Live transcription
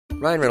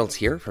Ryan Reynolds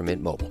here from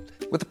Mint Mobile.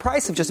 With the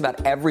price of just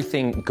about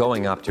everything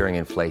going up during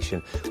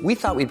inflation, we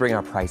thought we'd bring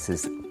our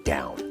prices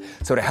down.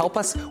 So to help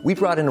us, we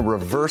brought in a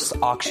reverse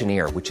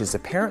auctioneer, which is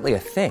apparently a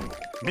thing.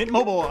 Mint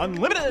Mobile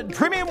Unlimited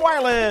Premium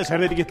Wireless. How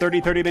to get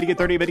 30, 30, bit to get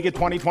 30, bit to get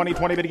 20, 20,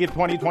 20, bit to get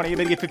 20, 20,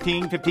 bit to get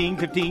 15, 15,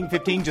 15,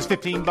 15, just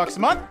 $15 a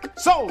month?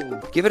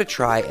 Sold! Give it a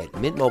try at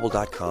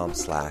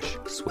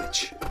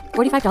mintmobile.com/switch.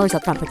 $45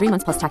 up front for 3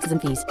 months plus taxes and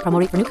fees. Promo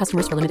rate for new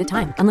customers for limited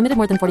time. Unlimited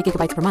more than 40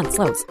 gigabytes per month.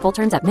 Slows full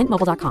terms at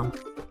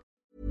mintmobile.com.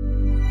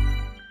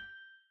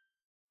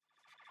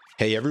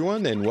 Hey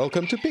everyone, and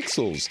welcome to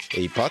Pixels,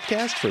 a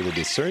podcast for the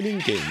discerning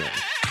gamer.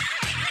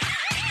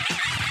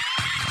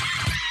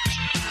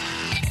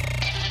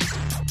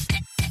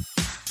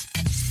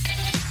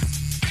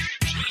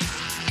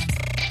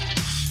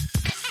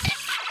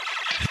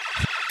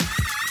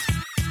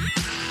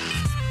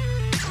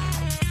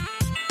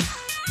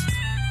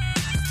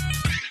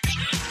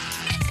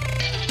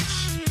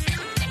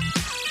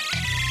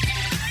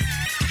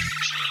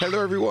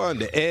 Hello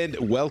everyone,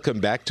 and welcome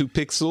back to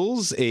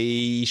Pixels,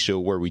 a show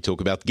where we talk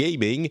about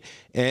gaming,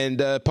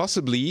 and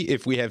possibly,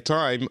 if we have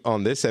time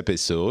on this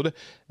episode,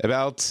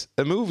 about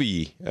a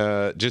movie,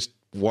 just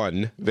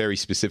one very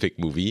specific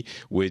movie,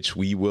 which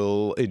we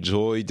will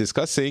enjoy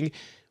discussing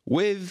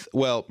with,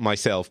 well,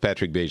 myself,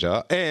 Patrick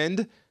Beja,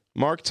 and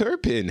Mark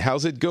Turpin.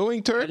 How's it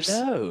going, Terps?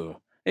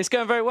 Hello. It's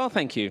going very well,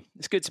 thank you.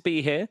 It's good to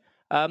be here.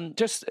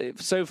 Just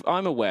so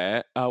I'm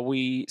aware,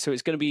 so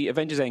it's going to be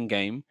Avengers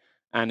Endgame.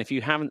 And if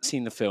you haven't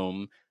seen the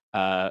film,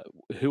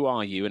 who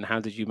are you and how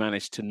did you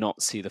manage to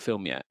not see the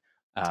film yet?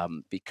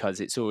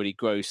 Because it's already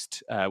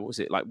grossed, what was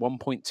it, like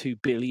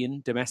 1.2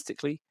 billion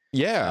domestically?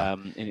 Yeah.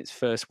 In its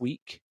first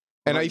week.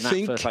 And I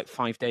think first like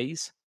 5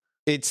 days.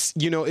 It's,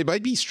 it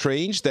might be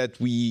strange that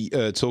we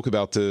talk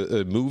about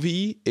a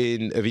movie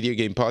in a video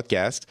game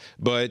podcast,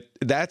 but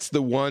that's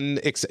the one,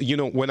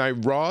 when I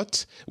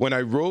wrote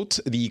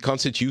the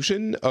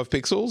constitution of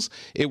Pixels,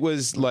 it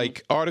was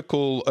like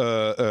Article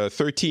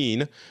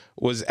 13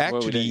 was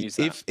actually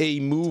if a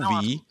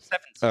movie...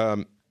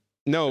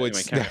 No,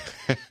 it's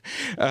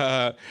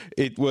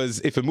it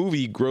was if a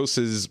movie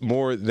grosses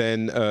more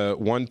than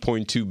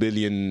 $1.2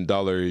 billion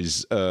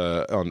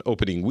on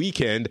opening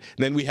weekend,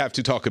 then we have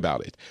to talk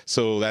about it.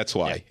 So that's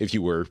why, if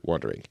you were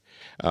wondering.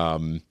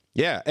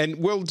 Yeah, and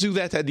we'll do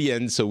that at the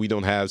end so we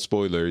don't have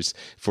spoilers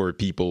for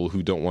people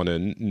who don't want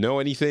to know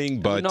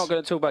anything. But we're not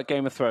going to talk about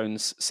Game of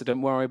Thrones, so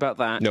don't worry about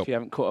that if you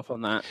haven't caught up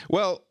on that.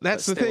 Well,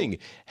 that's the thing.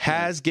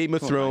 Has Game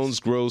of Thrones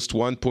grossed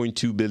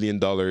 $1.2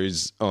 billion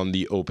on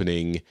the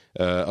opening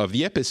of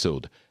the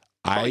episode?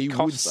 I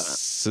would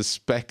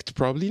suspect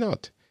probably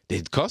not.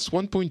 Did it cost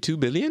 $1.2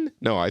 billion?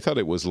 No, I thought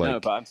it was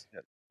like...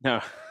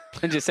 No,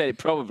 I just said it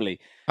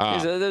probably.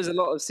 There's a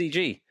lot of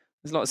CG.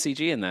 There's a lot of CG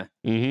in there.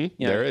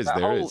 Mm-hmm. There is.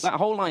 That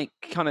whole like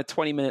kind of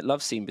 20-minute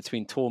love scene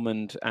between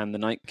Tormund and the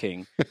Night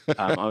King.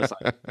 I was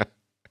like,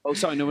 oh,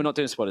 sorry, no, we're not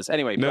doing spoilers.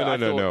 Anyway,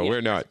 no,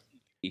 we're not.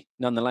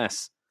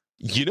 Nonetheless.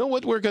 You know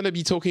what we're going to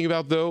be talking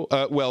about, though?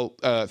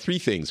 Three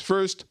things.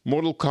 First,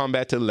 Mortal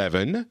Kombat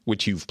 11,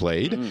 which you've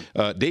played.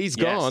 Days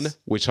Gone,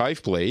 which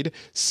I've played.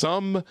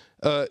 Some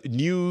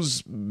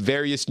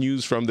various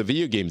news from the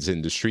video games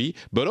industry.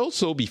 But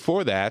also,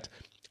 before that,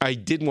 I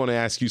did want to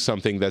ask you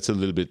something that's a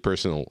little bit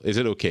personal. Is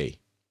it okay?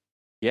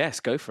 Yes,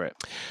 go for it.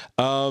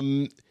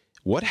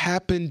 What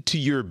happened to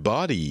your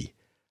body?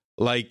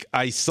 Like,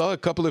 I saw a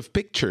couple of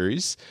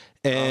pictures,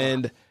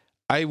 and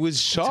I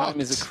was shocked.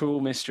 Time is a cruel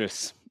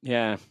mistress.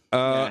 Yeah.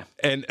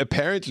 And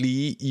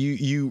apparently,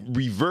 you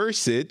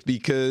reverse it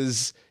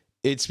because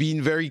it's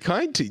been very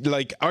kind to you.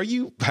 Like,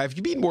 have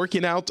you been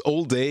working out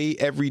all day,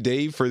 every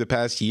day for the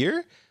past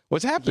year?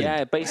 What's happened?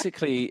 Yeah,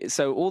 basically,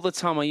 so all the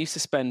time I used to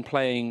spend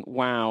playing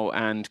WoW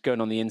and going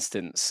on the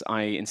instance,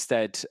 I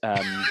instead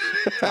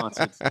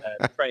started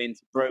praying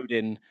to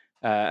Brodin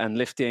and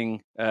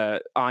lifting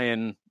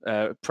iron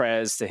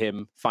prayers to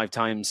him 5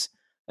 times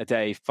a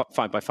day,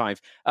 5 by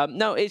 5.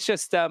 No, it's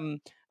just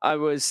I've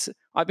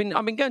been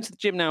going to the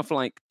gym now for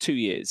like 2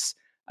 years,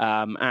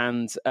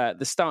 and at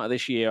the start of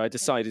this year, I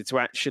decided to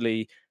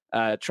actually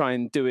try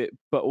and do it,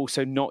 but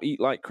also not eat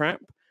like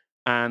crap,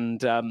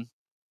 and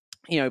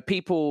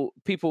people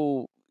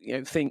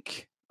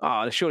think,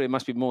 surely there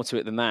must be more to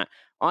it than that.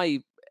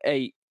 I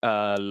ate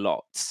a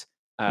lot,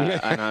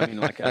 and I mean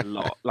like a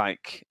lot,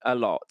 like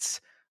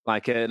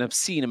an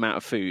obscene amount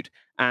of food.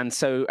 And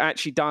so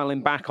actually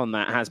dialing back on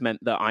that has meant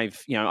that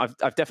I've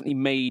definitely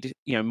made,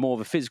 more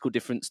of a physical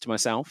difference to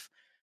myself.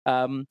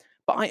 But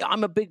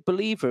I'm a big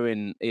believer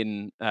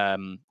in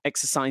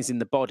exercising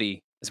the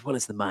body as well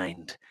as the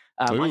mind.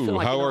 I feel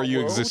like how are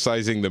you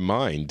exercising the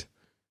mind?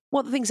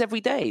 Well, the things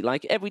every day.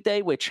 Like every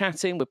day we're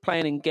chatting, we're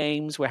playing in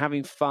games, we're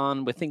having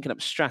fun, we're thinking up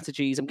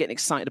strategies. I'm getting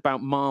excited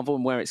about Marvel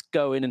and where it's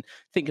going and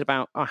thinking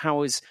about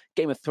how is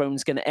Game of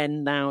Thrones going to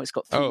end now? It's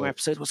got 3 more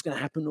episodes. What's going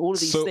to happen? All of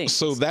these things.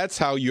 So that's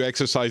how you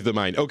exercise the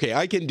mind. Okay,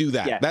 I can do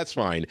that. Yeah. That's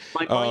fine.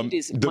 My mind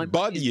is, the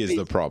body is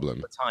the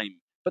problem.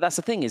 But that's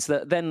the thing is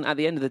that then at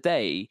the end of the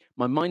day,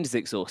 my mind is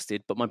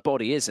exhausted, but my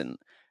body isn't.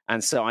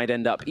 and so I'd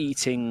end up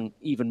eating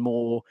even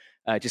more,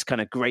 just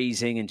kind of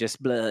grazing and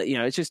just blah.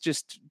 It's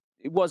just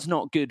it was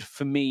not good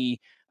for me.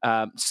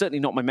 Certainly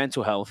not my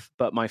mental health,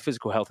 but my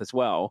physical health as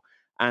well.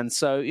 And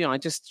so, I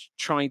just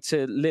tried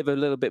to live a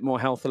little bit more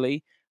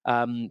healthily.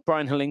 Brian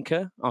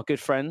Holinka, our good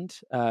friend,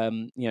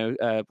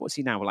 what's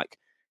he now? Like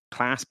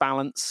class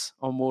balance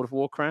on World of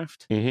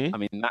Warcraft. Mm-hmm. I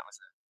mean, that was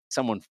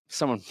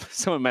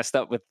someone messed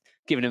up with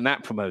giving him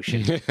that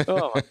promotion.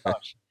 Oh my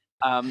gosh.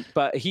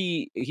 But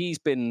he's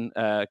been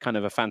kind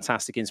of a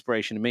fantastic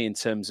inspiration to me in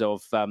terms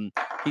of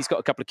he's got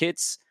a couple of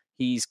kids.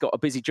 He's got a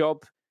busy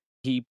job.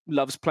 He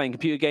loves playing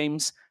computer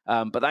games.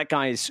 But that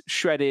guy is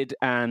shredded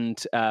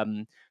and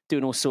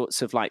doing all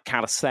sorts of like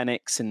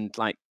calisthenics and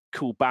like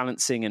cool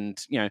balancing. And,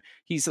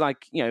 he's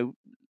like,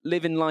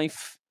 living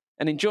life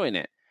and enjoying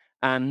it.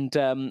 And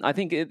I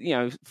think,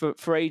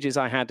 for ages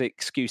I had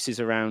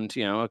excuses around,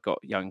 I've got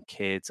young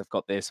kids, I've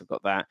got this, I've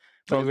got that.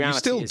 But you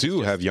still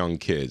do have young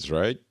kids,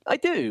 right? I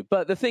do.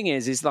 But the thing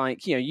is like,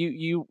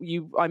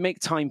 I make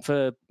time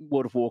for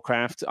World of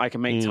Warcraft. I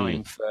can make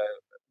time for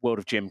World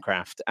of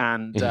Gymcraft.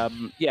 And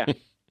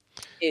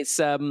it's,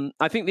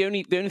 I think the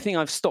only thing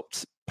I've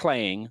stopped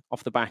playing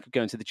off the back of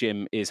going to the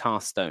gym is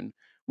Hearthstone,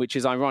 which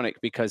is ironic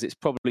because it's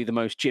probably the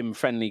most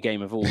gym-friendly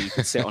game of all. You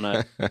can sit on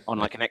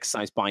like an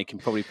exercise bike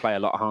and probably play a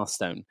lot of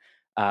Hearthstone.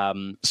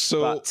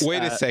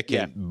 Wait a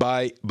second.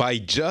 Yeah. By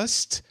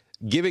just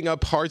giving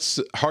up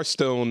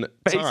Hearthstone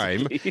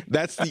time,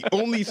 that's the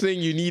only thing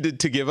you needed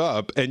to give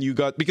up, and you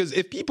got because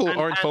if people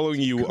aren't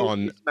following you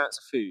on amounts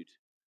of food,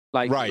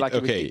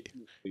 okay,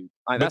 food.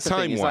 But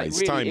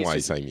time-wise, I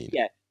mean,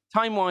 yeah,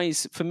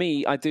 time-wise for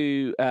me, I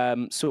do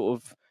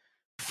sort of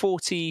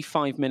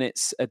 45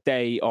 minutes a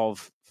day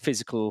of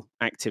physical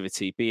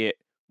activity, be it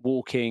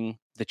walking,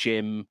 the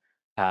gym,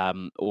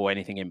 or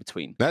anything in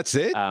between. That's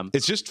it?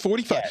 It's just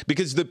 45? Yeah.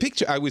 Because the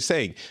picture, I was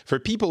saying, for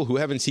people who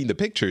haven't seen the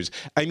pictures,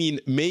 I mean,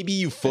 maybe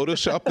you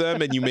Photoshop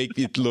them and you make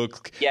it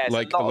look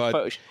like a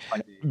lot.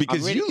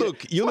 Because really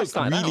you look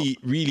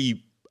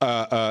really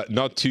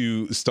not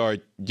to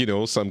start,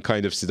 some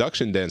kind of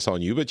seduction dance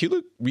on you, but you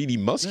look really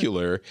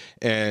muscular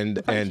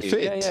and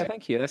fit. Yeah,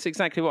 thank you. That's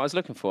exactly what I was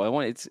looking for. I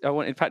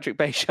wanted Patrick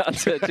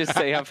Béchat to just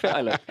say how fit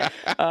I look.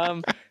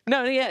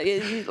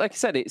 Like I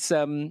said, it's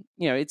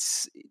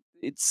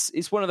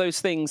one of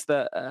those things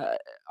that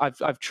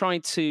I've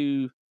tried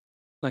to,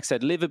 like I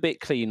said, live a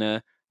bit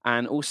cleaner,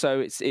 and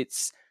also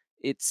it's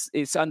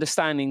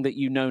understanding that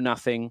you know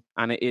nothing,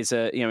 and it is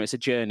it's a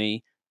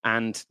journey,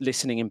 and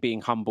listening and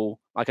being humble.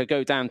 Like I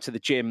go down to the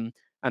gym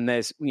and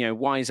there's,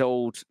 wise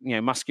old,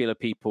 muscular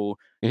people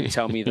who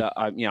tell me that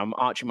I'm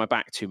arching my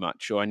back too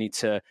much, or I need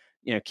to,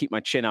 keep my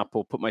chin up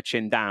or put my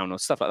chin down or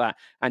stuff like that.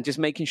 And just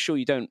making sure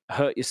you don't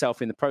hurt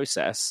yourself in the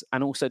process,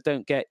 and also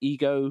don't let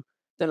ego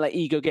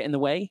get in the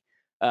way.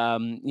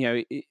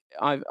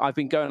 I've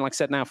been going, like I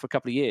said, now for a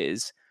couple of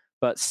years,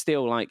 but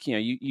still, like,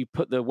 you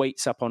put the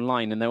weights up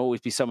online and there'll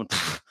always be someone,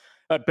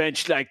 I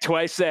benched like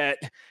twice that,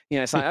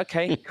 it's like,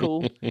 okay,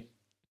 cool.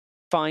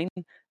 Fine.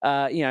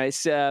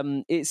 It's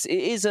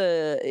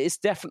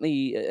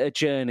definitely a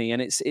journey,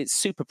 and it's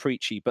super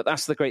preachy, but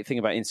that's the great thing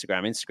about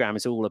Instagram. Instagram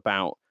is all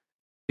about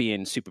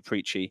being super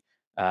preachy,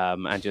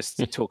 and just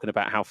talking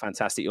about how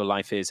fantastic your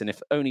life is. And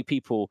if only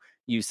people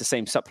use the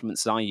same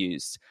supplements that I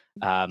used,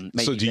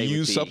 maybe so do you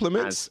use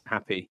supplements? As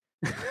happy.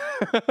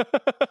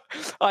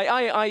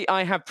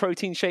 I have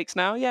protein shakes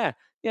now. Yeah,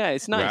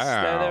 it's nice.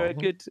 Wow. They're a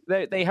good.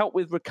 They help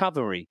with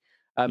recovery,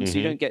 so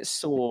you don't get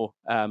sore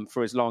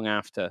for as long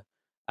after.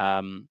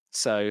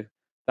 So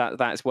that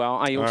as well.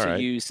 I also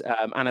use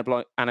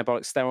anabolic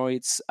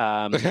steroids.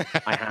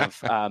 I have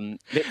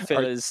lip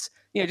fillers.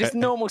 Just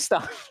normal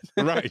stuff.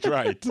 Right.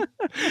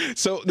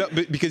 So,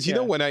 because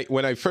when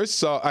I first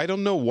saw, I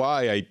don't know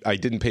why I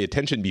didn't pay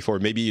attention before.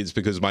 Maybe it's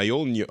because my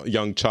own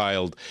young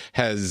child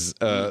is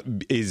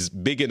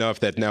big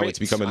enough that now it's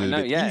becoming a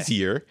little bit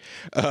easier,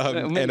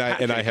 and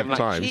I have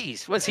time.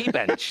 Jeez, what's he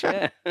bench?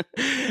 Yeah.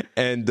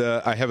 And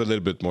I have a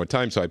little bit more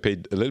time, so I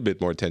paid a little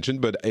bit more attention.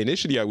 But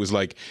initially, I was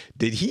like,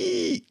 did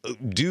he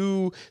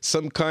do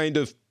some kind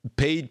of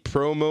paid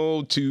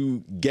promo to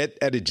get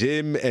at a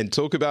gym and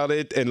talk about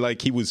it, and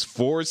like he was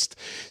forced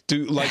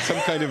to, like, some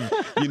kind of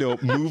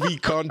movie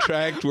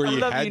contract where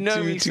you had to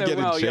so get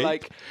in shape? You're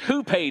like,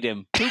 who paid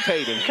him? Come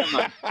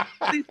on,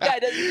 this guy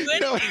doesn't do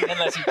anything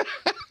unless he...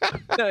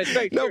 No, it's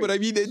very true. No, but I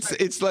mean,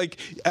 it's like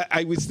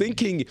I was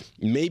thinking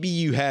maybe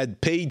you had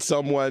paid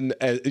someone,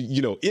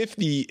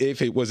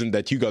 if it wasn't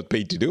that you got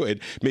paid to do it,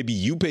 maybe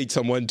you paid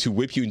someone to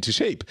whip you into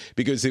shape,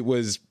 because it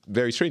was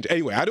very strange.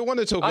 Anyway, I don't want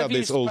to talk about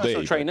this all day.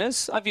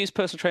 I've used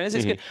personal trainers.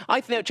 It's good. I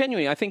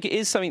think it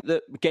is something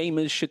that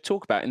gamers should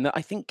talk about, and that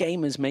I think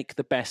gamers make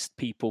the best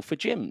people for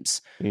gyms,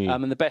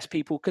 and the best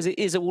people, because it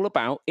is all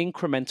about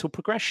incremental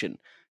progression.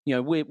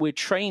 We're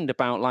trained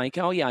about, like,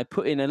 oh yeah, I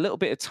put in a little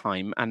bit of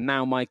time and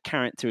now my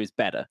character is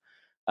better.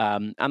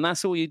 And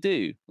that's all you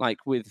do, like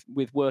with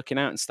working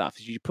out and stuff,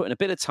 is you put in a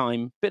bit of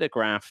time, bit of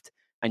graft,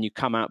 and you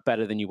come out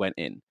better than you went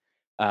in.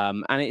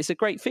 And it's a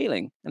great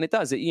feeling, and it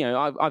does.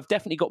 I've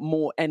definitely got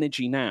more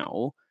energy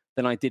now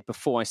than I did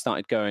before I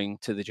started going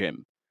to the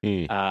gym.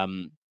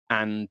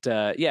 And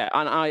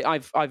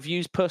I've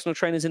used personal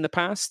trainers in the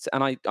past,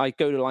 and I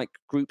go to like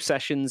group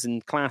sessions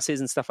and classes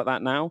and stuff like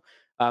that now.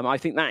 I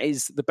think that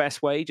is the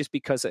best way, just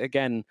because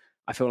again,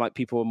 I feel like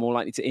people are more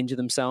likely to injure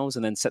themselves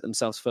and then set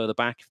themselves further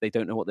back if they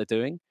don't know what they're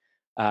doing.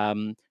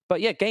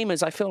 But yeah,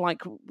 gamers, I feel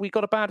like we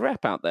got a bad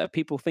rep out there.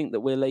 People think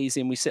that we're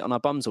lazy and we sit on our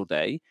bums all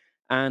day,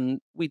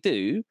 and we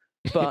do.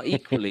 But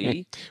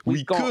equally,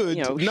 we've got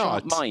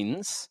sharp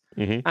minds,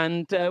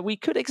 and we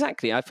could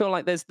exactly. I feel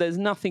like there's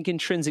nothing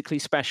intrinsically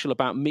special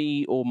about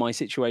me or my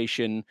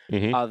situation,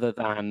 other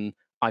than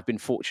I've been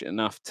fortunate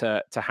enough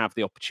to have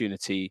the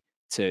opportunity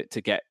to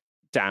get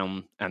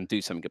down and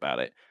do something about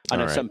it. I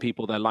know some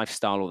people, their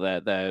lifestyle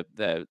or their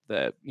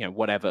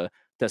whatever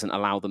doesn't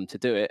allow them to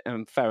do it,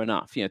 and fair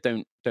enough.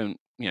 Don't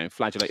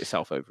flagellate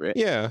yourself over it.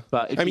 Yeah,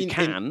 but if you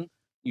can,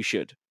 you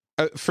should.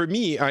 For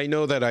me, I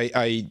know that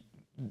I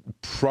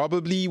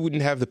probably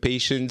wouldn't have the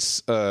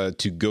patience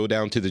to go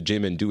down to the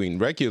gym and do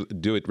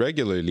it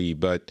regularly,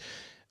 but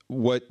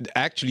what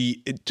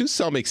actually, to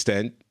some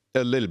extent,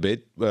 a little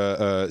bit,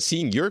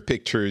 seeing your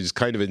pictures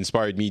kind of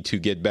inspired me to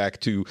get back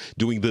to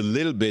doing the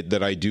little bit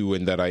that I do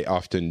and that I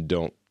often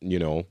don't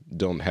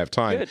have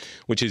time,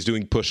 which is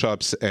doing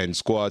push-ups and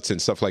squats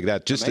and stuff like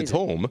that just at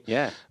home.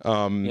 Yeah.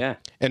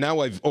 And now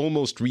I've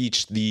almost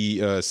reached the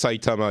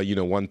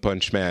Saitama, One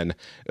Punch Man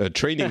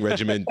training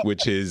regimen,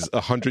 which is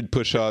 100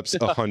 push-ups,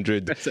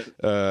 100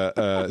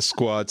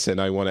 squats,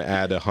 and I want to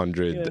add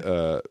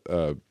 100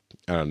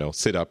 I don't know,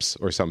 sit-ups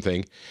or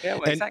something. Yeah,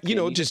 well, and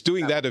exactly. Just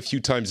doing that a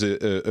few times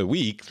a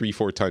week,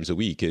 3-4 times a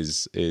week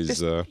is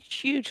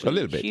hugely, a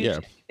little bit.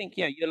 Hugely. I think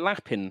you're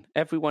lapping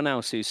everyone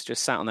else who's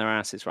just sat on their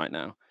asses right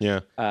now. Yeah,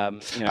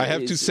 I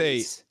have to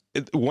say,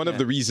 one of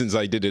the reasons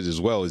I did it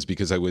as well is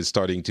because I was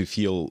starting to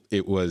feel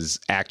it was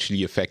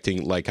actually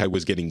affecting, like I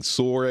was getting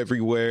sore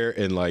everywhere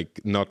and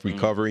like not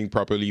recovering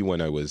properly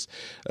when I was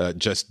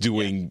just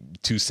doing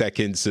 2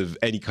 seconds of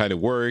any kind of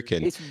work.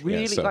 And it's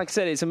really, like I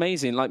said, it's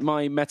amazing. Like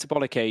my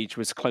metabolic age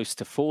was close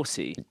to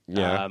 40.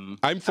 Yeah,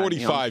 I'm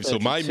 45, so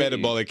my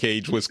metabolic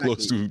age was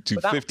close to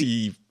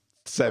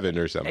 57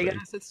 or something.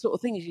 That's the sort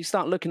of thing is you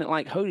start looking at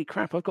like, holy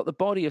crap, I've got the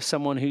body of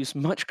someone who's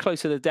much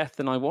closer to death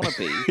than I want to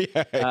be.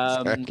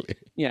 Exactly.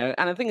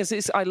 And the thing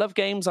is, I love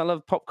games, I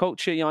love pop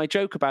culture. I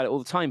joke about it all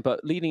the time,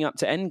 but leading up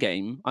to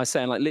Endgame, I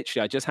say like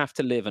literally, I just have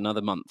to live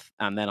another month,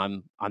 and then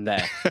I'm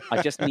there.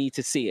 I just need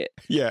to see it.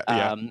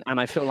 And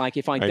I feel like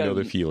if I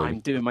don't, I'm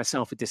doing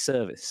myself a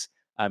disservice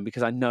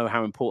because I know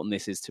how important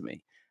this is to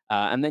me.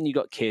 And then you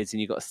got kids,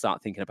 and you got to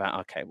start thinking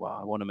about, okay, well,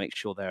 I want to make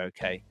sure they're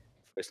okay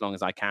for as long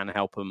as I can,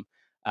 help them.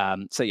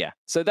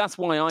 So that's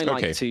why I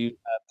like to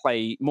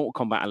play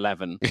Mortal Kombat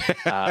 11.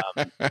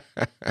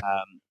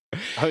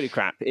 Holy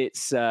crap!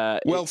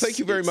 Thank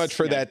you very much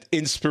for that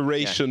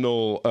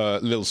inspirational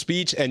little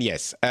speech. And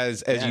yes,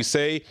 as you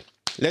say,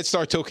 let's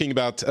start talking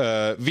about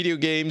video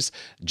games.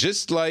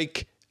 Just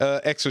like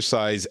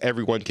exercise,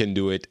 everyone can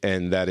do it,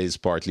 and that is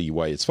partly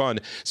why it's fun.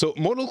 So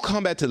Mortal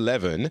Kombat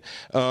 11,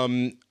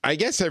 I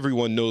guess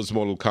everyone knows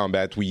Mortal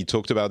Kombat. We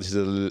talked about this a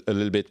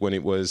little bit when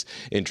it was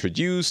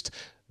introduced.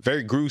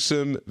 Very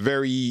gruesome,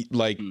 very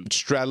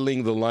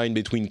straddling the line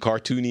between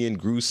cartoony and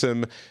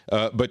gruesome,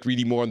 but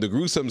really more on the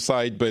gruesome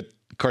side, but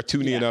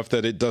cartoony enough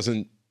that it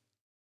doesn't.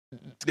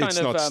 It's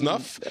not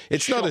snuff.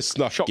 It's not a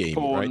snuff game,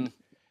 right?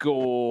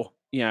 Gore.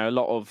 A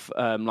lot of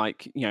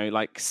like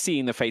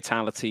seeing the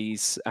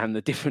fatalities and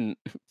the different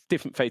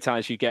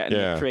fatalities you get,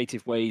 and the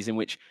creative ways in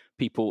which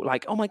people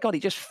like, oh my god, he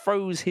just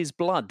froze his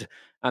blood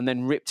and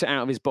then ripped it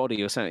out of his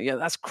body or something. Yeah,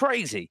 that's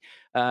crazy.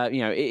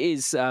 It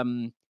is.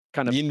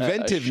 Kind of the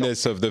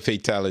inventiveness of the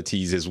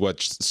fatalities is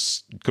what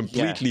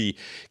completely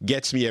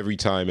gets me every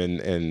time,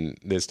 and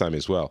this time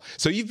as well.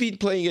 So you've been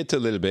playing it a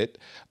little bit.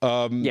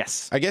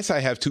 Yes. I guess I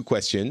have 2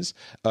 questions.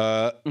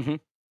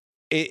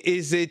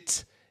 Is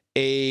it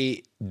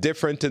a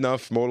different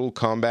enough Mortal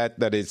Kombat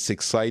that it's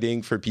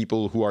exciting for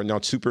people who are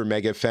not super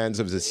mega fans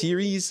of the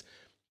series?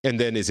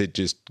 And then is it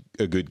just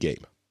a good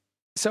game?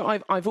 So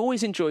I've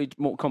always enjoyed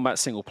Mortal Kombat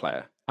single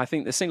player. I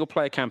think the single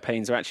player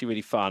campaigns are actually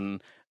really fun.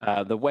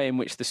 The way in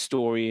which the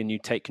story and you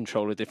take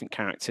control of different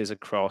characters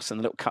across and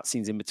the little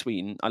cutscenes in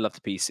between, I love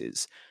the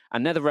pieces.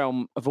 And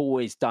NetherRealm have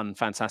always done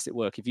fantastic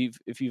work. If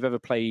you've ever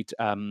played,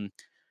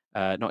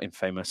 not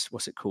Infamous,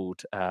 what's it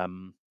called?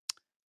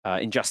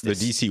 Injustice.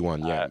 The DC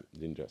one,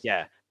 Injustice.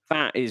 Yeah,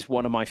 that is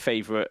one of my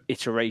favorite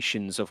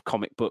iterations of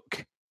comic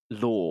book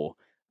lore,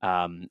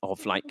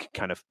 of like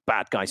kind of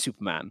bad guy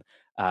Superman,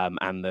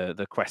 and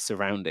the quests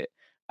around it.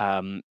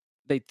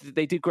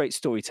 They do great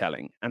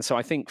storytelling, and so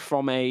I think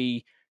from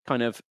a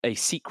kind of a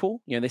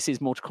sequel, this is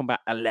Mortal Kombat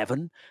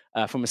 11.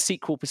 From a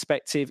sequel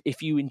perspective,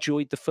 if you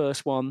enjoyed the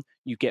first one,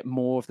 you get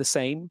more of the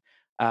same.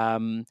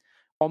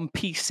 On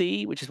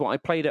PC, which is what I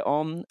played it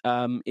on,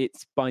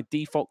 it's by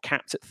default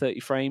capped at 30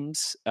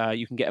 frames.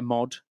 You can get a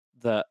mod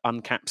that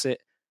uncaps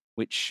it,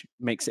 which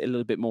makes it a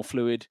little bit more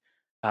fluid.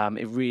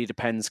 It really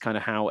depends kind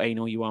of how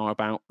anal you are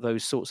about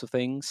those sorts of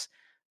things.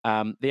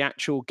 The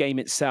actual game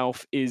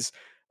itself is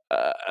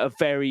a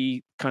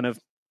very kind of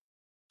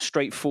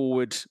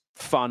straightforward,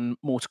 fun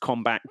Mortal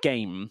Kombat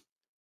game,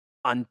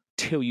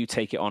 until you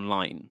take it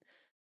online.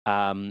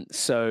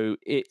 So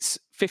it's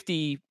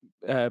 £50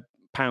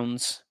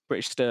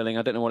 British sterling.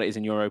 I don't know what it is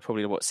in euro.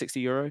 Probably what,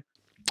 €60?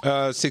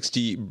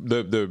 60.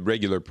 The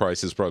regular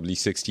price is probably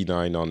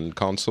 69 on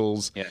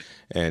consoles,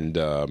 and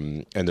a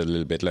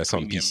little bit less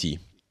on PC,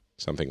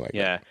 something like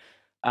that.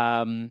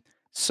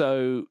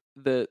 So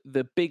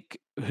the big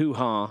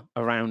hoo-ha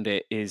around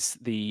it is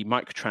the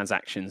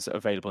microtransactions that are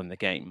available in the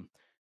game.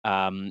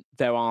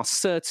 There are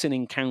certain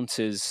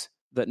encounters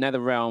that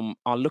NetherRealm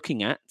are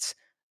looking at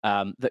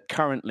that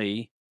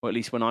currently, or at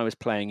least when I was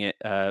playing it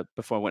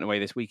before I went away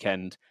this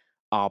weekend,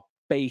 are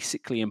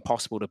basically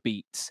impossible to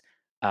beat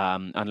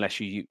unless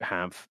you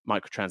have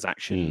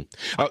microtransaction.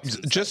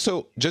 Just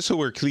so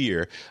we're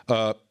clear,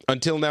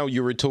 until now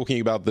you were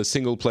talking about the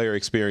single player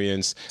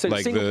experience, so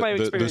like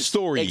the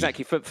story.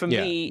 Exactly. For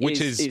me, which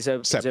is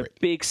a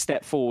big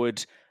step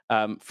forward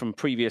from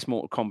previous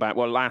Mortal Kombat.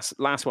 Well,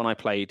 last one I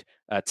played,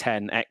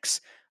 10X,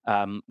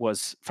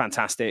 was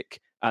fantastic,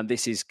 and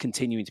this is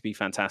continuing to be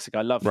fantastic.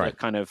 I love the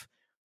kind of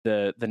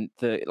the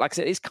like I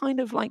said, it's kind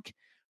of like,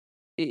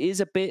 it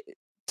is a bit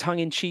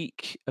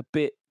tongue-in-cheek, a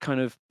bit kind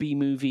of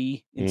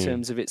B-movie in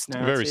terms of its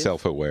narrative. Very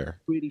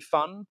self-aware. Really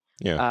fun.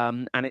 Yeah.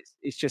 And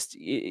it's just,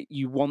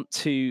 you want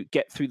to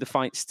get through the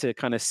fights to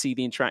kind of see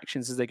the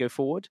interactions as they go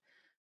forward.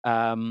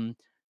 But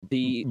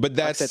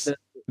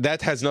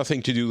that has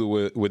nothing to do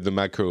with the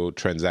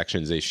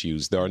microtransactions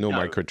issues. There are no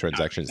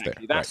microtransactions there.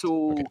 That's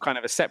all kind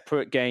of a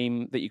separate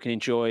game that you can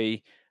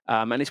enjoy.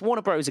 And it's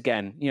Warner Bros.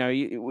 Again.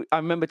 I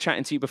remember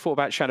chatting to you before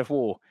about Shadow of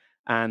War.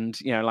 And,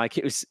 like,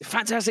 it was a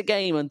fantastic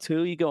game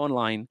until you go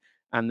online.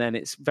 And then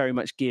it's very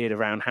much geared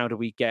around how do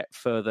we get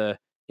further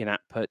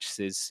in-app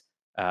purchases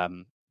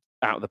out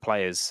of the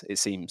players, it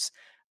seems.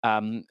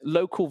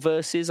 Local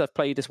versus I've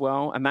played as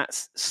well, and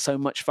that's so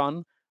much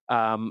fun.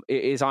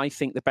 It is, I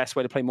think, the best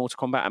way to play Mortal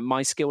Kombat at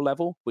my skill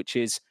level, which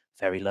is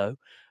very low.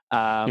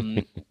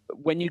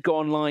 When you go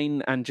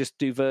online and just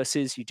do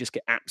versus, you just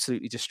get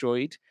absolutely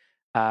destroyed.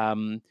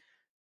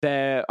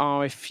 There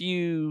are a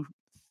few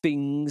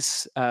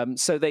things.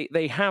 So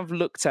they have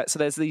looked at. So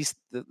there's these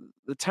the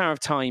Towers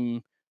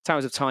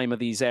of Time are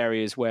these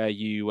areas where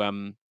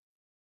you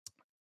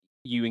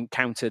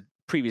encountered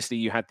previously.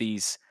 You had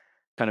these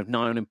kind of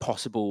nigh on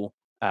impossible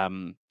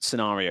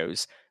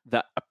scenarios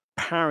that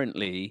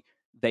apparently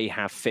they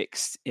have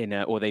fixed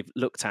or they've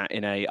looked at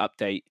in a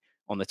update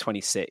on the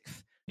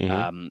 26th.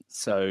 Mm-hmm.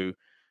 So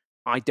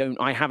I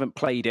haven't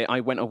played it.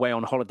 I went away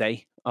on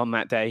holiday on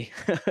that day,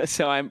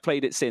 so I haven't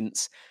played it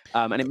since.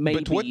 And it may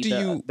be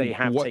that they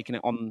have taken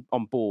it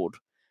on board.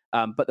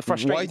 But the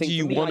frustrating thing, why do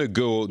you want to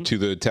go to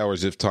the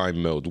Towers of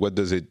Time mode? What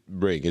does it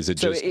bring? Is it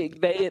just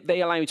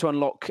they allow you to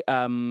unlock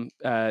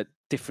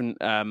different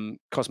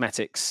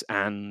cosmetics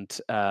and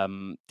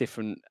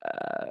different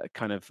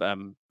kind of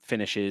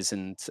finishes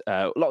and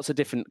lots of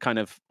different kind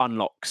of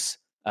unlocks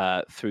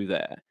through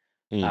there.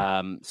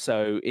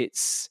 So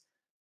it's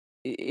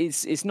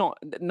not,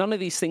 none of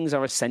these things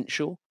are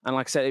essential, and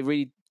like I said, it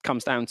really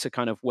comes down to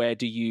kind of where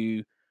do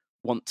you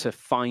want to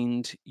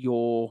find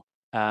your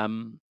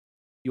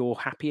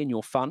happy and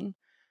your fun.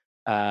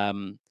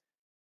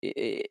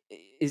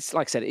 It's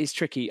like I said, it's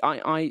tricky.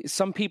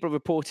 Some people have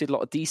reported a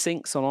lot of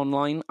desyncs on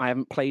online. I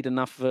haven't played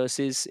enough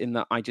versus in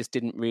that I just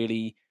didn't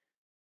really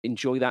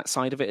enjoy that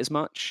side of it as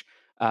much.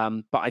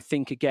 But I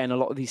think again, a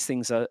lot of these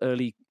things are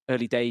early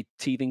day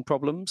teething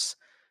problems.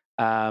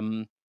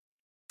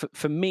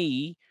 For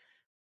me,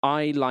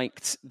 I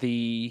liked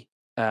the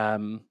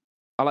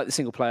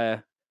single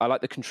player. I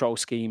like the control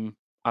scheme.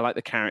 I like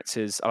the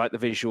characters. I like the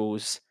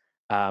visuals.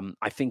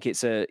 I think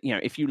it's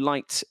if you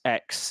liked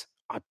X,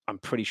 I'm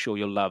pretty sure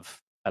you'll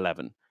love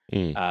 11.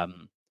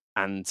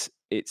 And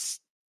it's,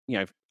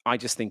 I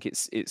just think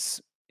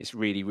it's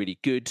really, really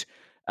good.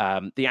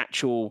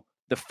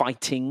 The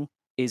fighting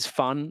is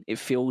fun. It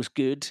feels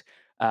good.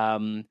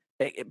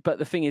 But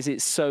the thing is,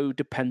 it's so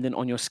dependent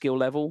on your skill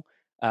level.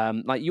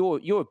 Like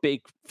you're a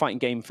big fighting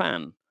game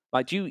fan.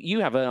 Like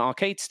you have an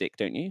arcade stick,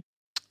 don't you?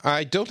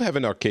 I don't have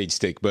an arcade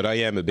stick, but I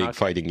am a big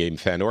fighting game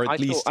fan, or at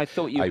least I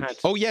thought you had.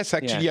 Oh yes,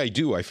 actually I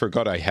do. I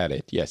forgot I had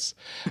it. Yes,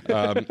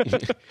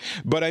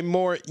 but I'm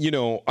more.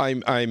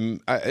 I'm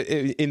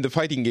in the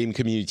fighting game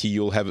community.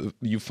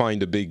 You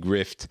find a big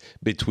rift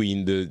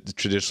between the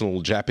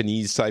traditional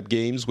Japanese type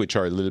games, which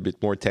are a little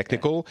bit more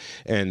technical,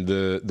 and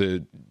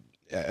the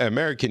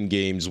American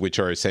games, which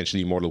are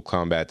essentially Mortal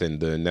Kombat and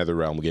the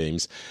NetherRealm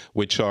games,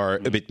 which are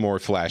a bit more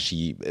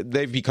flashy.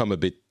 They've become a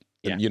bit.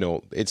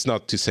 It's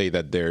not to say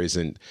that there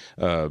isn't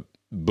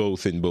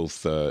both in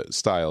both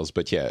styles,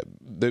 but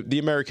the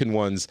American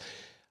ones,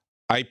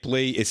 I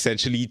play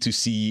essentially to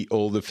see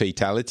all the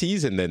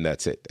fatalities, and then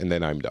that's it, and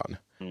then I'm done.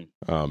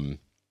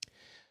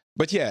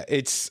 But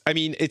it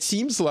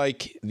seems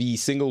like the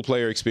single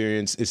player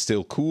experience is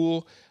still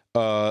cool.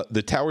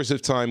 The Towers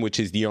of Time, which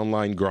is the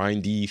online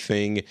grindy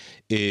thing,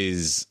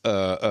 has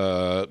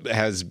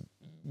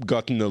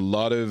gotten a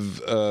lot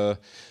of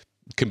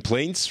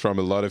complaints from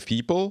a lot of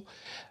people.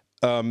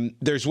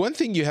 There's one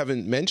thing you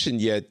haven't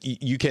mentioned yet.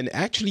 You can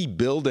actually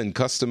build and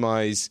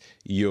customize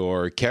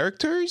your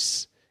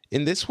characters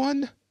in this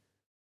one?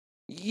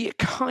 Yeah,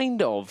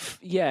 kind of.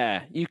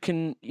 Yeah, you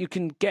can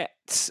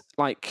get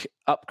like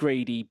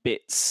upgradey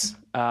bits.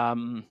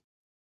 I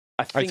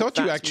thought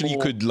you actually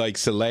could like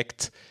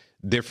select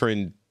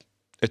different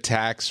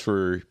attacks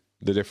for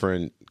the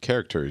different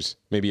characters.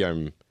 Maybe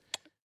I'm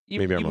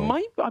wrong.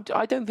 Might.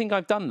 I don't think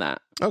I've done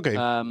that. Okay.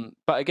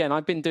 But again,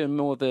 I've been doing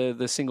more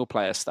the single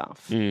player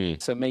stuff.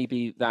 So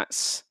maybe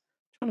that's.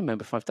 I'm trying to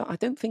remember if I've done. I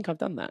don't think I've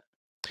done that.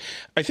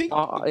 I think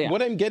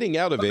what I'm getting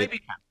out of it.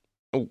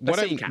 What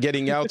I'm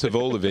getting out of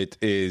all of it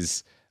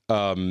is,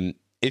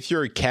 if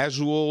you're a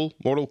casual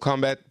Mortal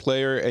Kombat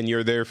player and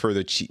you're there for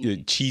the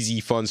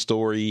cheesy, fun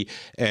story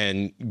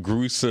and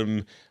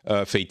gruesome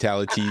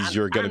fatalities,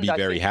 you're going to be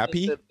very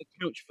happy. The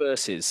couch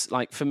versus,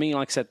 like for me,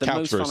 like I said, the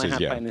most fun I had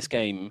playing this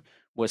game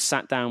was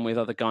sat down with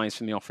other guys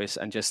from the office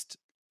and just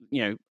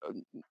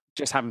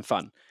having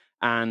fun.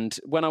 And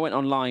when I went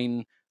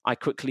online, I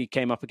quickly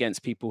came up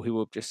against people who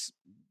were just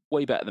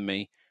way better than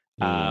me,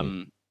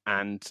 and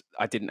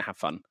I didn't have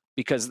fun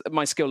because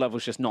my skill level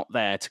is just not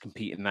there to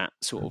compete in that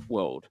sort of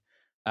world.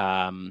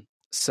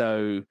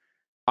 So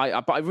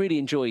I really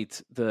enjoyed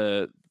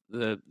the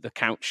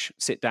couch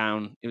sit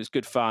down. It was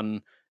good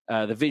fun.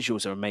 The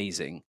visuals are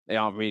amazing. They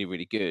are really,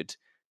 really good.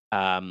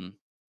 I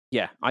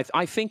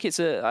think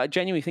I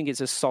genuinely think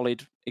it's a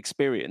solid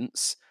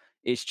experience.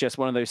 It's just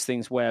one of those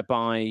things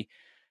whereby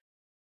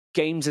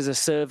games as a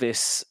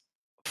service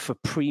for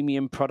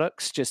premium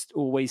products just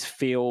always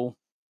feel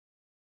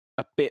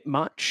a bit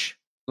much.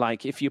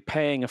 Like if you're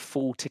paying a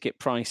full ticket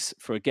price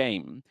for a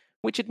game,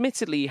 which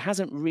admittedly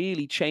hasn't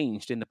really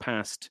changed in the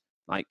past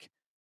like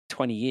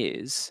 20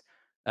 years.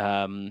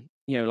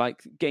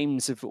 Like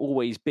games have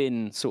always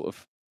been sort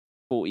of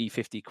 40,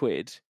 50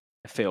 quid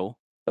a fill,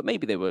 but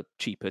maybe they were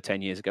cheaper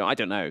 10 years ago. I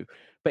don't know.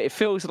 But it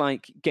feels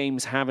like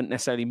games haven't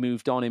necessarily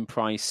moved on in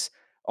price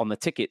on the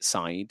ticket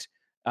side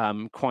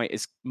quite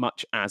as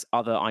much as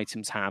other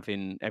items have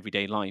in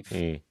everyday life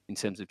in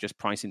terms of just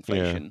price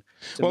inflation.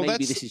 Yeah. So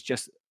maybe this is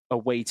just a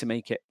way to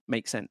make it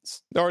make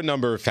sense. There are a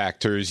number of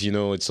factors.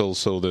 It's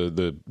also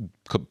the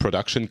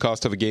production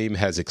cost of a game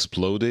has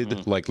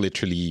exploded, like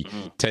literally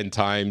 10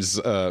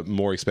 times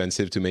more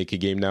expensive to make a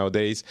game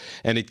nowadays,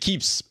 and it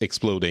keeps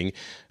exploding.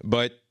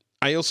 But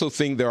I also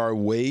think there are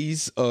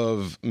ways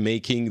of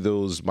making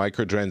those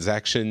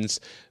microtransactions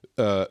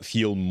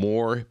feel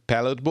more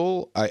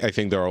palatable. I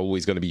think there are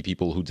always going to be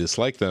people who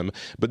dislike them,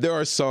 but there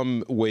are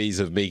some ways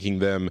of making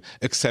them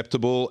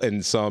acceptable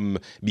and some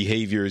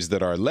behaviors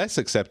that are less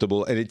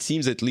acceptable. And it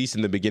seems, at least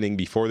in the beginning,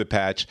 before the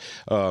patch,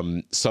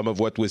 some of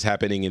what was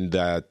happening in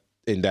that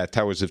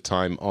Towers of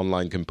Time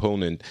online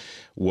component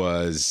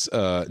was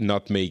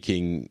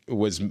making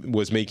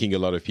a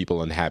lot of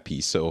people unhappy.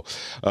 So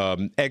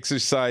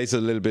exercise a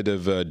little bit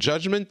of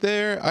judgment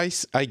there,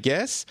 I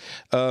guess.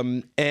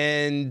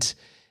 And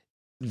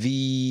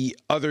the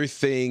other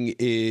thing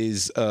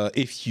is,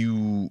 if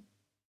you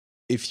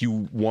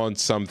want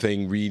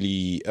something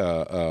really,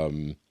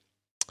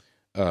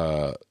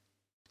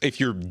 if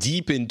you're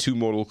deep into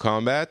Mortal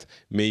Kombat,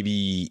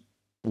 maybe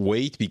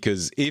wait,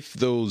 because if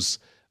those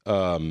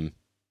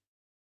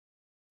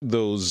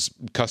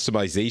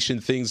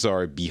customization things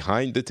are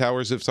behind the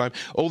Towers of Time,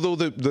 although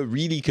the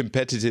really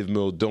competitive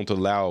mode don't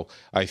allow,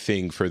 I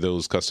think, for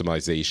those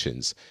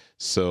customizations.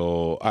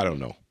 So I don't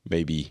know,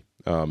 maybe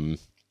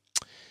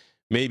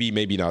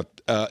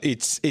not.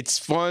 It's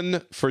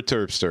fun for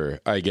Terpster,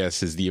 I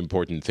guess, is the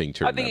important thing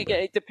to remember. I think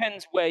it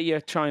depends where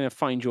you're trying to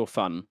find your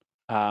fun.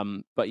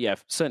 But yeah,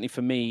 certainly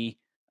for me,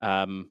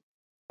 I've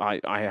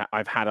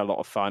had a lot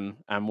of fun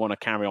and want to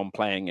carry on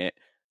playing it.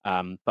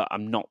 But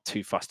I'm not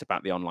too fussed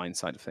about the online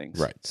side of things.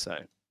 Right. So,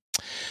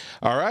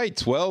 all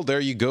right. Well,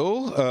 there you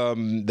go.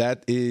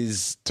 That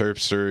is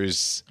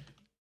Terpster's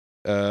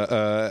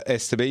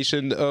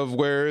estimation of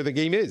where the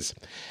game is.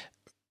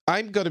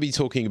 I'm going to be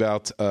talking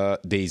about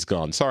Days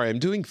Gone. Sorry, I'm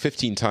doing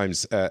 15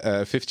 things at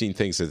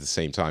the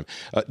same time.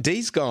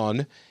 Days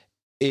Gone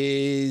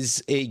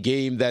is a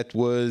game that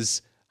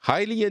was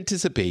highly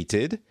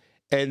anticipated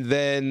and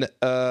then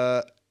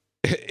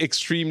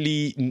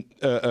extremely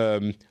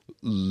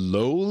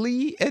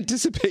lowly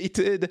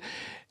anticipated,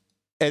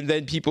 and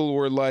then people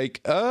were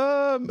like,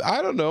 I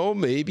don't know,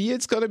 maybe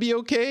it's going to be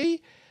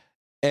okay.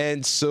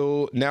 And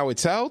so now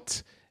it's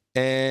out,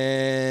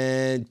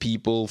 and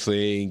people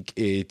think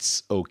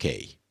it's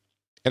okay.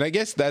 And I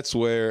guess that's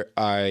where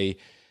I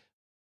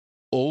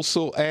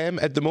also am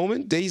at the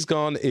moment. Days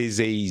Gone is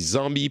a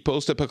zombie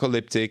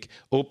post-apocalyptic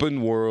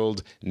open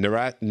world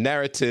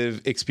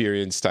narrative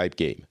experience type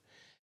game.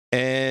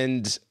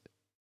 And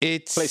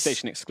it's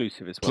PlayStation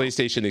exclusive as well.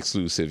 PlayStation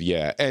exclusive,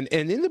 yeah. And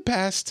in the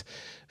past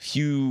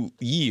few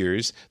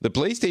years, the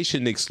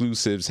PlayStation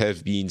exclusives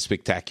have been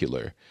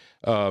spectacular.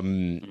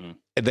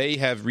 They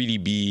have really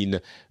been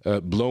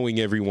blowing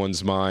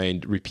everyone's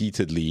mind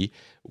repeatedly,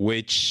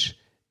 which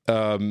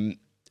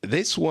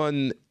this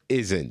one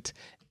isn't.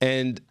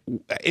 And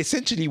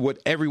essentially what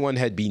everyone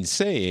had been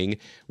saying,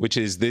 which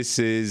is this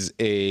is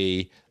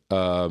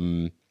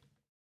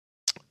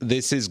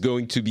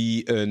going to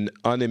be an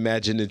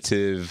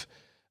unimaginative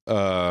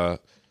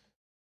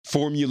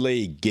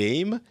formulaic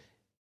game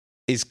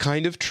is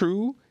kind of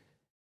true.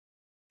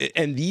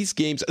 And these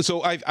games,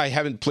 so I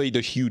haven't played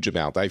a huge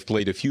amount. I've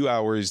played a few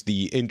hours,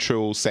 the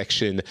intro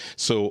section,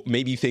 so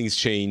maybe things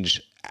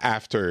change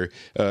after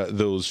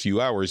those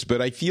few hours.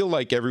 But I feel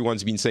like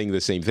everyone's been saying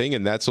the same thing,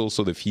 and that's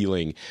also the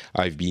feeling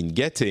I've been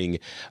getting,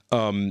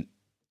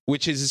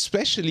 which is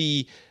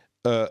especially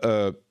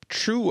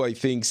true, I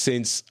think,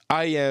 since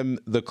I am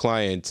the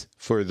client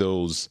for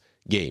those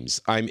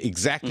games. I'm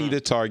exactly the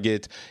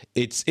target.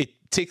 It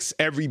ticks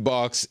every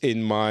box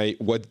in my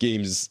what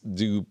games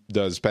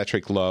does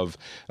Patrick love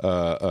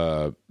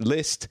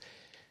list,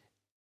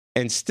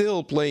 and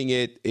still playing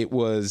it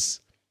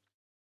was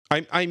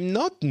I'm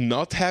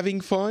not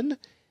having fun,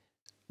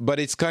 but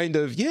it's kind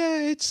of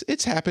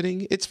it's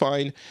happening, it's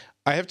fine.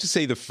 I have to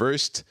say the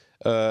first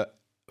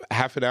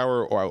half an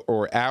hour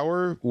or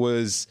hour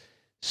was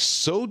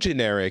so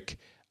generic.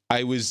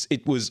 It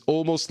was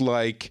almost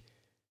like,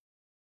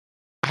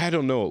 I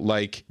don't know,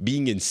 like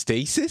being in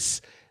stasis,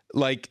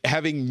 like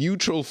having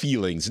neutral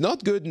feelings,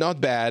 not good, not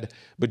bad,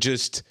 but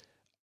just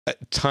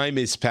time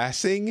is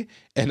passing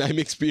and I'm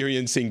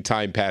experiencing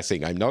time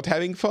passing. I'm not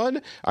having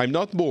fun. I'm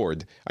not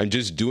bored. I'm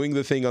just doing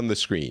the thing on the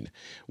screen,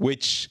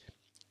 which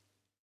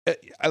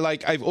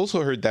I've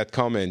also heard that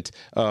comment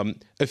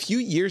a few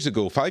years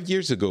ago, 5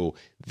 years ago,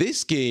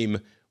 this game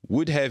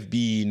would have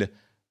been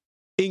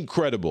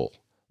incredible.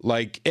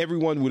 Like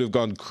everyone would have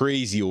gone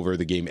crazy over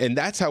the game. And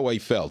that's how I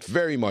felt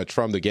very much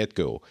from the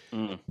get-go.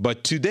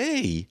 But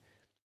today,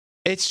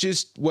 it's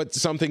just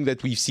something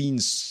that we've seen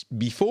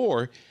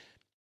before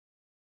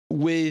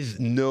with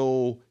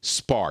no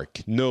spark,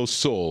 no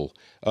soul.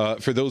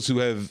 For those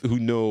who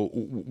know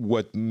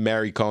what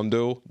Marie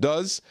Kondo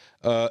does,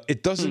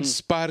 it doesn't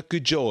spark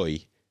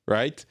joy,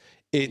 right?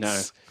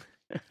 It's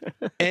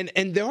no.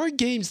 and there are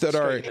games that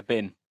straight are in the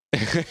bin.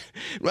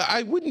 Well,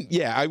 I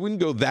wouldn't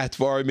go that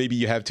far. Maybe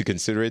you have to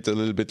consider it a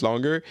little bit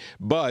longer.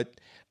 But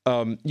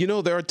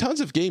there are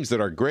tons of games that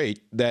are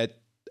great that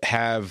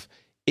have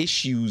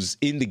issues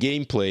in the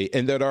gameplay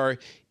and that are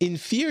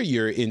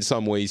inferior in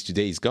some ways to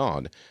Days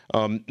Gone.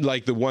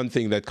 Like the one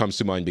thing that comes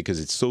to mind because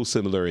it's so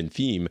similar in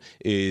theme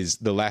is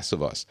The Last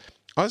of Us.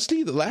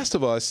 Honestly, The Last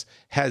of Us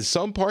has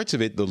some parts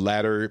of it, the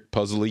latter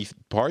puzzly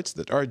parts,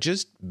 that are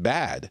just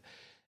bad.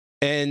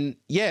 And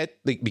yet,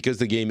 because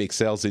the game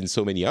excels in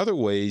so many other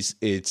ways,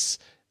 it's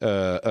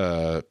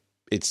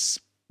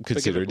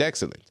considered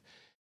excellent.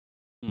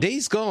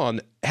 Days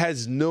Gone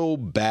has no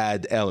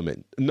bad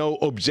element, no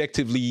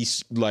objectively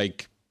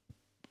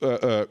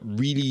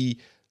really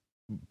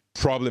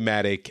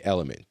problematic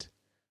element,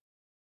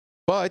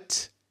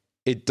 but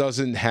it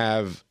doesn't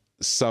have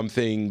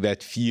something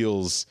that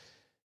feels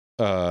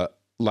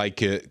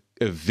like a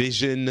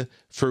vision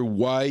for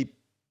why.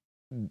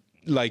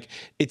 Like,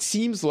 it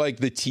seems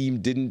like the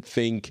team didn't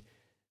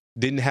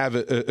have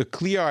a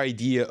clear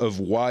idea of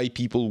why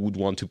people would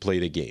want to play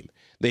the game.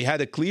 They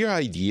had a clear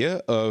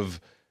idea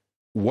of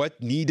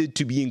what needed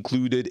to be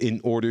included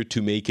in order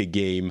to make a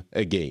game,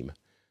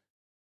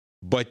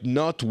 but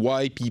not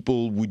why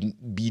people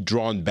would be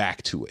drawn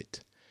back to it.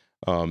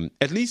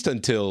 At least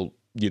until,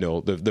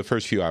 the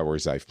first few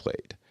hours I've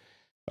played.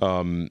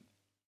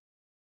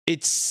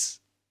 It's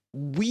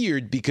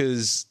weird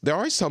because there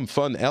are some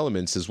fun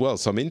elements as well,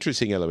 some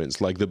interesting elements.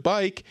 Like the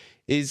bike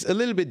is a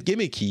little bit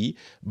gimmicky,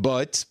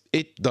 but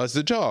it does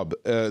the job.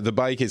 The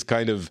bike is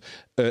kind of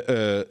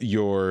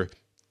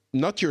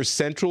not your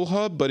central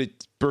hub, but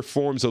it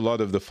performs a lot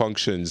of the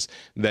functions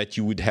that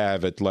you would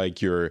have at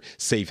like your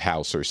safe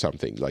house or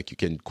something. Like you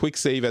can quick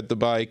save at the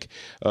bike.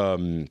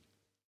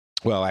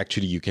 Well,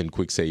 actually, you can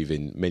quick save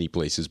in many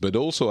places, but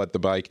also at the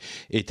bike,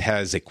 it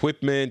has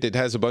equipment, it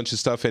has a bunch of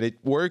stuff, and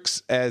it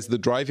works as the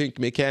driving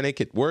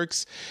mechanic. It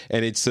works,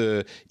 and it's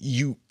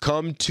you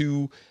come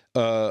to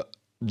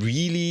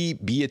really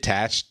be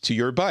attached to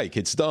your bike.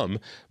 It's dumb,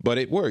 but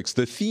it works.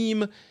 The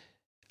theme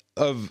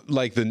of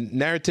the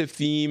narrative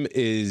theme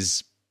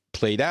is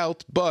played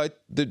out,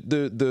 but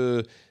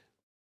the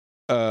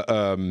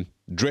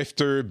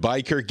drifter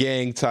biker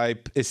gang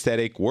type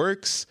aesthetic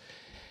works.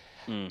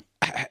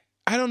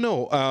 I don't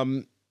know.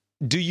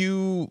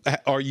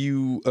 Are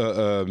you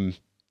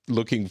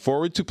looking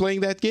forward to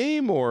playing that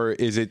game, or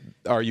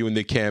are you in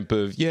the camp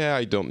of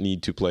I don't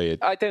need to play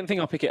it? I don't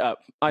think I'll pick it up.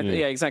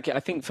 Yeah, exactly. I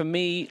think for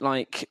me,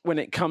 like when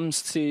it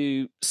comes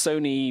to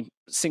Sony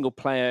single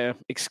player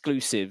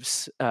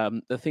exclusives,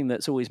 the thing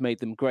that's always made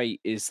them great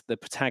is the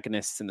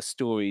protagonists and the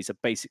stories are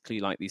basically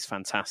like these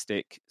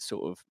fantastic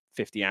sort of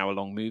 50-hour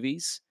long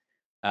movies.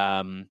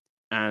 And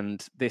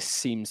this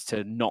seems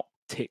to not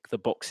tick the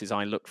boxes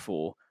I look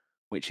for,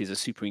 which is a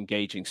super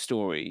engaging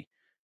story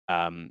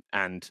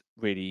and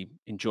really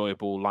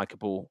enjoyable,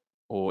 likable,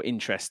 or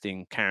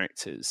interesting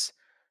characters.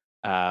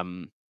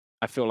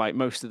 I feel like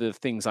most of the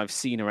things I've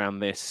seen around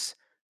this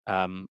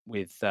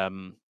with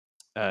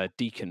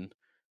Deacon,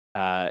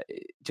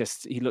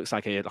 he looks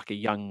like a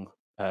young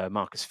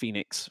Marcus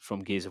Phoenix from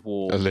Gears of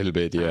War. A little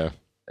bit, yeah.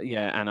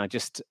 And I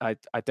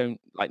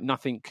don't like,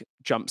 nothing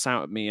jumps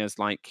out at me as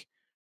like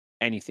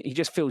anything. He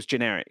just feels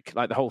generic.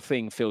 Like the whole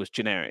thing feels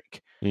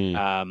generic.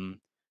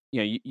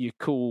 you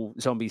call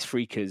zombies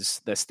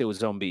freakers, they're still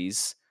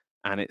zombies,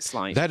 and it's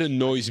like that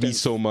annoys me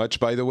so much.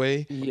 By the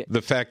way,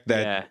 the fact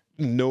that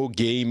no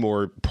game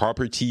or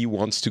property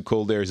wants to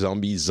call their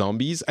zombies.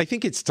 I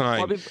think it's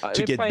time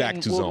to get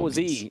back to World zombies. War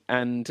Z,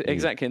 and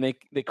exactly, and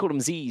they call them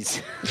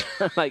Z's.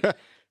 Like,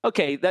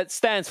 okay, that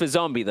stands for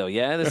zombie, though.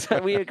 Yeah, that's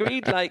how we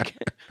agreed. Like,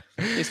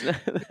 it's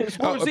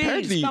War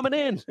Z's coming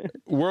in.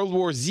 World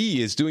War Z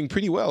is doing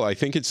pretty well. I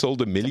think it sold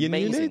 1 million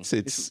units.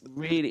 It's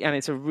really, and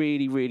it's a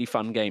really, really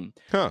fun game.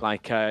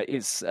 Like,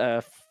 it's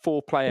a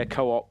 4-player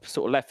co-op,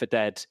 sort of Left 4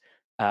 Dead,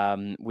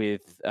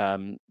 with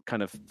kind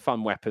of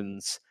fun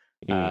weapons.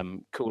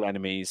 Cool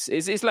enemies.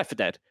 It's Left 4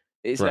 Dead.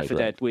 It's Left 4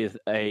 Dead with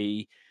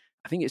I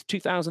think it's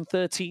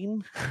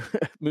 2013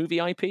 movie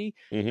IP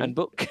and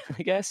book,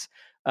 I guess.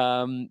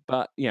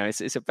 But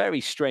it's a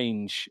very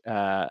strange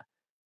kind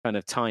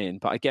of tie-in.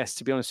 But I guess,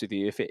 to be honest with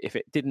you, if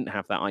it didn't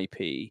have that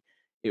IP,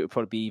 it would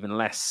probably be even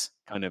less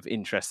kind of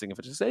interesting if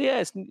I just say,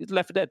 it's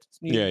Left 4 Dead.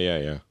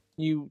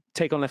 You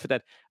take on Left 4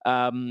 Dead.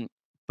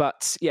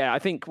 But I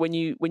think when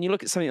you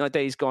look at something like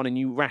Days Gone and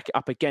you rack it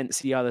up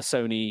against the other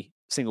Sony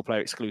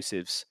single-player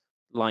exclusives,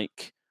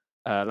 like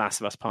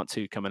Last of Us Part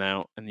 2 coming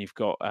out, and you've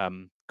got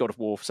God of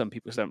War for some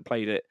people who haven't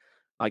played it,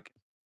 like,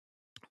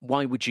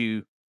 why would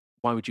you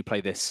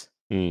play this?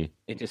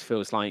 It just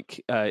feels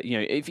like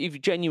if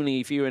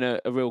you're in a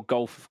real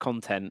gulf of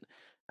content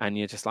and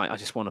you're just like, I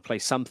just want to play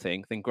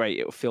something, then great,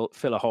 it will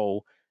fill a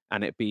hole,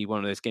 and it'd be one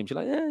of those games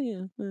you're like,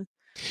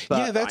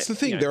 But that's the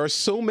thing. There are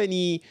so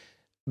many,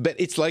 but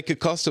it's like a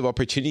cost of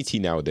opportunity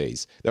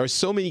nowadays. There are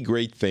so many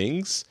great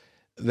things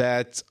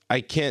that I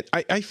can't.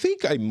 I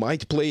think I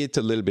might play it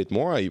a little bit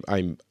more.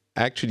 I'm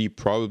actually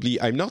probably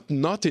I'm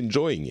not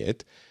enjoying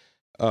it,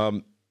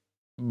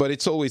 but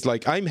it's always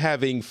like I'm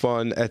having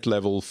fun at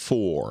level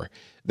 4.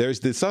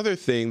 There's this other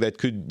thing that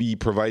could be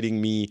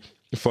providing me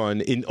fun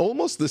in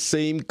almost the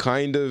same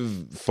kind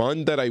of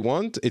fun that I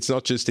want. It's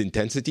not just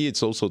intensity;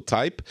 it's also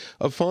type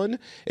of fun.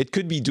 It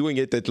could be doing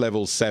it at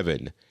level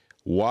 7.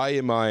 Why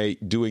am I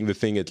doing the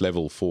thing at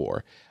level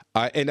 4?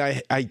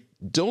 I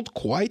don't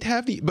quite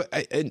have but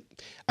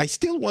I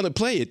still want to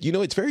play it.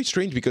 It's very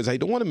strange because I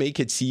don't want to make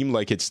it seem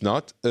like it's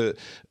not a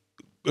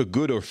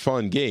good or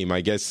fun game.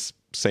 I guess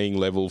saying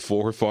level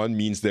 4 fun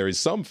means there is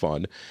some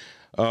fun,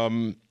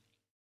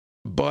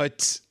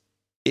 but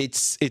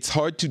it's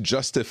hard to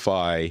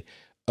justify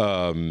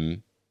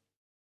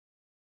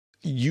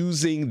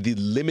using the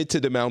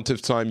limited amount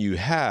of time you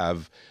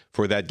have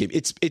for that game.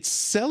 It's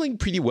selling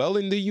pretty well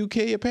in the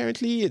UK,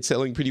 apparently. It's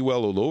selling pretty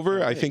well all over.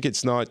 Right. I think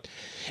it's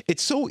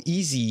so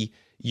easy,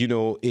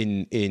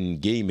 in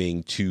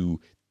gaming to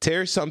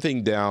tear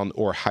something down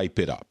or hype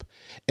it up.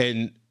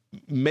 And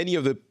many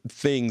of the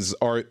games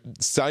are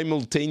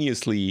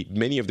simultaneously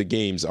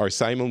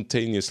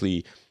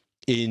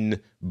in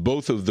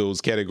both of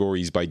those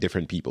categories by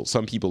different people.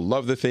 Some people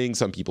love the thing,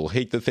 some people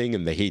hate the thing,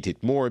 and they hate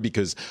it more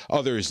because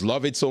others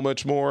love it so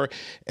much more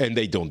and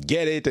they don't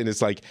get it. And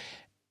it's like,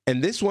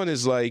 and this one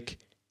is like,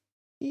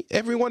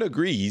 everyone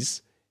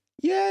agrees,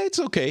 it's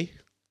okay,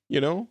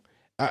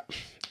 I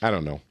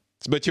don't know.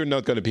 But you're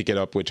not going to pick it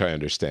up, which I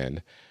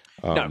understand.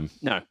 No.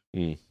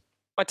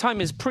 My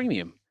time is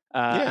premium.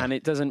 And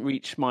it doesn't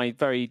reach my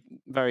very,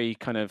 very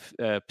kind of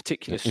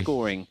particular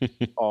scoring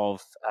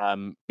of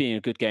being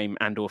a good game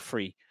and or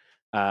free.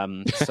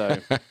 So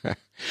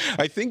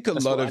I think a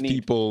lot of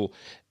people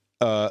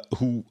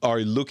who are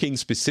looking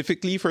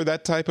specifically for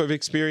that type of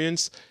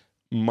experience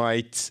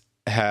might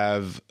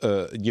have,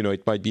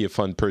 it might be a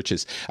fun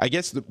purchase. I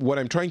guess what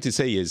I'm trying to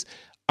say is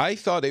I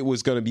thought it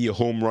was going to be a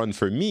home run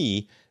for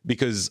me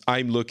because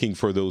I'm looking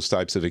for those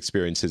types of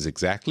experiences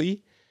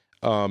exactly.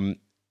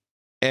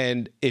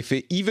 And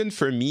even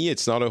for me,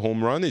 it's not a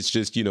home run, it's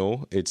just,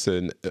 it's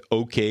an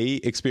okay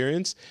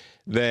experience,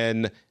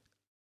 then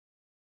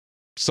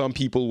some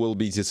people will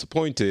be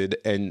disappointed.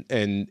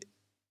 And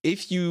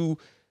if you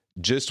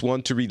just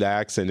want to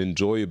relax and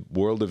enjoy a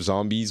world of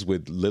zombies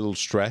with little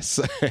stress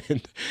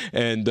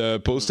and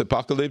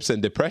post-apocalypse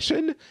and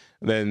depression,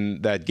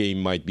 then that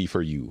game might be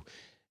for you.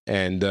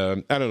 And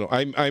I don't know,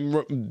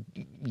 I'm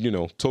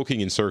talking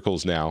in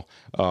circles now.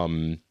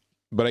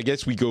 But I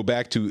guess we go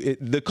back to it.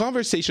 The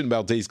conversation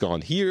about Days Gone.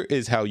 Here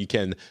is how you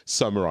can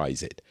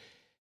summarize it.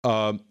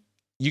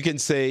 You can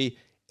say,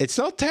 it's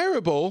not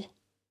terrible,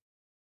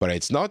 but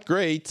it's not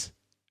great.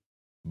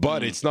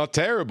 But it's not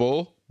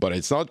terrible, but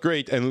it's not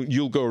great. And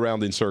you'll go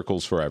around in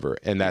circles forever.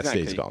 And that's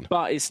Days Gone.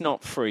 But it's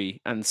not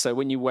free. And so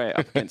when you weigh it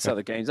up against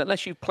other games,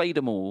 unless you've played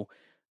them all,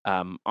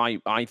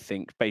 I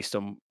think based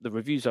on the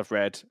reviews I've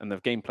read and the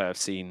gameplay I've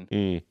seen,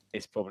 you're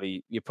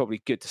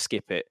probably good to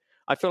skip it.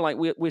 I feel like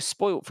we're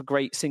spoilt for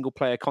great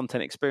single-player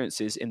content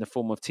experiences in the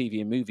form of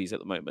TV and movies at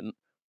the moment,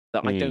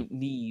 that I don't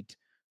need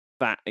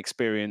that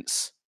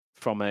experience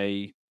from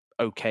a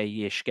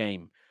okay-ish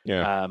game.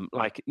 Yeah.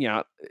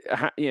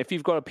 If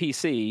you've got a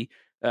PC,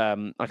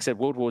 like I said,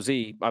 World War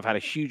Z, I've had a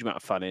huge amount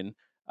of fun in,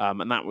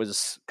 and that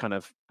was kind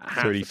of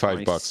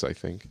 $35, I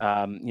think.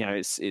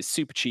 It's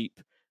super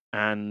cheap,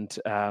 and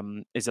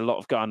is a lot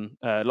of gun,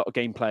 a lot of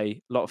gameplay,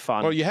 a lot of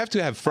fun. Well, you have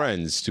to have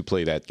friends to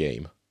play that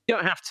game. You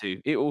don't have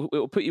to. It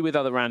will put you with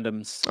other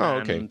randoms. Oh,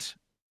 okay. And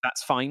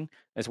that's fine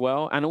as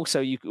well. And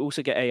also, you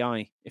also get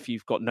AI if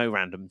you've got no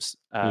randoms.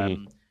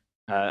 And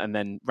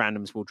then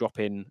randoms will drop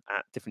in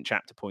at different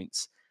chapter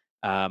points.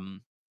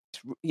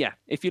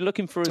 If you're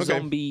looking for a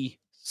zombie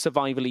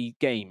survival-y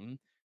game,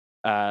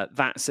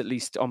 that's at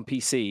least on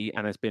PC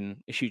and has been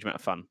a huge amount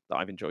of fun that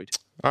I've enjoyed.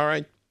 All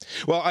right.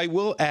 Well, I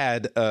will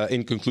add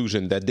in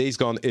conclusion that Days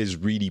Gone is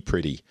really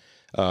pretty,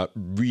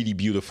 really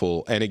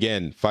beautiful. And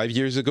again, 5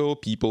 years ago,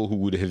 people who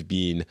would have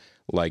been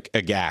like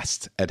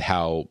aghast at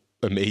how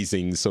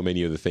amazing so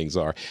many of the things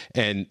are.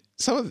 And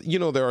some of,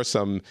 there are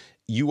some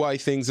UI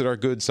things that are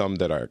good, some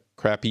that are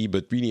crappy,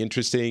 but really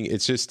interesting.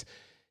 It's just,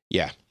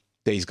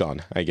 Days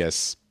Gone. I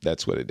guess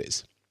that's what it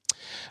is.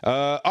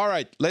 All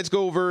right, let's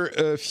go over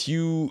a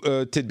few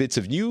tidbits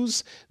of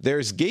news.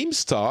 There's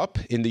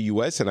GameStop in the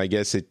US, and I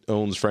guess it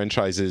owns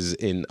franchises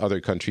in other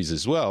countries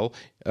as well,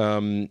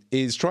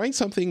 is trying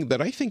something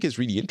that I think is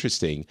really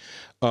interesting.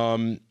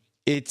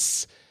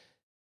 It's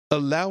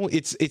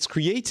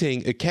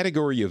creating a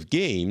category of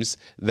games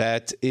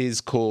that is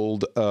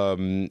called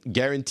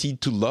Guaranteed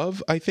to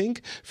Love, I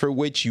think, for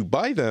which you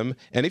buy them,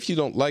 and if you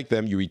don't like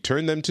them, you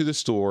return them to the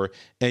store,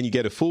 and you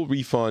get a full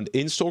refund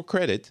in-store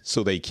credit,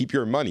 so they keep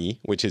your money,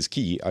 which is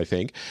key, I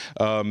think,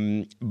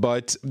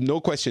 but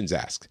no questions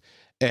asked.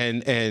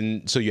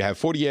 And so you have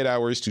 48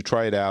 hours to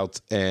try it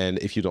out, and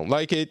if you don't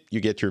like it,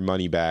 you get your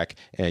money back,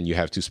 and you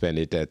have to spend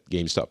it at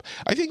GameStop.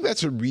 I think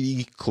that's a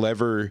really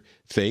clever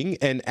thing,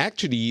 and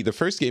actually, the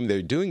first game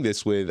they're doing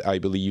this with, I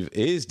believe,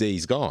 is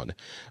Days Gone.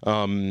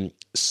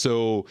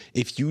 So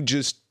if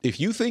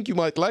you think you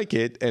might like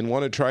it and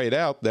want to try it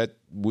out, that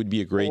would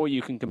be a great way. Or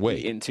you can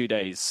complete it in 2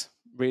 days.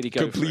 Really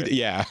go for it.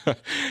 Yeah.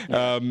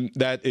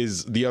 That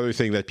is the other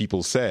thing that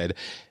people said.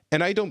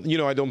 And I don't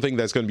think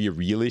that's going to be a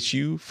real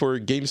issue for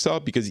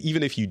GameStop, because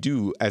even if you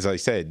do, as I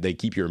said, they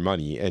keep your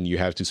money and you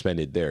have to spend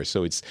it there.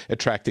 So it's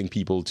attracting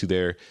people to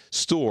their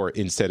store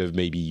instead of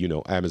maybe,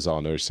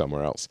 Amazon or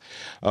somewhere else.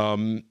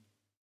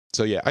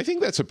 I think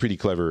that's a pretty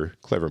clever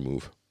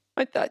move.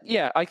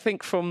 I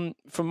think from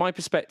my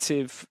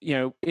perspective,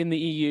 in the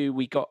EU,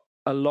 we got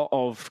a lot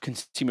of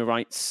consumer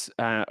rights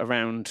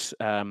around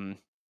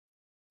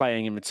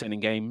playing and returning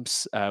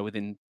games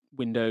within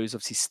Windows.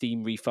 Obviously,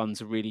 Steam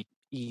refunds are really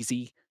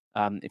easy.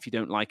 If you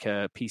don't like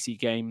a PC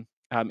game,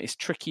 it's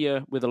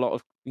trickier with a lot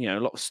of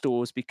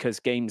stores,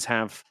 because games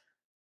have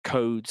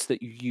codes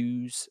that you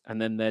use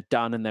and then they're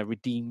done and they're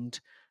redeemed.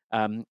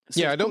 I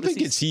don't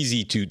think it's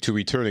easy to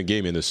return a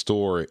game in a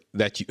store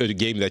a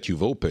game that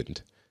you've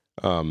opened.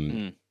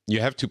 You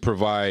have to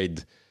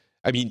provide.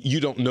 I mean, you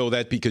don't know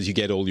that because you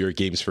get all your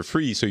games for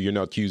free, so you're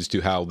not used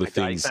to how the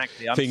things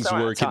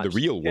work in the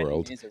real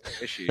world. It's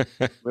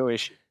a real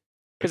issue.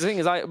 Because the thing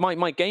is,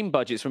 my game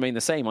budgets remain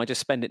the same. I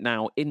just spend it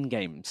now in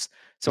games,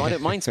 so I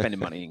don't mind spending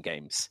money in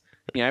games.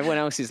 Everyone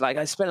else is like,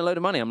 I spent a load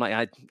of money. I'm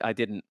like, I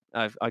didn't.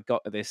 I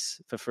got this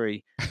for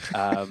free,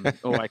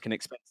 or I can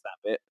expense that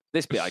bit.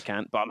 This bit I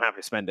can't, but I'm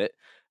happy to spend it.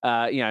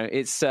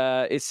 It's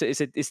a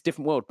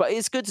different world, but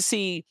it's good to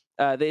see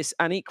this.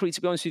 And equally, to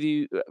be honest with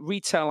you,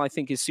 retail I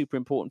think is super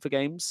important for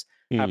games,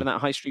 having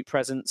that high street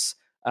presence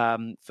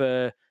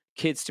for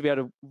kids to be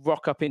able to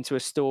rock up into a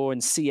store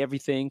and see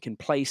everything and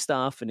play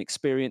stuff and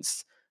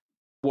experience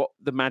what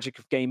the magic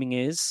of gaming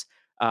is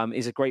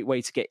a great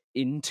way to get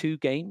into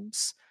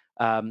games.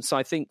 So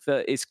I think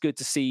that it's good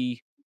to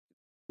see,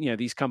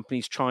 these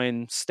companies try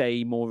and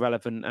stay more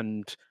relevant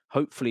and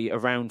hopefully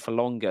around for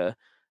longer.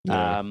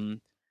 Yeah.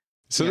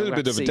 It's a little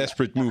bit of a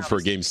desperate move for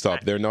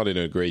GameStop. They're not in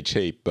a great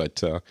shape,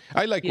 but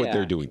I like what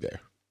they're doing there.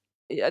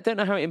 I don't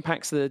know how it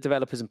impacts the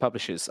developers and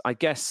publishers. I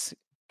guess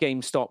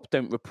GameStop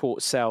don't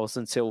report sales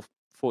until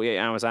 48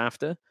 hours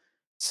after.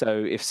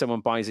 So if someone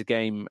buys a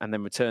game and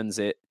then returns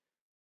it,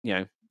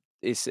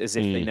 it's as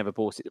if they never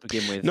bought it to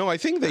begin with. No, I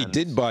think they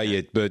did buy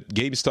it, but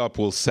GameStop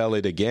will sell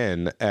it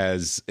again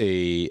as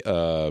a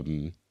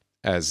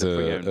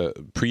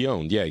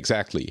pre-owned. Yeah,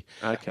 exactly.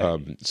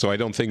 Okay. So I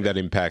don't think that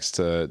impacts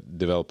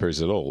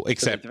developers at all,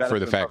 except for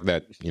the fact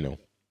that,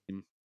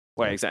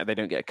 Well, exactly.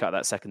 They don't get a cut of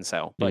that second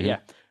sale. But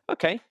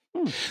okay.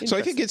 So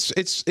I think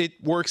it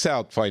works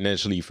out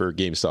financially for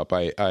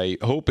GameStop. I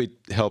hope it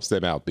helps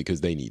them out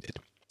because they need it.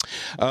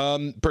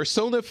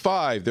 Persona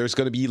 5, there's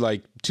going to be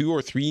like 2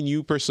 or 3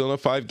 new Persona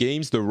 5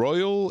 games. The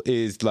Royal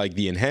is like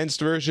the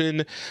enhanced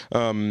version.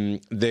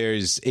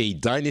 There's a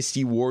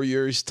Dynasty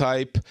Warriors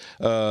type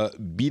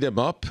beat 'em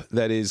up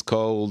that is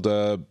called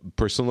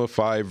Persona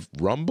 5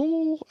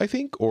 Rumble, I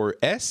think, or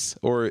S,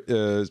 or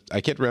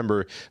I can't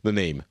remember the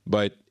name,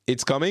 but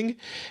it's coming.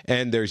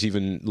 And there's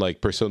even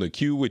like Persona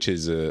Q, which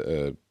is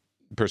a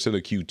Persona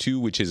Q2,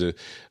 which is a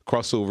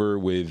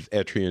crossover with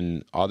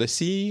Etrian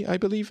Odyssey, I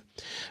believe.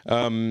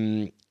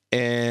 And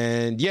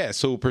yeah,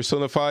 so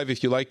Persona 5,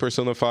 if you like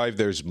Persona 5,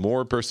 there's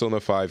more Persona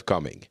 5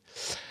 coming.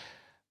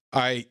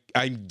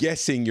 I'm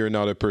guessing you're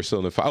not a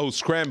Persona 5. Oh,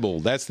 Scramble,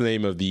 that's the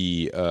name of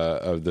the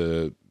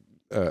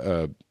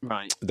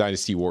right.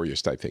 Dynasty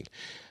Warriors type thing.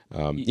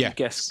 You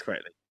guessed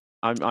correctly.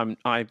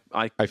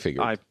 I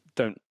figured. I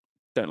don't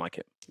like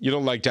it. You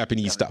don't like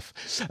Japanese stuff.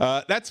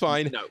 That's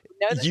fine. No,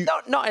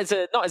 not as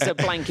a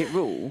blanket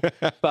rule,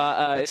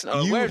 but it's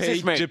you where's hate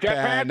this made?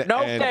 Japan. No,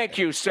 thank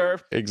you, sir.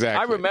 Exactly.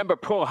 I remember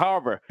Pearl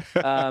Harbor.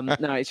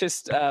 No, it's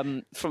just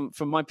from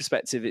my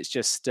perspective, it's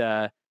just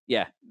I've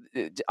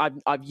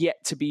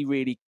yet to be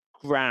really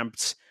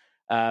grabbed.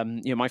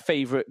 My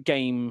favorite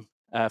game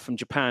from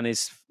Japan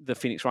is the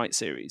Phoenix Wright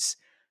series.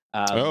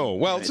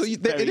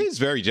 It is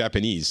very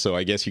Japanese, so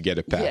I guess you get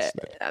a pass.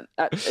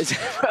 It's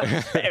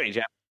very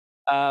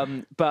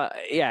Japanese. But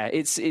yeah,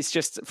 it's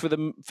just for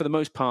the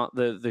most part,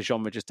 the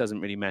genre just doesn't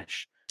really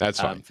mesh. That's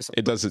fine.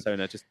 It doesn't.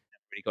 Persona just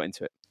never really got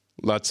into it.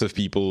 Lots of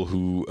people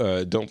who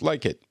don't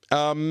like it.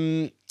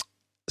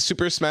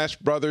 Super Smash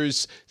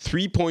Brothers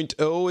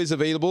 3.0 is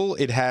available.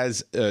 It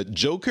has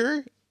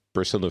Joker,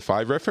 Persona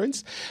 5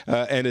 reference,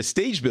 and a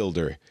stage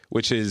builder,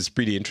 which is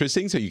pretty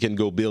interesting. So you can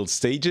go build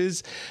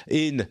stages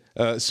in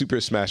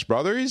Super Smash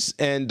Brothers.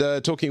 And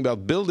talking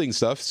about building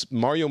stuff,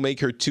 Mario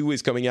Maker 2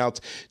 is coming out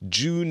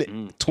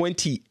June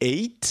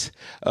 28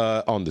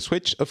 on the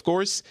Switch, of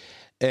course.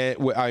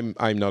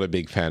 I'm not a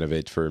big fan of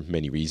it for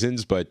many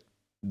reasons, but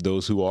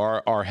those who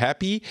are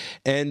happy.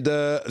 And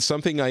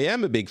something I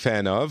am a big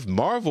fan of,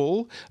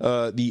 Marvel,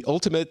 the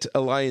Ultimate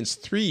Alliance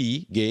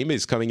 3 game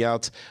is coming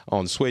out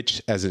on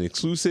Switch as an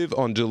exclusive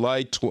on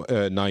July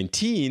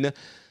 19.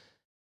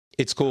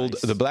 It's called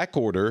The Black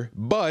Order,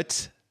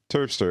 but,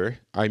 Terpster,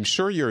 I'm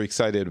sure you're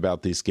excited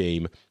about this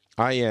game.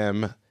 I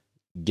am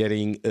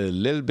getting a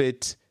little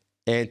bit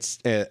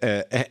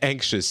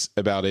anxious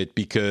about it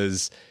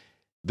because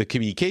the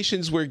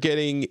communications we're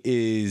getting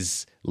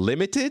is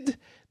limited.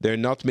 They're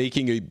not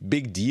making a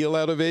big deal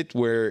out of it,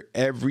 where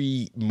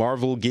every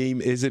Marvel game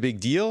is a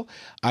big deal.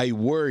 I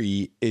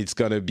worry it's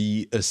going to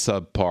be a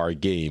subpar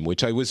game,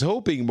 which I was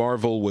hoping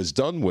Marvel was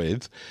done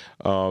with,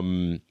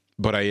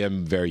 but I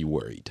am very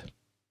worried.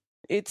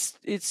 It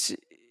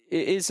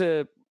is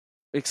a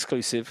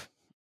exclusive,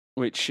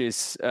 which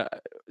is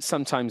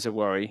sometimes a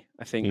worry,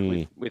 I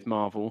think, with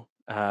Marvel.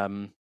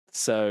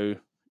 So,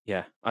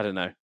 yeah, I don't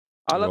know.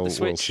 I love the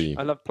Switch. We'll see.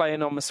 I love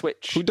playing on the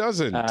Switch. Who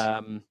doesn't?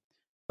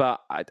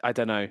 But I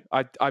don't know.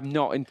 I'm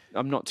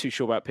not too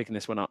sure about picking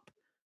this one up.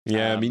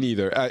 Yeah, me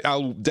neither.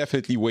 I'll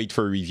definitely wait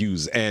for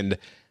reviews, and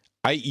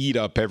I eat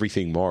up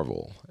everything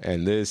Marvel,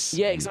 and this.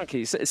 Yeah,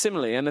 exactly.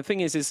 Similarly, and the thing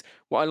is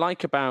what I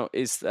like about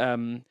is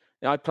I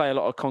play a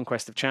lot of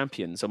Conquest of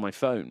Champions on my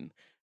phone.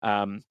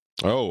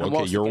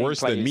 Okay, you're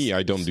worse than me.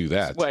 I don't do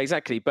that. Well,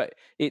 exactly, but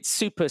it's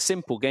super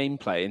simple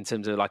gameplay in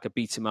terms of like a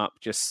beat 'em up,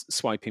 just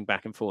swiping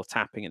back and forth,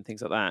 tapping and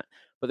things like that.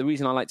 But the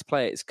reason I like to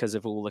play it is because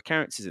of all the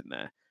characters in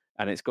there.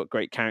 And it's got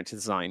great character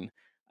design.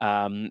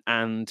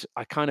 And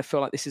I kind of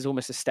feel like this is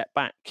almost a step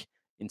back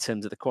in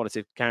terms of the quality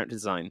of character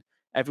design.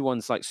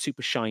 Everyone's like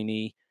super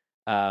shiny,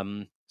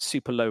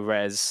 super low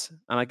res.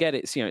 And I get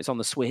it's on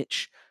the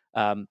Switch,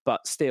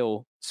 but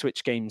still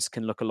Switch games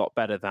can look a lot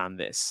better than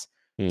this.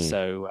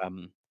 So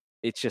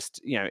it's just,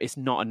 it's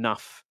not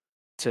enough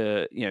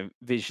to,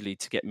 visually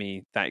to get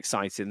me that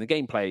excited. And the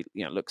gameplay,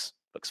 looks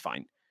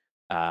fine.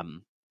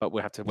 But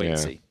we'll have to wait and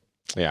see.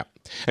 Yeah,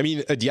 I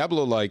mean, a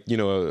Diablo, like,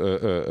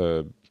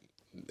 a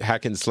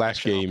hack and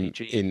slash game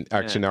RPG. in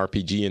action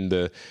RPG in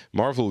the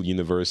Marvel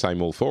universe,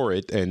 I'm all for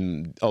it.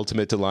 And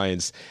Ultimate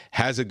Alliance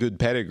has a good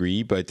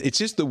pedigree, but it's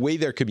just the way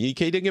they're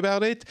communicating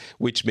about it,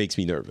 which makes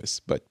me nervous.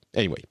 But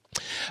anyway,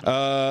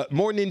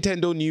 more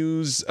Nintendo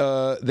news.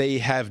 They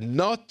have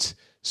not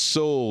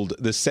sold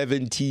the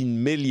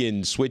 17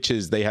 million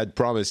Switches they had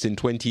promised in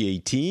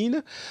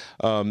 2018.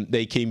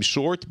 They came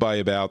short by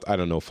about,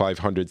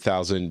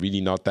 500,000,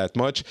 really not that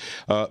much.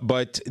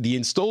 But the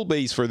install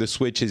base for the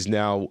Switch is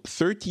now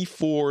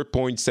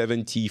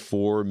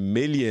 34.74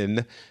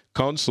 million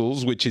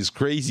consoles, which is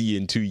crazy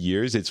in 2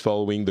 years. It's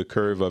following the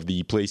curve of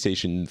the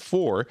PlayStation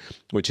 4,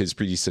 which is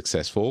pretty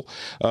successful.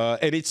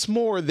 And it's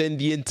more than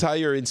the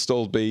entire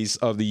installed base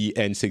of the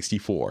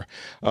N64.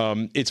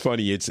 It's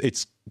funny.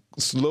 It's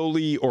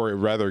slowly, or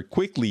rather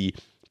quickly,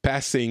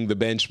 passing the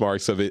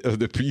benchmarks of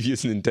the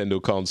previous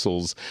Nintendo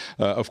consoles.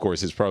 Of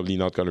course, it's probably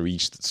not going to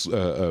reach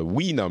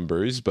Wii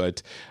numbers,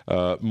 but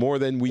more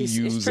than Wii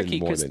U's and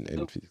more than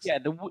NFS. Yeah,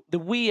 the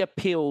Wii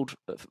appealed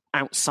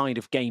outside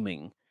of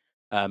gaming.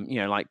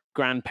 Like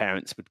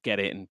grandparents would get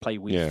it and play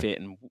Wii Fit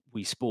and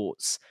Wii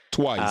Sports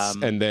twice,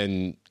 and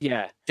then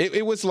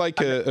it was like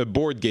a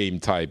board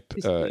game type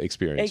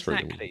experience.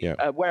 Exactly. For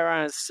them.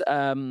 Whereas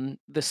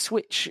the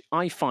Switch,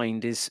 I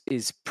find, is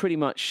pretty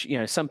much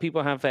some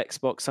people have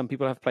Xbox, some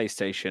people have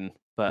PlayStation,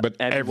 but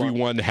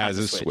everyone has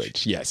a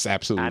Switch. Yes,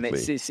 absolutely. And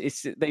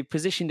it's they've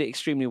positioned it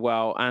extremely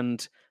well.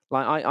 And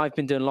like I've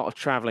been doing a lot of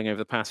traveling over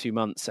the past few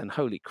months, and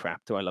holy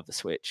crap, do I love the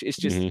Switch! It's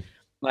just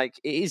like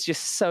it is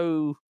just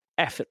so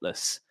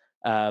effortless.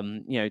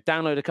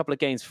 Download a couple of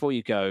games before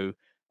you go,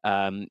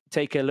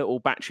 take a little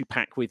battery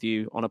pack with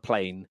you on a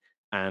plane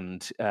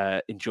and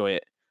enjoy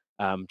it.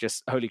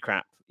 Just holy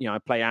crap, I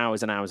play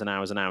hours and hours and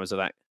hours and hours of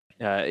that.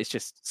 It's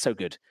just so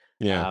good.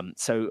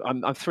 So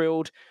I'm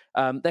thrilled.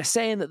 They're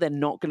saying that they're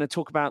not going to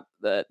talk about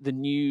the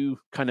new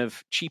kind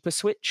of cheaper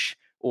Switch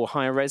or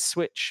higher res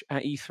Switch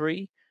at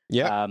E3.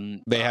 Yeah,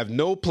 they have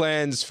no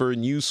plans for a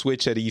new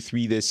Switch at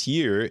E3 this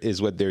year,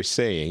 is what they're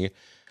saying.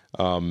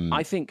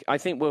 I think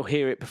we'll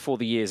hear it before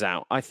the year's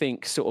out. I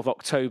think sort of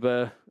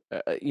October,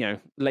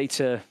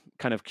 later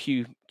kind of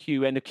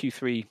end of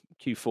Q3,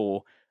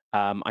 Q4.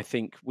 I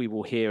think we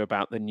will hear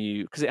about the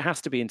new, because it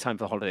has to be in time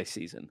for the holiday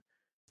season.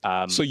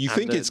 So you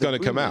think it's going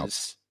to come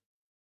out?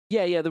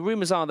 Yeah. The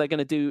rumors are they're going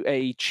to do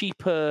a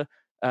cheaper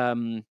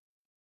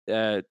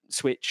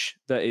Switch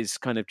that is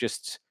kind of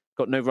just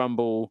got no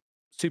rumble,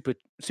 super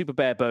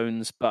bare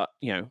bones, but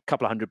a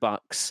couple of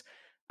 $100,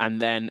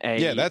 and then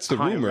that's the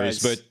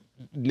rumors, but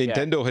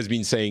Nintendo has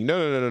been saying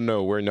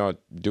no, we're not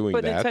doing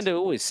that. But Nintendo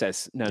always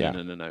says no.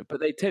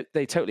 But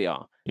they totally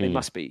are. They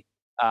must be.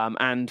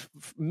 And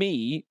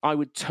me, I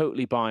would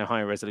totally buy a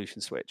higher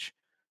resolution Switch,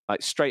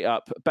 like straight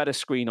up, better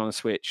screen on a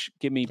Switch.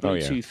 Give me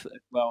Bluetooth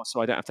as well,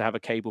 so I don't have to have a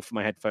cable for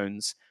my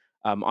headphones.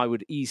 I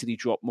would easily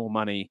drop more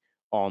money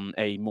on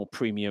a more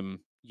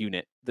premium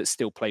unit that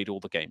still played all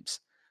the games.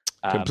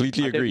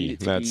 Completely agree.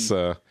 That's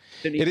it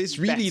is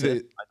really better.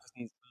 I just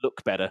need to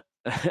look better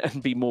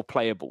and be more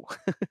playable.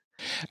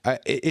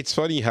 It's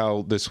funny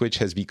how the Switch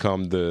has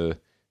become the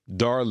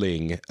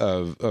darling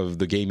of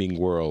the gaming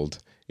world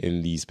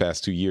in these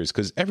past 2 years,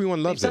 because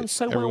everyone loves it. They've done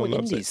so well with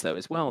indies, though,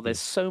 as well. There's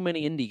so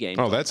many indie games.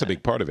 Oh, that's a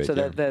big part of it. So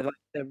they're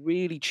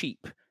really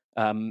cheap,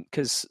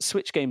 because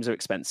Switch games are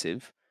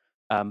expensive,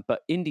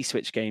 but indie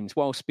Switch games,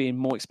 whilst being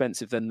more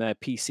expensive than their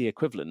PC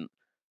equivalent,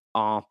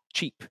 are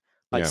cheap.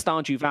 Like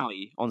Stardew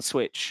Valley on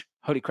Switch,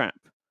 holy crap!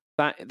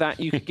 That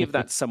you could give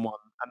that to someone,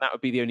 and that would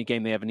be the only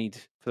game they ever need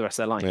for the rest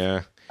of their life.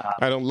 Yeah,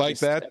 I don't like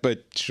that,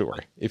 but sure,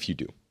 if you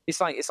do,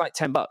 it's like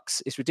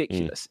 $10. It's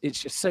ridiculous.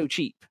 It's just so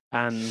cheap,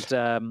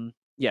 and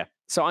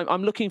so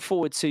I'm looking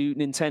forward to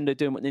Nintendo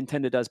doing what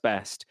Nintendo does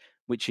best,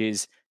 which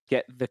is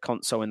get the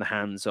console in the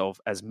hands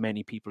of as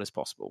many people as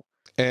possible.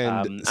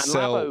 And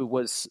Labo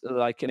was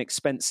like an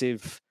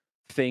expensive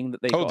thing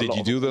that they got. Oh, did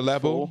you do the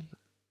Labo?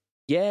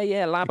 Yeah,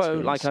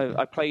 Labo. Like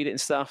I played it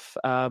and stuff.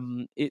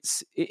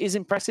 It is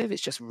impressive.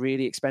 It's just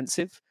really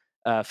expensive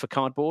for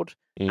cardboard.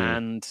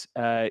 And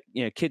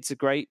kids are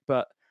great,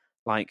 but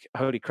like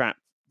holy crap,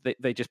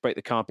 they just break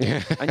the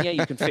cardboard. And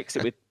you can fix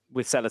it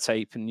with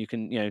sellotape, and you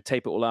can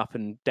tape it all up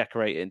and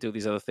decorate it and do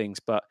these other things.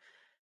 But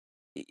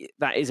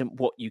that isn't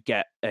what you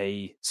get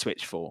a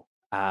Switch for.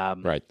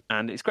 Right.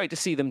 And it's great to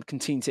see them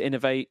continue to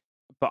innovate,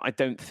 but I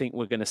don't think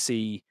we're going to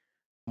see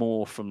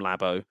more from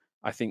Labo.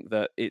 I think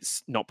that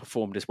it's not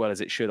performed as well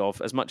as it should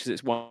have. As much as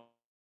it's won,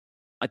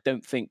 I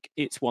don't think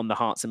it's won the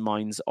hearts and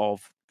minds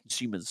of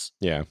consumers.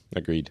 Yeah,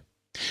 agreed.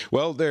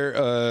 Well,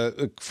 they're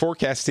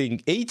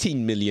forecasting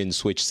 18 million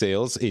Switch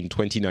sales in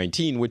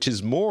 2019, which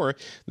is more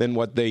than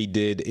what they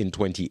did in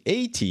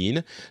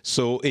 2018.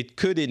 So it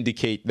could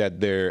indicate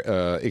that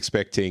they're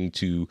expecting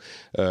to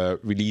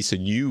release a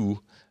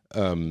new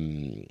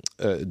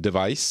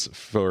device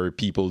for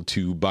people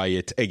to buy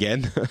it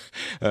again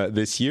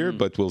this year,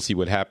 but we'll see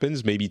what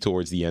happens, maybe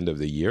towards the end of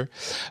the year.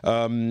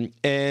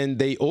 And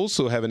they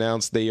also have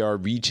announced they are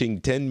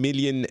reaching 10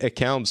 million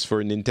accounts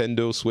for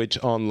Nintendo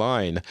Switch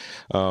Online,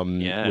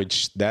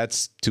 which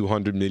that's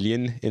 200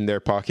 million in their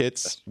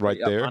pockets right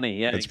there.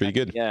 Money. Yeah, that's pretty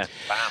good. Yeah.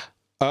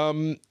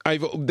 Wow.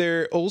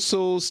 They're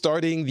also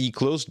starting the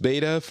closed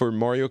beta for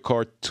Mario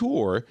Kart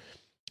Tour,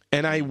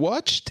 and I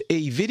watched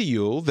a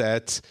video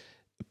that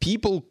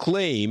people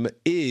claim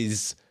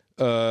is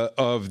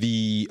of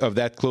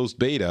that closed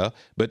beta,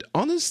 but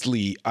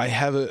honestly, I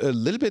have a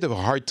little bit of a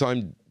hard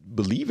time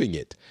believing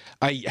it.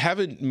 I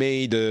haven't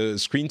made a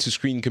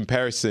screen-to-screen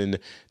comparison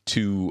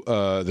to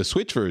the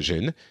Switch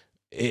version.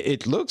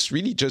 It looks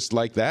really just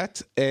like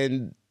that,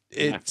 and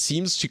it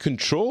seems to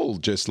control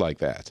just like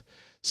that.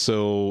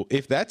 So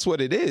if that's what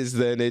it is,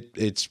 then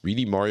it's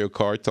really Mario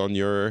Kart on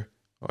your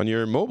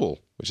mobile,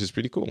 which is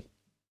pretty cool.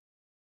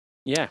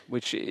 Yeah,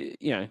 which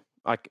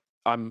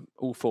I'm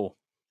all for.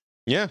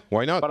 Yeah,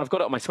 why not? But I've got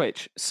it on my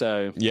Switch,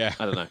 so I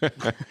don't know.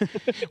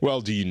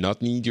 Well, do you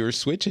not need your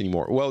Switch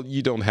anymore? Well,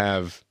 you don't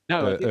have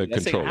a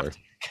controller.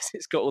 Because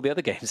it's got all the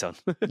other games on.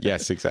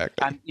 Yes,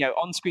 exactly. And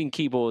on-screen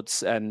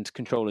keyboards and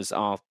controllers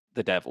are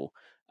the devil.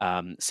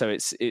 So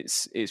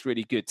it's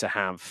really good to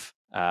have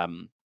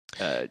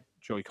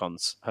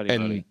Joy-Cons. Holy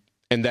moly.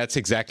 And that's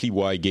exactly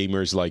why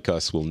gamers like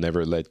us will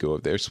never let go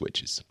of their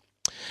Switches.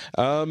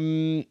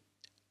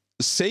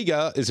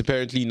 Sega is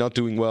apparently not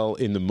doing well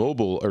in the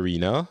mobile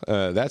arena.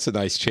 That's a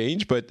nice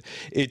change, but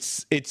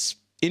it's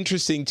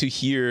interesting to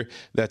hear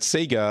that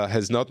Sega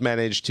has not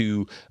managed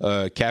to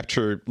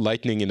capture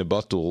lightning in a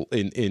bottle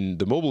in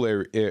the mobile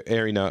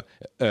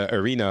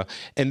arena,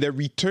 and they're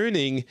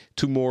returning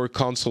to more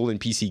console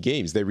and PC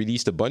games. They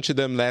released a bunch of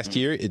them last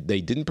year.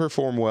 They didn't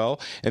perform well,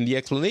 and the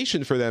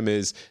explanation for them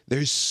is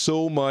there's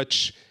so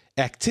much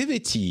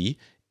activity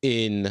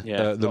in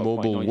the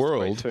mobile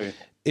world.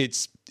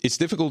 It's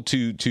difficult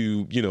to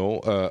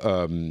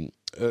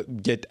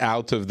get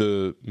out of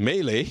the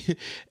melee,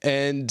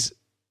 and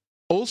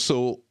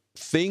also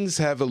things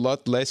have a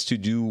lot less to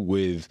do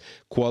with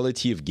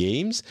quality of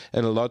games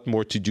and a lot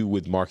more to do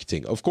with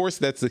marketing. Of course,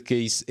 that's the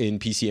case in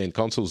PC and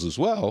consoles as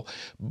well,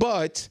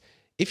 but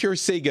if you're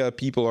Sega,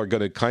 people are going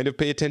to kind of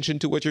pay attention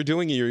to what you're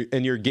doing,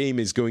 and your game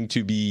is going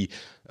to be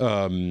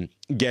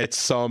get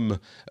some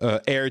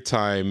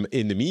airtime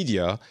in the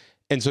media.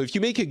 And so if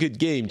you make a good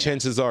game,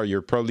 chances are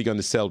you're probably going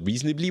to sell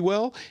reasonably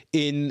well.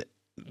 In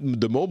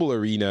the mobile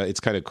arena, it's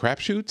kind of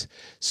crapshoot.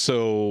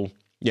 So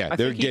yeah,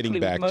 they're getting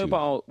back to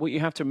mobile. What you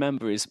have to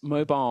remember is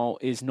mobile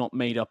is not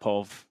made up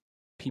of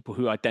people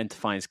who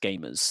identify as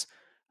gamers,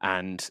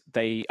 and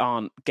they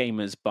aren't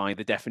gamers by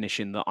the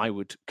definition that I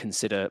would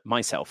consider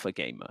myself a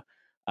gamer.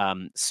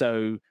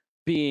 So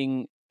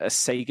being a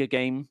Sega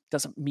game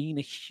doesn't mean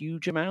a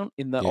huge amount,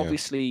 in that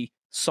obviously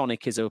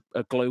Sonic is a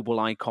global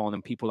icon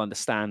and people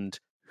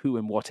understand who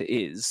and what it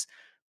is,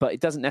 but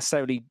it doesn't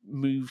necessarily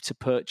move to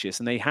purchase.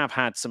 And they have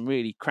had some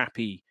really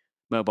crappy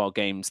mobile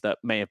games that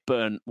may have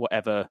burnt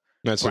whatever.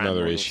 That's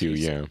another issue,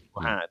 yeah.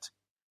 Had.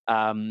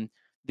 When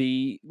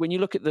you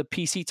look at the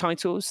PC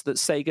titles that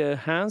Sega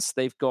has,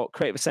 they've got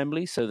Creative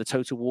Assembly, so the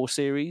Total War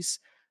series.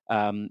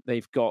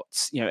 They've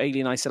got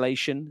Alien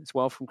Isolation as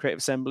well from Creative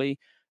Assembly.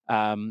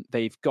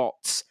 They've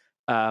got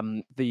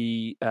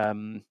the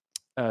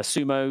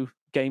Sumo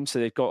game, so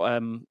they've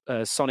got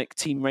Sonic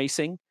Team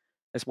Racing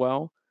as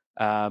well,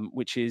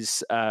 which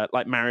is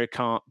like Mario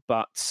Kart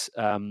but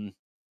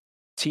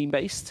team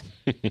based.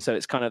 So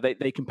it's kind of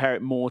they compare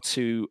it more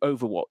to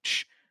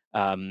Overwatch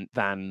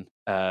than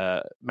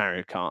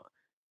Mario Kart,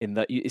 in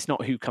that it's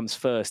not who comes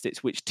first,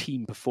 it's which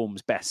team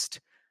performs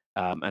best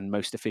and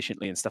most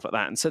efficiently and stuff like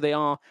that. And so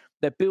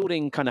they're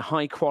building kind of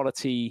high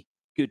quality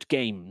good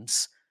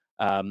games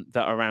that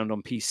are around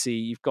on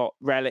PC. You've got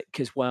Relic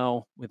as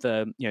well with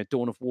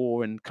Dawn of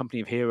War and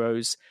Company of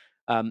Heroes.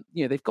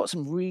 They've got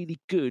some really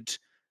good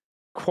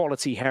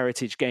quality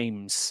heritage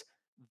games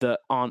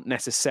that aren't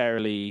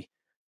necessarily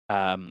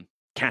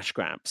cash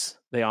grabs.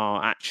 They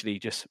are actually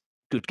just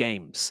good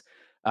games.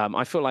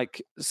 I feel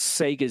like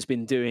Sega's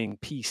been doing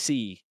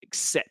PC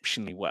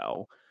exceptionally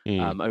well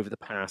over the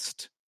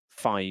past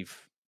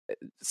 5,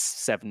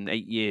 7,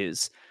 8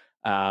 years.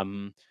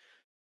 And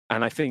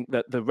I think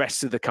that the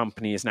rest of the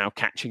company is now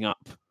catching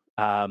up.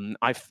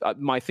 I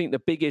think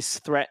the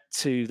biggest threat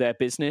to their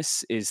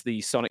business is the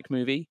Sonic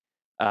movie,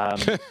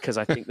 because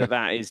I think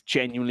that is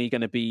genuinely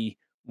going to be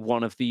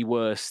one of the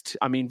worst.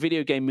 I mean,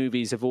 video game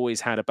movies have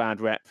always had a bad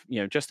rep,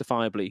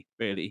 justifiably,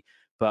 really.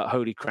 But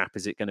holy crap,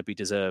 is it going to be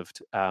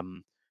deserved?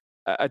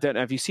 I don't know.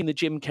 Have you seen the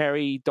Jim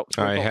Carrey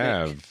Dr.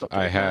 Robotnik?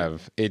 I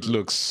have. It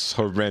looks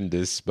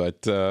horrendous,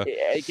 but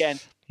again,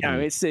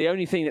 it's the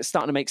only thing that's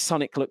starting to make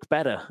Sonic look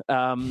better.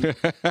 I'm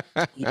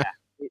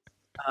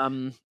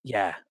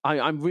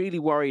really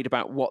worried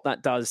about what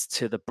that does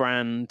to the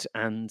brand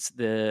and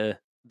the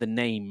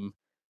name.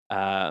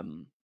 But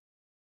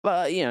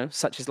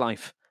such is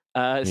life.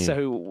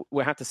 So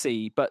we'll have to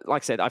see. But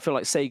like I said, I feel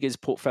like Sega's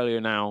portfolio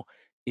now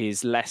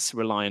is less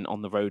reliant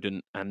on the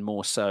rodent and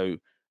more so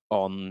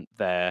on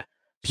their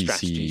PC,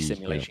 strategy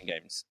simulation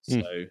games.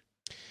 So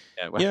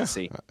we'll have to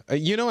see.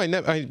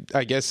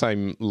 I guess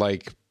I'm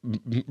like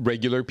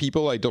regular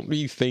people. I don't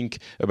really think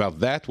about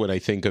that when I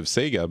think of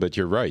Sega. But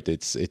you're right.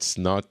 It's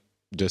not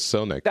just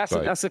Sonic.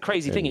 That's the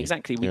crazy thing.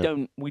 Exactly.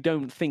 We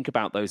don't think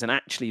about those, and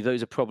actually,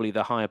 those are probably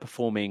the higher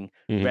performing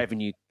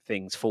revenue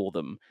things for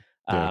them.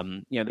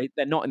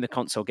 They're not in the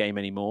console game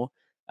anymore.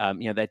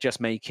 They're just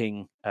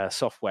making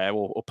software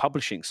or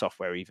publishing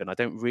software even. I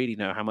don't really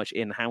know how much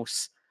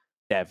in-house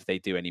dev they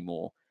do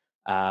anymore.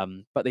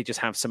 But they just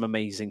have some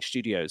amazing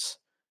studios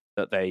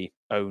that they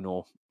own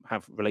or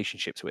have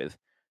relationships with.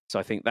 So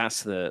I think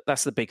that's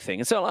the big thing.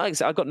 And so like I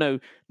said, I've got no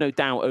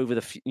doubt over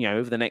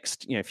the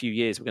next few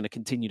years we're going to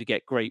continue to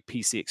get great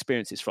PC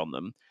experiences from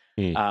them.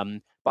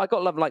 But I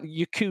got love like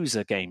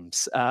Yakuza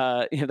games.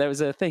 There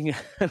was a thing a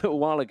little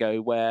while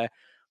ago where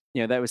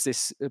there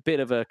was a bit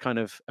of a kind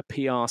of a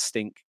PR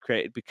stink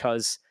created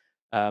because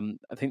I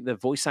think the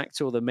voice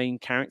actor or the main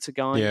character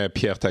guy,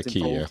 Pierre Taki,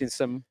 involved in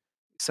some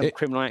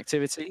criminal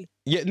activity.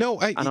 Yeah, no,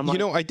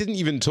 I didn't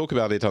even talk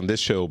about it on this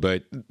show,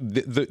 but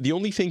the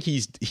only thing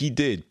he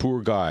did,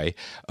 poor guy,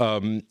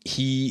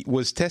 he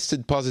was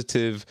tested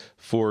positive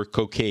for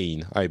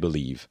cocaine, I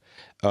believe.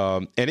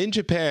 And in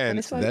Japan,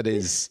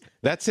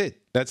 that's it.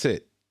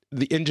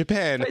 In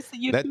Japan,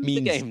 that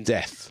means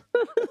death.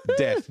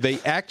 Death. They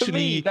actually. For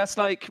me, that's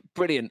like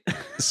brilliant.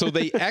 So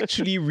they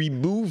actually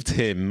removed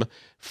him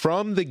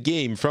from the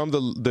game, from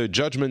the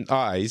Judgment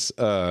Eyes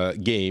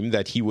game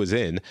that he was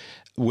in,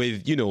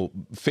 with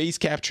face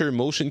capture,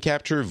 motion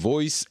capture,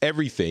 voice,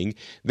 everything.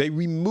 They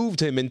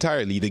removed him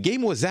entirely. The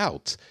game was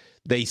out.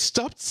 They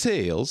stopped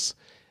sales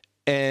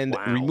and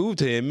removed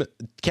him,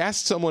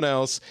 cast someone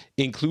else,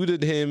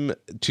 included him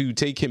to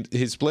take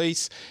his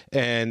place,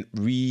 and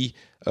they're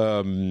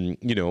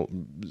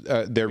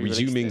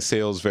resuming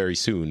sales very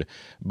soon.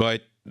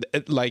 But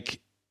like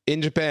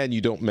in Japan,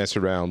 you don't mess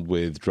around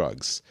with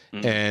drugs.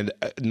 And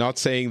not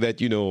saying that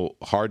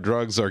hard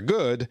drugs are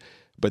good,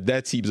 but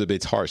that seems a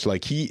bit harsh.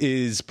 Like, he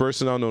is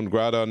persona non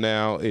grata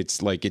now.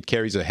 It's like it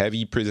carries a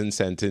heavy prison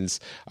sentence,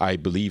 I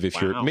believe,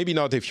 if you're maybe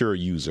not if you're a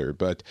user,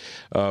 but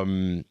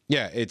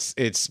it's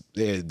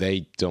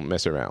they don't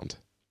mess around.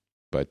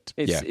 But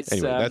It's,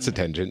 anyway, that's a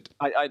tangent.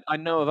 I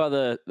know of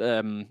other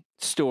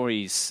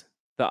stories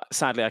that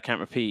sadly I can't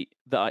repeat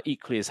that are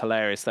equally as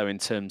hilarious, though, in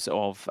terms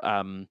of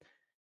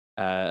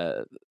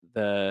the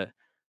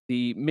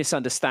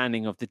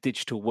misunderstanding of the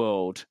digital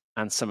world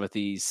and some of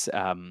these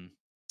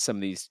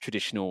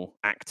traditional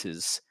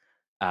actors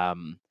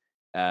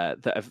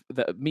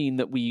that mean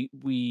that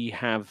we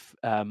have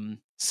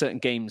certain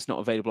games not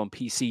available on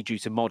PC due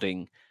to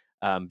modding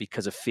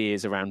because of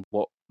fears around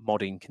what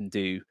modding can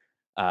do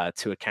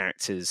to a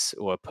character's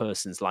or a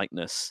person's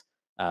likeness.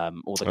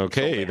 Or the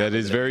Okay, that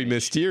is very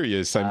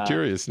mysterious. I'm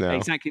curious now.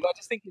 Exactly. I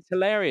just think it's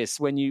hilarious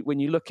when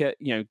you look at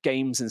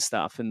games and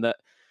stuff, and that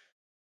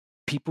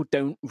people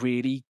don't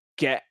really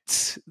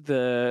get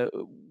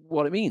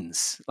what it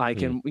means.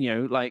 Like, and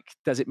like,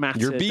 does it matter?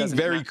 You're being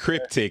very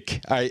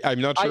cryptic. I'm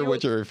not sure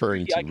what you're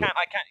referring to. I can't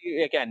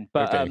again,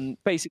 but okay.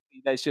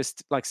 Basically, there's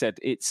just, like I said,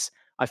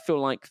 I feel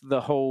like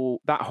that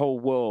whole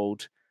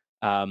world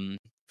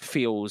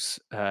feels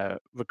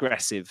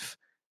regressive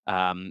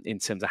in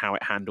terms of how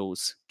it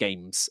handles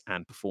games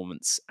and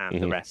performance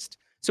and the rest.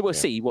 So we'll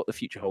see what the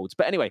future holds.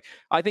 But anyway,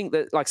 I think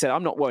that, like I said,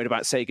 I'm not worried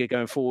about Sega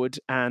going forward.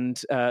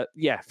 And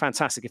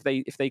fantastic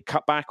if they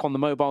cut back on the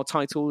mobile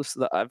titles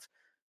that have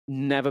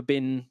never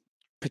been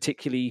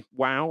particularly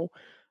wow.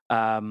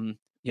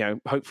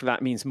 Hopefully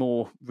that means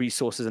more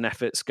resources and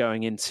efforts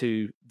going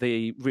into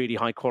the really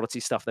high quality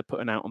stuff they're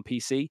putting out on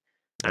PC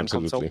and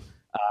console.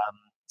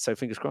 So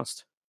fingers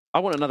crossed. I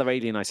want another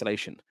Alien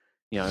Isolation.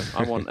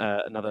 I want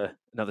another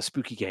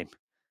spooky game.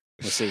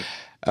 We'll see.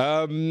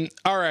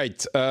 All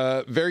right.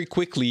 Very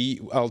quickly,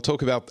 I'll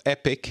talk about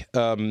Epic.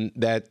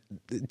 That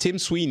Tim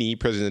Sweeney,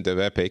 president of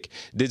Epic,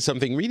 did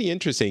something really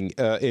interesting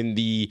in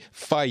the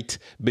fight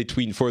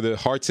for the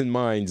hearts and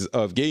minds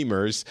of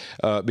gamers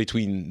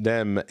between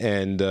them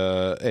and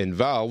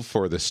Valve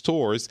for the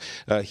stores.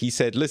 He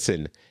said,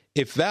 "Listen,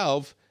 if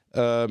Valve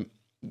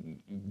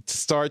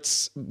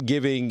starts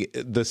giving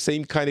the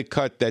same kind of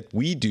cut that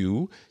we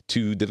do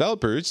to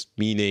developers,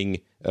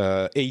 meaning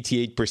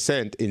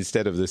 88%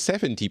 instead of the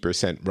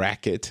 70%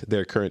 bracket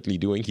they're currently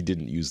doing," he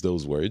didn't use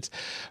those words,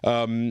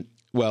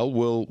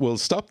 we'll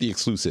stop the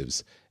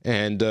exclusives,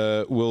 and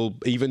we'll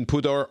even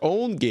put our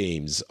own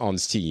games on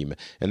Steam,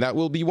 and that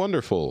will be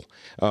wonderful.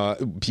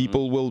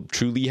 People will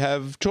truly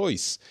have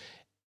choice.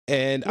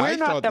 And We're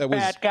not the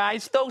bad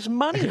guys. Those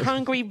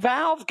money-hungry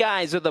Valve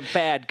guys are the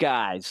bad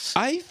guys.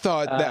 I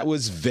thought that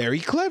was very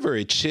clever.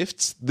 It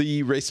shifts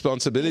the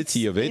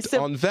responsibility of it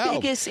on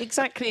Valve.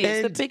 Exactly.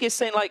 It's the biggest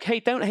thing. Like, hey,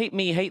 don't hate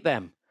me, hate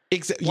them.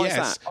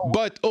 Yes,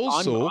 but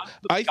also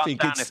I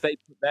think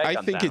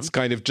it's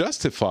kind of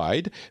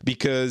justified,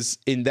 because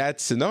in that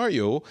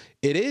scenario,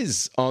 it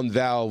is on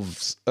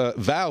Valve's.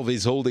 Valve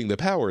is holding the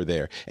power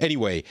there.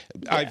 Anyway,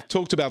 I've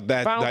talked about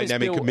that Valve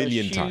dynamic a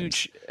million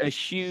times. A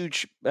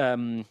huge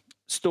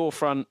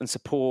storefront and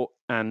support,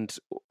 and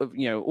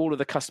all of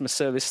the customer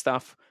service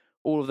stuff,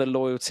 all of the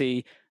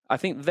loyalty. I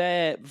think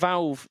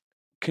Valve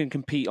can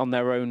compete on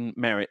their own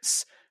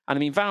merits, and I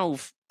mean,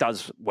 Valve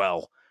does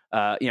well.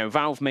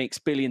 Valve makes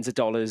billions of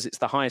dollars. It's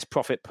the highest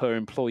profit per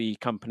employee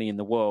company in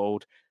the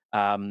world.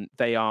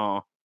 They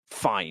are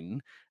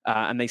fine,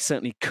 and they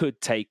certainly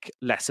could take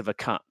less of a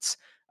cut.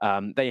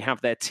 They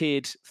have their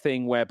tiered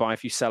thing whereby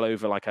if you sell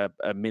over like a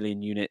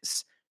million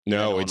units...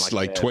 No, it's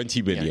like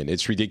 20 million.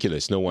 It's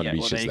ridiculous. No one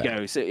reaches that. There you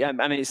go. So,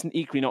 and it's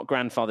equally not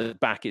grandfathered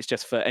back. It's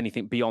just for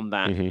anything beyond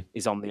that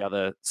is on the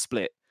other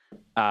split.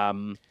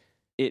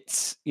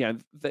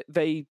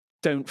 They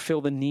don't feel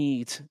the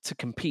need to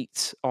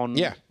compete on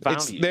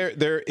value.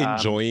 They're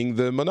enjoying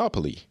the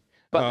monopoly.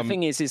 But the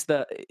thing is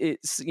that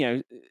it's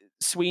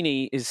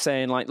Sweeney is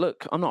saying, like,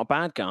 look, I'm not a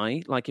bad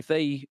guy. Like, if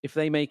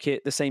they make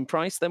it the same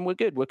price, then we're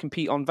good. We'll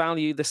compete on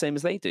value the same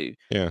as they do.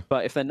 Yeah.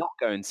 But if they're not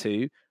going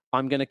to,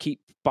 I'm going to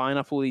keep buying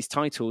up all these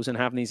titles and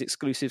having these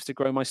exclusives to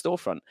grow my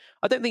storefront.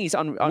 I don't think he's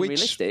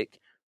unrealistic,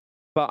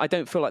 but I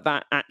don't feel like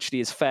that actually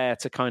is fair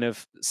to kind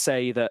of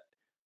say that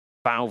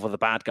Valve are the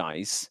bad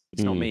guys.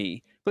 It's not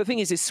me. But the thing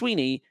is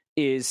Sweeney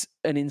is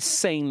an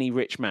insanely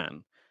rich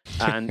man,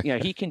 and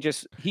he can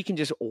just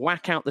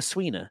whack out the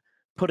Sweener,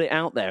 put it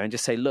out there, and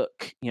just say,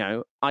 "Look,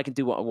 I can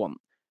do what I want,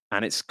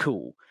 and it's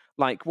cool."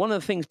 Like, one of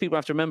the things people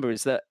have to remember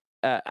is that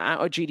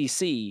out of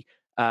GDC,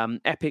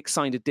 Epic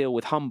signed a deal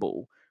with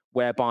Humble,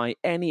 whereby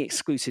any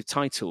exclusive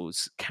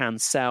titles can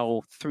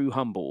sell through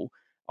Humble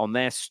on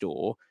their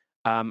store,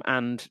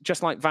 and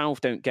just like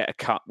Valve don't get a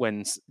cut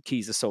when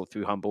keys are sold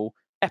through Humble,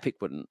 Epic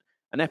wouldn't.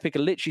 And Epic are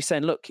literally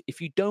saying, look, if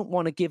you don't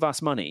want to give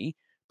us money,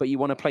 but you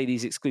want to play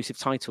these exclusive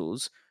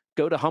titles,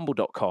 go to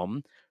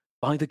humble.com,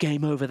 buy the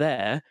game over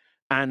there,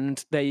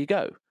 and there you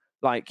go.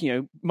 Like,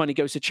 money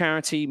goes to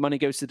charity, money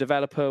goes to the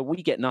developer,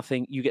 we get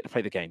nothing, you get to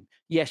play the game.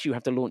 Yes, you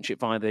have to launch it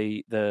via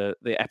the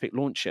Epic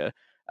launcher,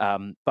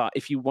 but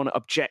if you want to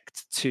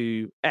object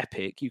to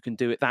Epic, you can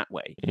do it that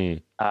way.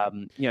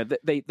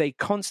 They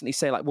constantly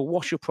say, like, well,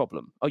 what's your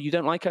problem? Oh, you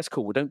don't like us?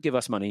 Cool, well, don't give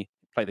us money,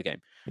 play the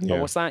game. Yeah.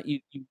 Oh, what's that? You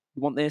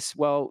want this?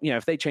 Well,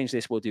 if they change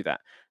this, we'll do that.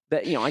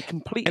 I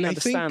completely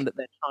understand that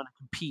they're trying to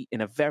compete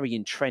in a very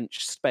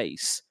entrenched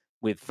space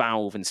with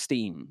Valve and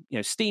Steam.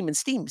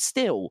 Steam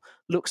still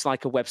looks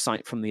like a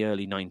website from the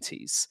early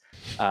 90s.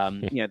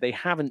 They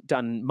haven't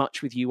done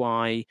much with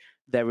UI.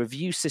 Their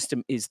review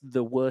system is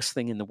the worst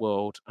thing in the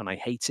world, and I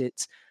hate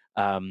it.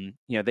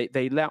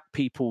 They let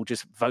people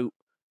just vote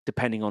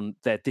depending on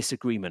their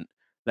disagreement,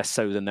 less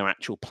so than their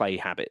actual play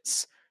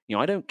habits.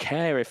 I don't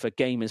care if a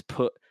game has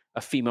put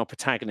a female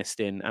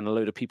protagonist in and a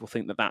load of people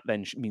think that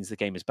then means the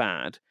game is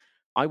bad.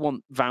 I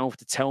want Valve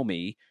to tell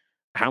me,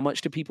 how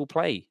much do people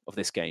play of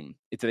this game?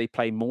 Do they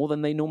play more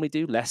than they normally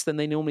do, less than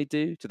they normally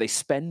do? Do they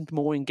spend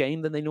more in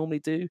game than they normally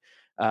do?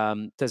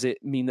 Does it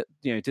mean that,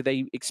 do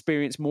they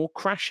experience more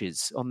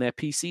crashes on their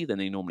PC than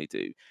they normally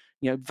do?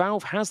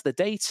 Valve has the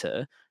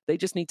data. They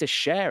just need to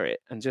share it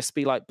and just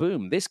be like,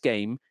 boom, this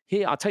game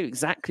here, I'll tell you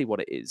exactly what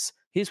it is.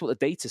 Here's what the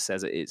data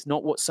says it is,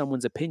 not what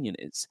someone's opinion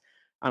is.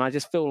 And I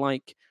just feel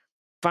like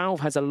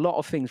Valve has a lot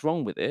of things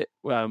wrong with it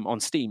on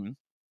Steam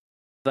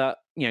that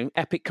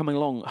Epic coming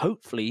along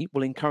hopefully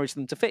will encourage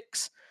them to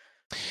fix.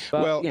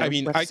 But, well,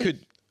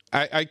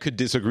 I could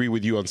disagree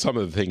with you on some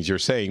of the things you're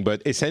saying,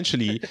 but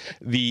essentially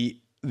the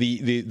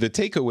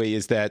takeaway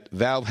is that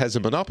Valve has a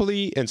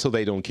monopoly, and so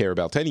they don't care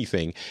about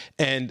anything.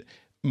 And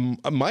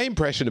my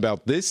impression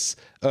about this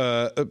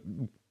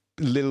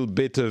little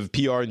bit of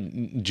PR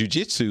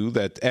jujitsu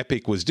that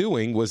Epic was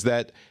doing was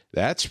that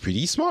that's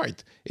pretty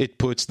smart. It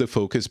puts the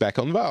focus back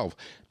on Valve.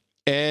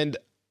 And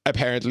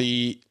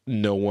apparently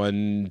no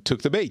one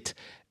took the bait.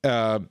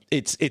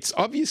 It's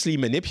obviously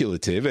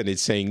manipulative, and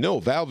it's saying, no,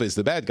 Valve is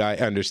the bad guy. I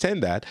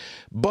understand that.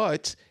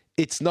 But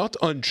it's not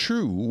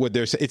untrue what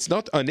they're saying. It's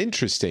not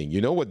uninteresting.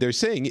 What they're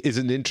saying is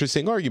an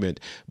interesting argument.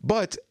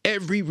 But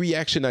every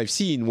reaction I've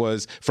seen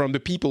was from the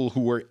people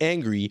who were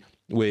angry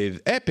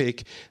with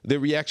Epic. The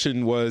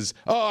reaction was,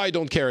 oh, I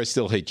don't care, I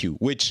still hate you.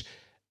 Which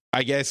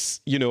I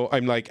guess,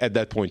 I'm like, at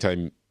that point,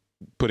 I'm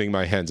putting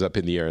my hands up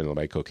in the air and I'm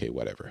like, okay,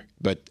 whatever.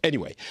 But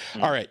anyway,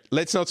 all right,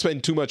 let's not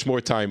spend too much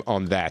more time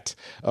on that.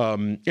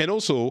 And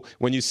also,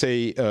 when you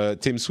say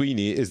Tim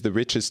Sweeney is the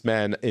richest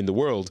man in the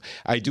world,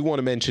 I do want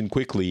to mention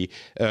quickly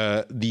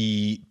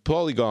the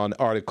Polygon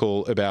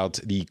article about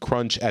the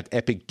crunch at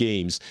Epic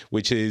Games,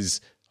 which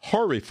is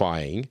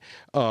horrifying.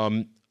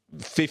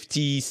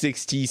 50,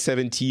 60,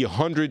 70,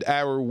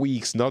 100-hour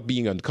weeks not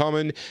being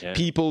uncommon. Yeah.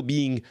 People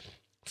being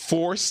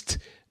forced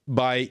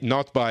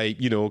not by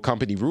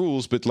company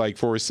rules, but like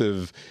force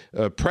of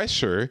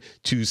pressure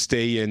to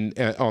stay in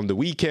on the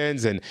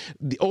weekends, and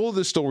all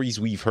the stories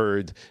we've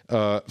heard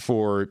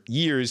for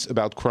years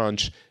about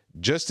crunch,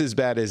 just as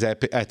bad as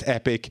at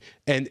Epic,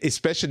 and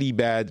especially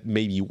bad,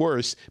 maybe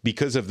worse,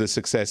 because of the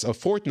success of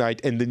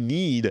Fortnite and the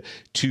need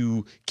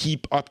to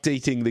keep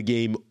updating the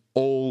game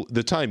all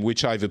the time,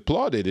 which I've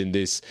applauded in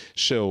this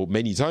show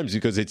many times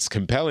because it's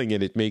compelling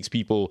and it makes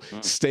people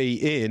stay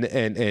in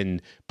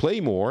and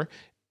play more.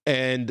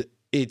 And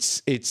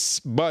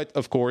but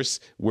of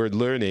course, we're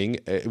learning,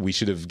 we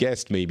should have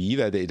guessed maybe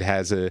that it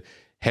has a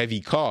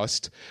heavy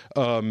cost.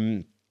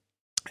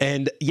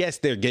 And yes,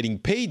 they're getting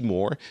paid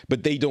more,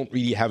 but they don't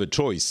really have a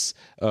choice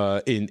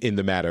in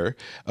the matter.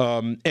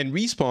 And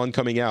Respawn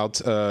coming out,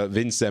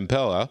 Vince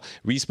Zampella,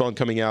 Respawn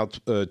coming out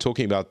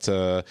talking about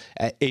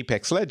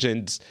Apex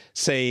Legends,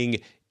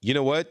 saying, you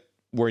know what?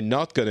 We're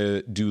not going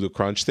to do the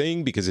crunch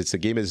thing because it's a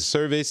game as a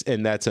service,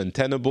 and that's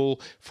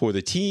untenable for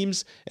the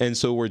teams. And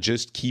so we're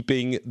just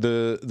keeping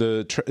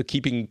the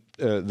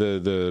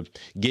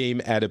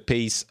game at a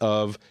pace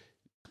of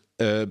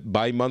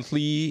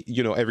bi-monthly,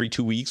 every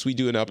 2 weeks we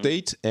do an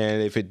update.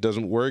 And if it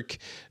doesn't work,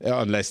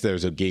 unless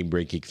there's a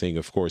game-breaking thing,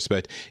 of course,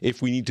 but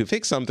if we need to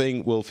fix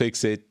something, we'll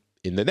fix it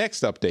in the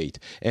next update.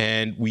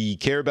 And we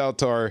care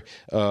about our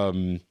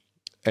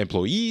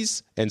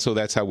employees, and so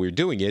that's how we're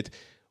doing it,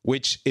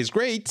 which is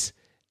great.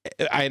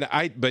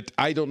 But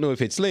I don't know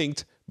if it's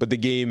linked, but the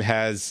game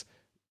has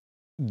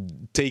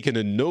taken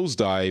a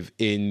nosedive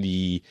in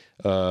the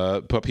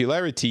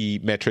popularity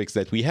metrics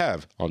that we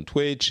have on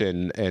Twitch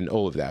and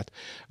all of that,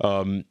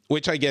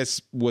 which I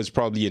guess was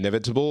probably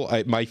inevitable.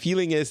 My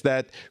feeling is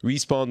that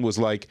Respawn was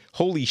like,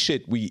 holy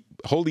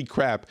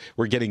crap,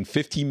 we're getting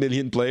 50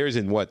 million players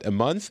in a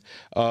month?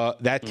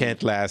 That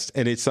can't last,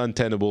 and it's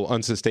untenable,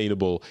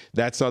 unsustainable.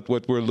 That's not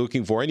what we're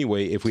looking for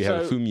anyway. If we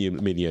have a few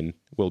million,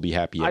 we'll be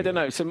happy anyway. I don't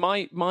know. So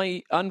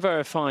my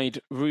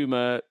unverified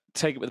rumor,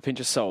 take it with a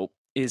pinch of salt,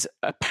 is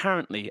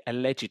apparently,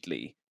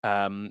 allegedly,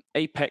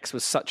 Apex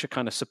was such a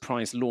kind of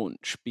surprise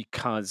launch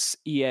because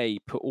EA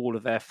put all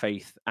of their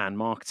faith and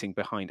marketing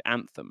behind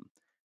Anthem.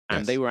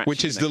 And they were actually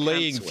which is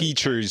delaying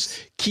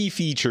key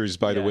features,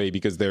 by the way,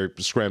 because they're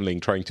scrambling,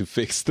 trying to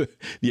fix the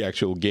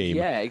actual game.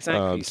 Yeah,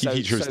 exactly. Key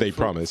features they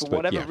promised. For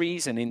whatever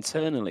reason,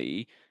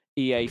 internally,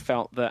 EA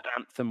felt that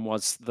Anthem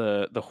was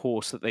the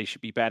horse that they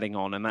should be betting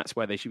on, and that's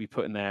where they should be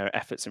putting their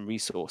efforts and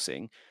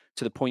resourcing,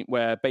 to the point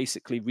where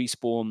basically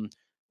Respawn,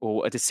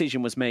 or a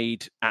decision was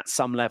made at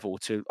some level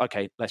to,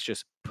 okay, let's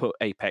just put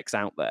Apex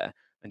out there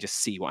and just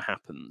see what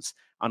happens.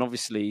 And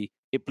obviously,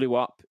 it blew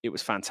up. It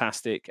was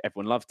fantastic.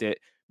 Everyone loved it.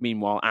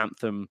 Meanwhile,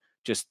 Anthem,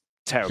 just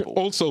terrible.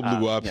 Also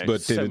blew up,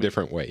 but in a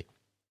different way.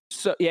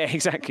 So yeah,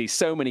 exactly.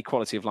 So many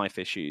quality of life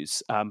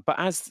issues. But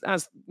as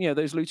you know,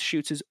 those looter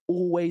shooters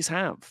always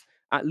have.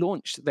 At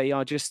launch, they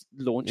are just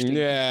launched.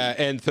 Yeah,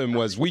 Anthem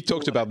was. We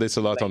talked about this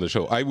a lot on the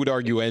show. I would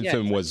argue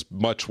Anthem was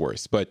much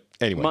worse, but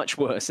anyway. Much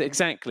worse,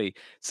 exactly.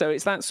 So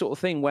it's that sort of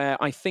thing where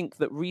I think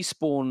that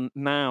Respawn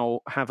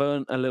now have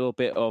earned a little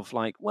bit of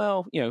like,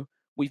 well, you know,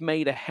 we've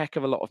made a heck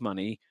of a lot of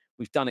money.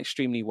 We've done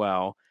extremely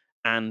well.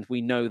 And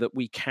we know that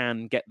we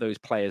can get those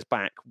players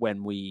back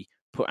when we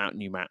put out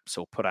new maps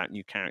or put out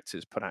new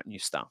characters, put out new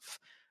stuff.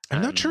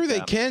 I'm not sure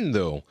they can,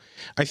 though.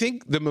 I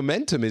think the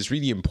momentum is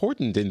really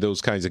important in those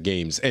kinds of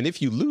games. And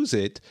if you lose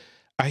it,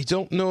 I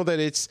don't know that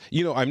it's,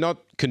 you know, I'm not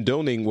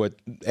condoning what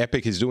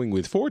Epic is doing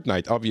with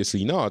Fortnite.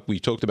 Obviously not.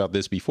 We've talked about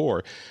this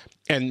before.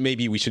 And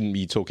maybe we shouldn't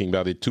be talking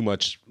about it too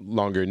much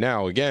longer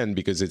now, again,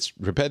 because it's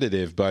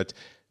repetitive. But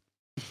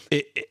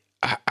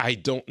I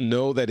don't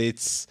know that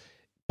it's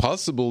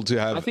possible to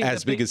have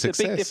as big a success.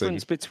 The big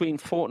difference between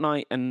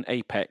Fortnite and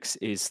Apex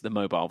is the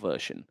mobile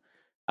version.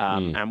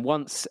 And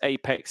once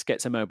Apex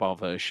gets a mobile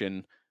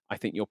version, I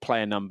think your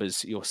player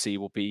numbers you'll see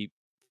will be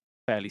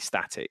fairly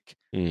static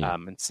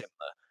and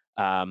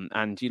similar.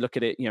 And you look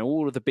at it, you know,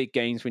 all of the big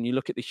games, when you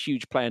look at the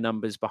huge player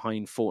numbers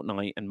behind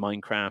Fortnite and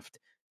Minecraft,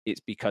 it's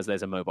because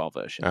there's a mobile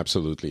version.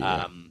 Absolutely.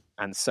 Yeah.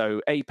 And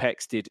so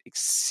Apex did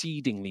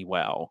exceedingly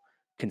well,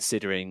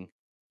 considering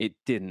it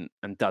didn't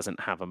and doesn't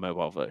have a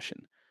mobile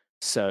version.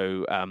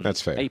 So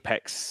that's fair.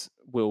 Apex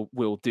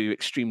will do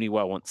extremely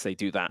well once they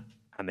do that,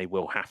 and they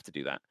will have to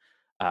do that.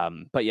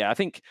 But yeah, I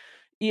think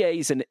EA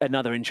is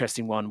another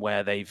interesting one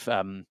where they've,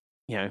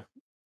 you know,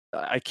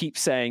 I keep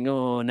saying,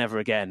 "Oh, never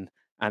again,"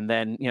 and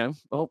then you know,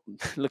 oh,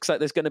 looks like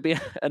there's going to be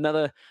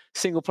another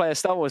single-player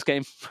Star Wars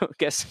game.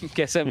 guess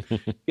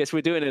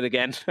we're doing it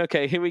again.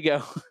 Okay, here we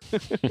go.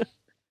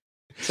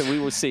 So we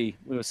will see.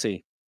 We'll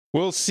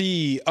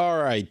see.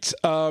 All right.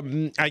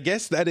 I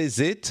guess that is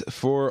it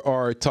for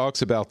our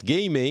talks about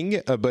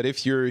gaming. But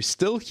if you're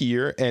still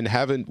here and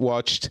haven't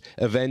watched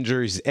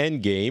Avengers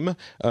Endgame,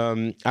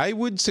 I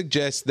would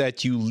suggest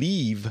that you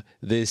leave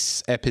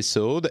this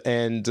episode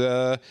and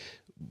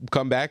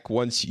come back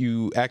once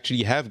you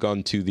actually have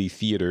gone to the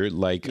theater,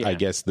 I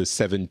guess the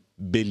 7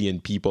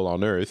 billion people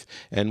on Earth,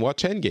 and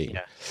watch Endgame.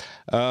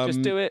 Yeah.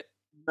 Just do it.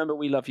 Remember,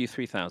 we love you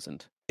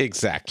 3000.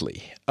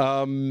 Exactly.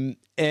 And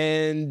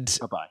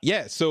bye-bye.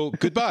 Yeah, so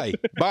goodbye.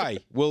 Bye.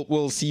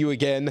 We'll see you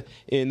again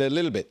in a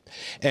little bit.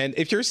 And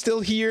if you're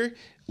still here,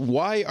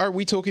 why are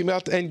we talking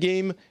about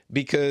Endgame?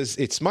 Because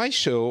it's my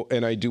show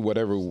and I do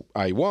whatever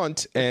I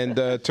want. And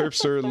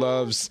Terpster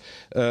loves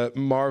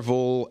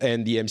Marvel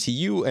and the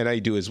MCU, and I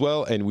do as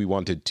well. And we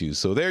wanted to.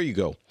 So there you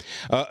go.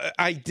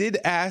 I did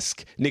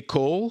ask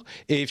Nicole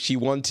if she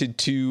wanted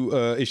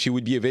to, if she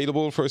would be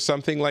available for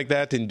something like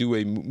that and do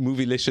a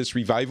Movielicious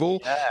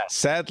revival. Yeah.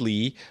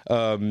 Sadly,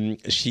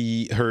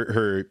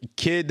 her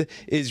kid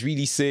is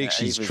really sick.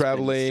 She's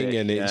traveling,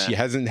 sick, and she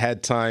hasn't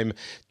had time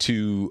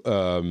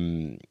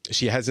to.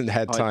 She hasn't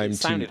had time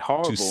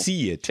to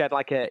see it. She had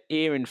like an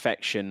ear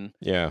infection.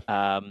 Yeah.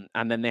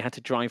 And then they had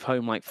to drive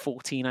home like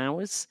 14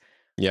 hours.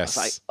 Yes.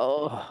 I was like,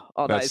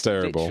 oh, that's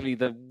terrible. Literally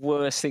the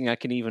worst thing I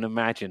can even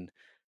imagine.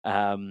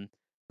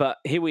 But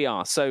here we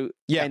are. So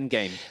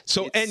Endgame.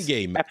 So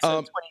Endgame.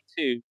 Episode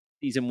 22,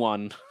 season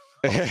 1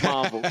 of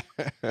Marvel.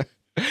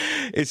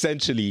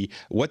 Essentially,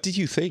 what did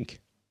you think?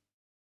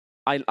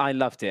 I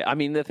loved it. I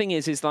mean, the thing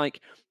is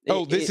like...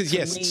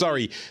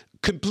 Sorry.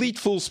 Complete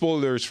full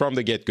spoilers from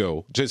the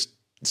get-go. Just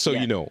so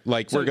you know.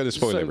 Like, we're going to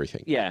spoil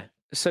everything. Yeah.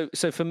 So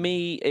for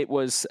me, it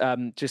was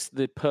just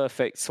the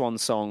perfect swan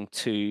song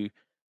to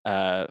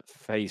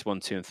phase 1,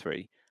 2, and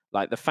 3.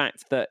 Like, the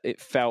fact that it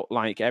felt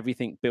like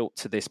everything built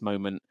to this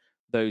moment,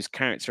 those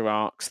character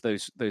arcs,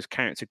 those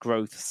character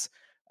growths,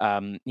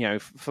 you know,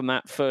 from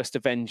that first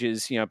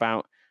Avengers, you know,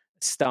 about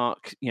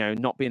Stark, you know,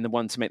 not being the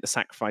one to make the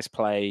sacrifice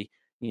play.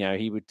 You know,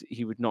 he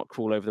would not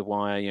crawl over the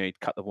wire. You know,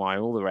 he'd cut the wire.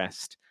 All the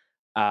rest.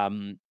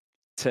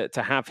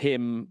 To have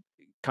him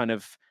kind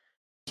of,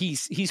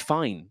 he's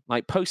fine.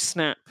 Like post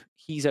snap,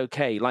 he's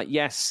okay. Like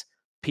yes,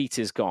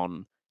 Peter's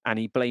gone, and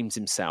he blames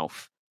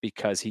himself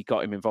because he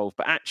got him involved.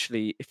 But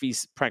actually, if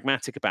he's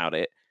pragmatic about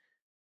it,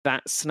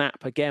 that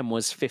snap again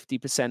was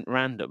 50%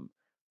 random.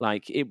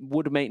 Like it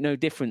would make no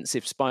difference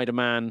if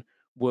Spider-Man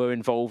were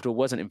involved or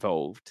wasn't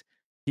involved.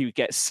 He would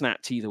get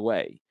snapped either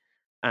way.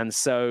 And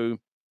so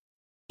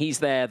he's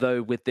there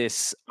though with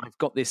this, I've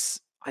got this,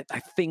 I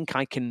think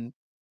I can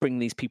bring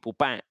these people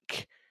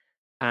back.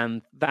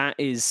 And that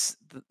is,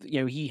 you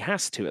know, he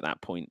has to at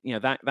that point. You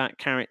know, that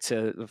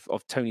character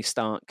of Tony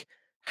Stark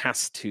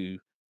has to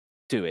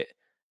do it.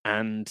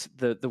 And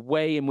the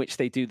way in which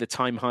they do the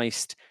time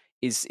heist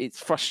it's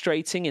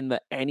frustrating in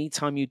that any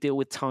time you deal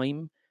with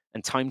time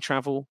and time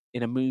travel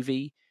in a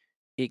movie,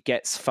 it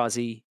gets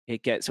fuzzy,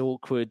 it gets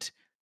awkward,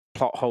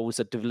 plot holes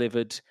are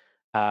delivered.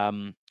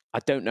 I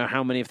don't know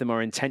how many of them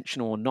are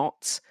intentional or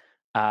not,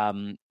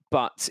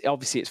 but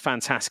obviously it's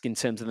fantastic in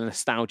terms of the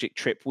nostalgic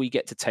trip we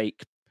get to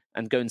take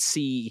and go and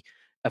see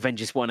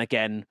Avengers 1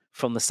 again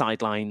from the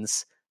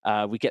sidelines.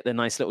 We get the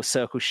nice little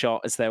circle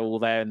shot as they're all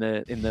there in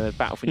the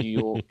Battle for New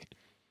York.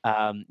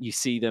 You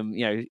see them,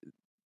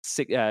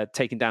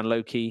 taking down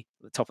Loki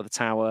at the top of the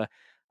tower.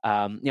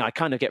 I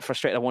kind of get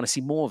frustrated. I want to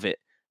see more of it.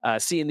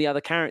 Seeing the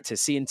other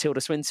characters, seeing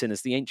Tilda Swinton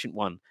as the Ancient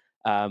One,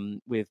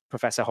 with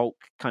Professor Hulk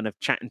kind of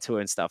chatting to her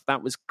and stuff.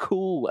 That was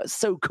cool. That's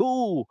so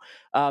cool.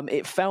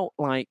 It felt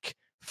like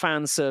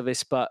fan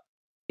service, but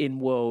in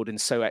world and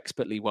so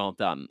expertly well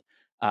done.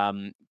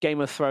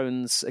 Game of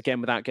Thrones, again,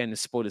 without getting the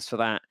spoilers for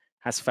that,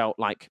 has felt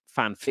like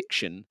fan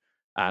fiction,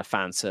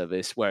 fan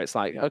service, where it's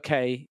like,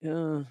 okay,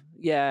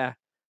 yeah,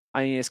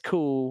 I mean, it's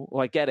cool,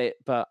 or I get it,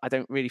 but I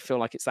don't really feel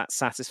like it's that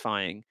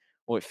satisfying,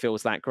 or it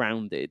feels that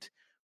grounded.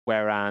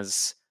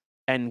 Whereas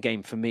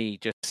Endgame for me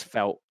just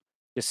felt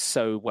just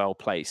so well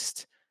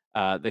placed.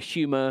 The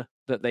humor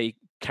that they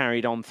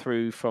carried on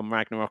through from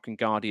Ragnarok and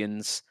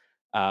Guardians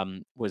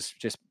was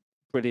just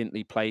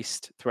brilliantly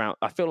placed throughout.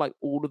 I feel like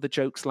all of the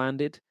jokes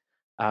landed.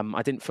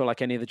 I didn't feel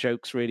like any of the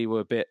jokes really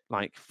were a bit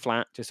like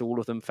flat. Just all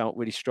of them felt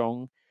really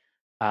strong.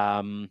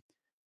 And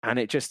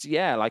it just,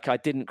 like I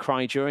didn't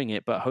cry during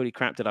it, but holy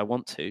crap, did I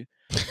want to?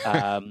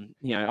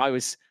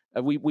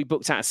 We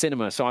booked out a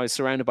cinema, so I was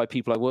surrounded by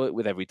people I work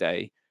with every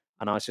day.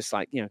 And I was just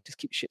like, just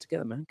keep your shit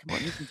together, man. Come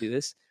on, you can do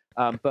this.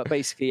 But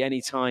basically,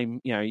 anytime,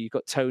 you've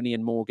got Tony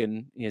and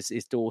Morgan,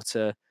 his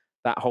daughter,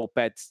 that whole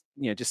bed,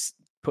 just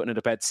putting in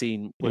a bed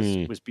scene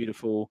was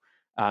beautiful.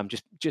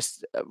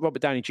 Just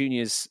Robert Downey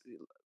Jr.'s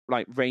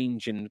like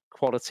range and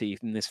quality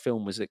in this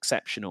film was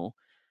exceptional.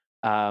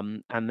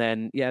 And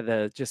then,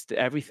 just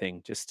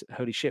everything, just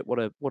holy shit, what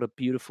a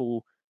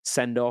beautiful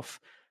send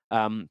off.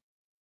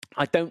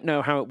 I don't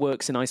know how it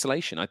works in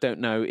isolation. I don't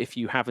know if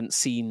you haven't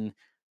seen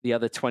the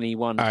other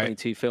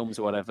 22 films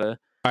or whatever.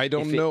 I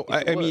don't know.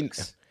 I mean,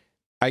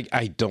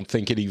 I don't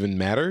think it even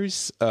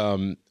matters.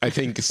 I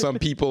think some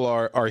people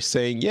are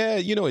saying,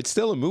 it's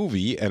still a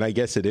movie, and I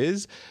guess it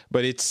is.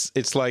 But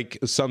it's like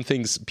some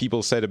things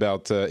people said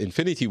about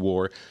Infinity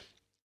War.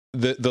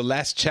 The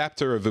last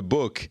chapter of a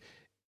book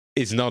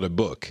is not a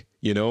book.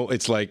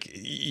 It's like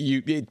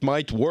it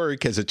might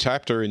work as a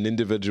chapter, an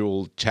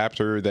individual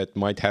chapter that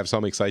might have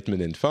some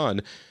excitement and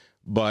fun,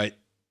 but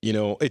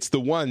it's the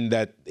one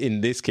that, in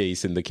this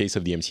case, in the case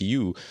of the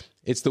MCU,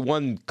 it's the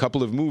one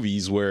couple of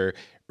movies where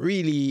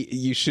really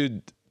you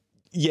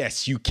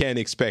can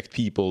expect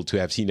people to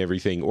have seen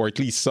everything, or at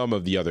least some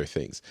of the other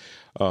things.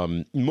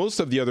 Most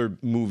of the other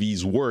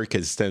movies work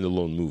as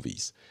standalone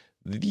movies.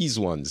 These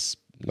ones,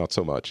 not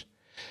so much.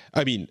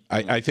 I mean,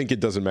 I think it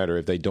doesn't matter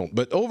if they don't,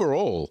 but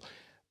overall,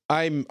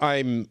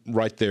 I'm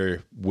right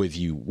there with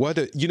you.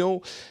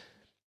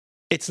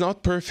 It's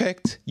not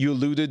perfect. You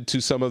alluded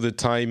to some of the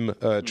time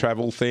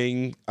travel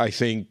thing. I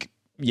think,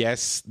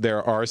 yes,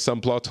 there are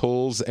some plot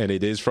holes, and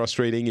it is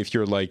frustrating if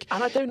you're like...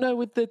 And I don't know,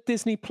 with the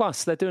Disney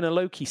Plus, they're doing a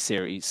Loki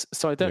series,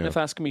 so I don't know if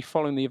that's going to be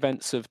following the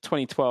events of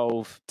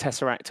 2012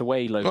 Tesseract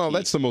Away Loki. Well,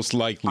 that's the most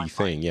likely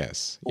thing,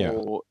 yes.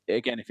 Or,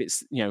 again, if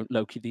it's,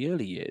 Loki the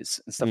early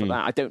years and stuff like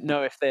that. I don't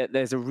know if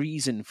there's a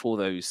reason for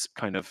those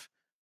kind of...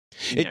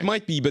 It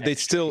might be, but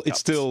it's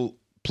still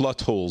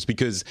plot holes,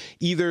 because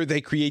either they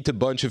create a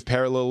bunch of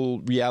parallel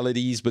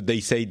realities, but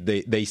they said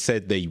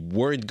they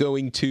weren't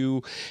going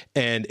to,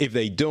 and if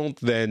they don't,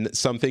 then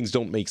some things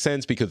don't make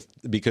sense because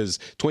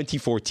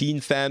 2014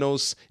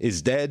 Thanos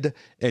is dead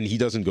and he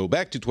doesn't go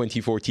back to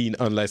 2014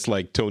 unless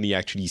like Tony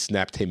actually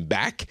snapped him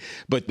back,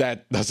 but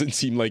that doesn't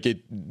seem like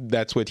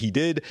that's what he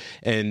did.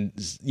 And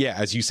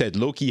as you said,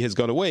 Loki has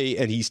gone away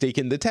and he's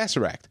taken the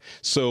Tesseract,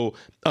 so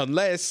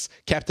unless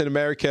Captain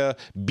America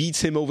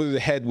beats him over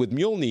the head with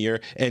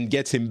Mjolnir and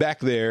gets him back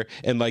there,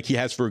 and like he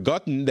has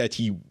forgotten that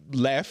he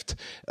left,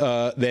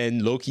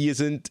 then Loki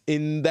isn't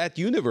in that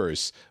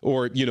universe,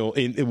 or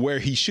in where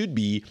he should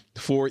be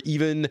for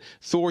even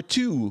Thor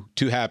 2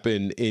 to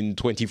happen in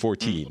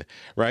 2014,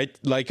 right?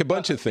 Like a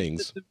bunch of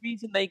things. The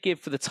reason they give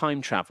for the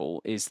time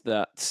travel is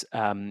that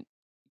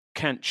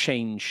can't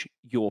change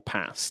your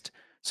past.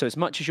 So as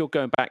much as you're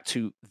going back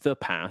to the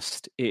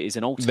past, it is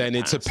an alternate then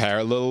it's past. A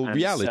parallel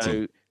reality.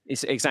 So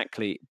it's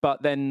exactly.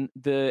 But then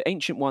the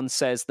Ancient One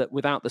says that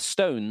without the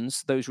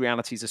stones, those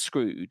realities are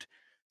screwed.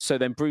 So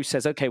then Bruce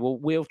says, okay, well,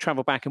 we'll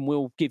travel back and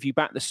we'll give you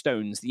back the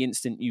stones the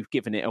instant you've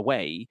given it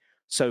away.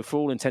 So for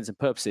all intents and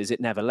purposes, it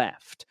never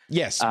left.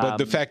 Yes, but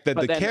the fact that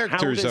the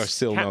characters are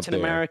still not there. Captain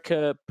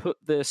America put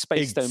the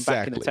Space Stone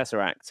back in the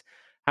Tesseract.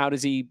 How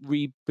does he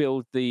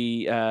rebuild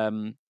the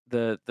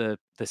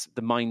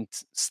Mind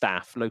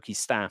Staff, Loki's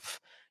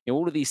staff?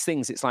 All of these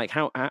things. It's like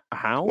how?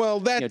 Well,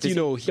 that does he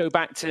go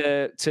back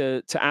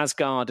to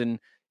Asgard and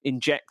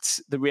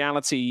inject the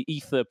reality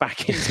ether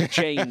back into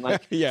Jane.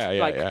 Like,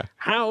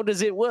 how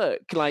does it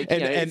work? Like,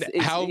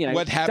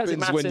 what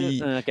happens when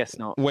he? I guess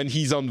not. When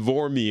he's on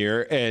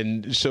Vormir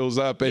and shows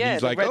up and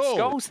he's like, Red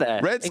Skull's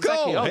there. Red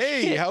Skull. Oh,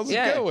 hey, shit. How's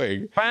it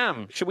going?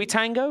 Bam. Should we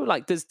tango?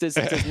 Like, does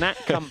Nat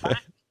come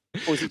back,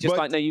 or is he just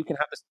like, no, you can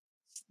have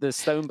the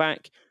stone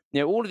back?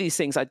 all of these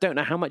things, I don't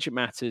know how much it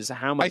matters,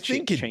 how much I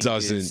think it it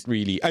doesn't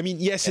really. I mean,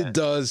 yes, it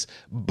does.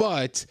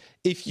 But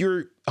if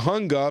you're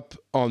hung up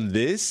on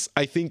this,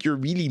 I think you're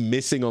really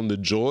missing on the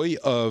joy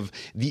of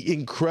the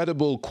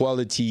incredible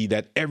quality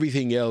that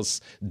everything else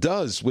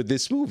does with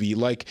this movie.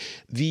 Like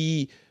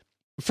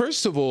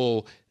first of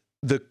all,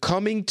 the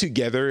coming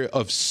together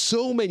of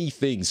so many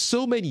things,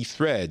 so many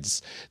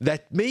threads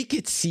that make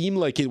it seem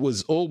like it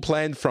was all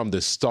planned from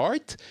the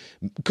start,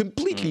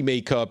 completely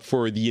make up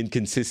for the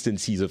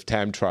inconsistencies of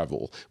time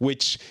travel,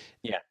 which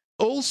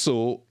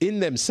also in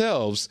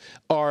themselves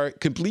are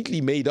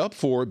completely made up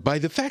for by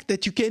the fact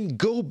that you can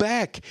go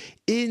back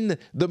in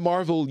the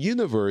Marvel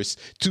universe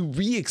to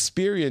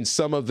re-experience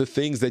some of the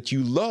things that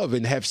you love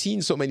and have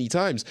seen so many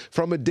times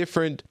from a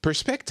different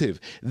perspective.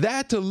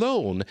 That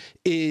alone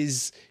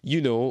is,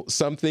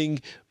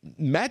 something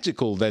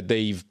magical that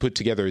they've put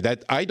together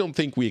that I don't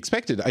think we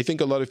expected. I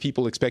think a lot of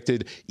people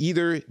expected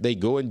either they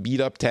go and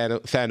beat up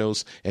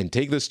Thanos and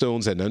take the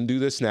stones and undo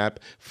the snap,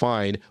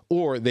 fine,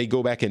 or they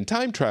go back in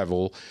time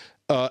travel.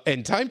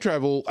 And time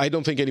travel, I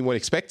don't think anyone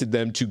expected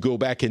them to go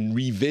back and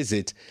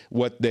revisit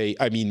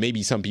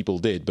maybe some people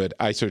did, but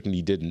I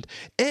certainly didn't.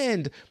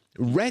 And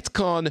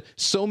retcon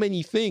so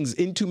many things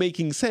into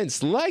making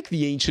sense, like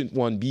the Ancient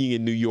One being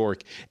in New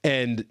York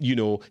and,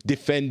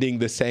 defending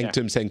the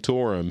Sanctum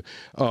Sanctorum.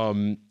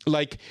 And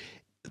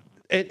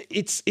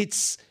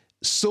it's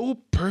so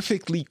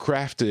perfectly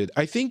crafted.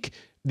 I think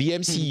the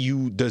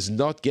MCU does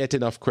not get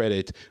enough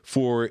credit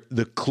for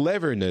the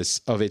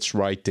cleverness of its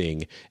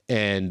writing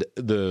and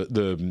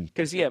the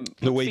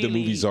way the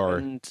movies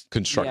are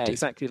constructed. Yeah,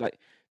 exactly. Like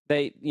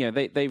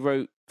they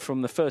wrote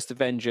from the first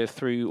Avenger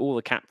through all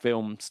the Cap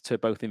films to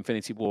both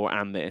Infinity War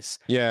and this.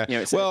 Yeah,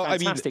 it's a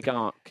fantastic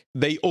arc.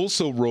 They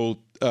also wrote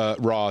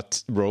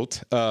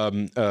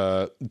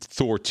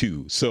Thor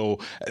 2, so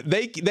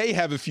they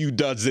have a few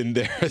duds in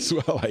there as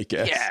well, I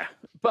guess. Yeah.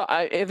 But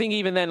I think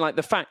even then, like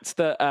the fact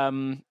that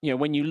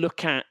when you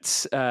look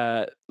at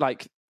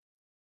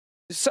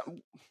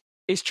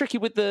it's tricky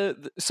with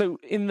so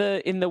in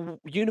the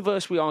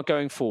universe we are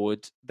going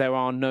forward, there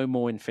are no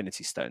more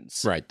Infinity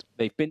Stones. Right.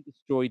 They've been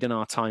destroyed in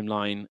our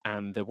timeline,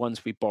 and the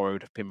ones we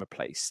borrowed have been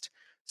replaced.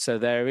 So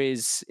there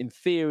is, in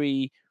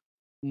theory,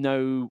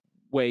 no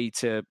way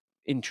to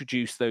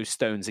introduce those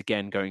stones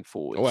again going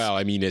forward. Well,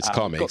 I mean, it's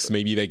comics.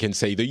 Maybe they can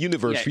say the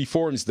universe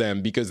reforms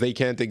them because they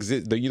can't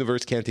exist. The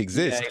universe can't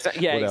exist.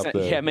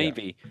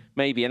 Maybe.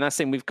 And that's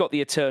the thing. We've got the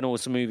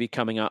Eternals movie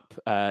coming up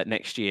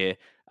next year,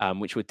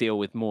 which would deal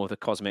with more of the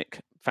cosmic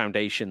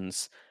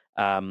foundations.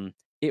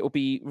 It will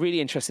be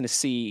really interesting to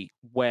see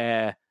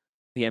where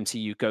the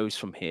MCU goes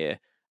from here.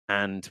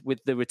 And with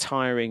the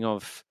retiring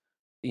of,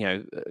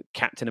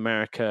 Captain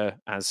America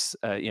as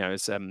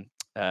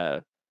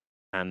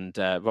and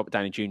Robert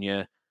Downey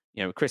Jr.,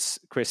 Chris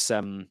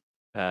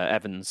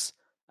Evans,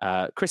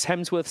 Chris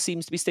Hemsworth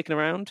seems to be sticking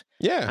around.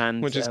 Yeah,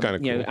 and which is kind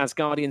of cool. As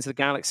Guardians of the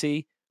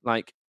Galaxy,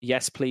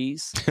 yes,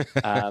 please.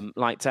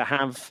 To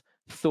have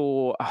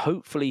Thor.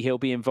 Hopefully, he'll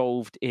be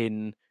involved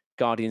in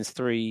Guardians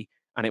 3,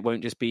 and it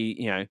won't just be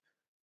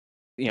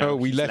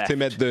we left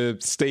him at the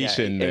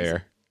station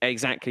there.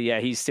 Exactly. Yeah,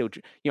 he's still.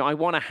 I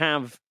want to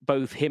have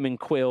both him and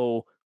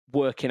Quill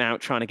working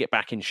out, trying to get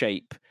back in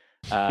shape.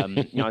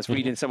 I was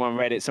reading someone on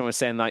Reddit, someone was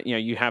saying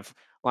you have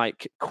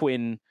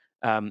Quill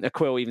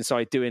even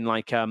doing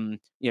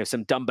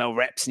some dumbbell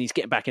reps and he's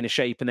getting back into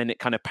shape, and then it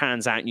kind of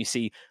pans out and you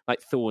see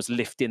Thor's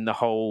lifting the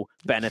whole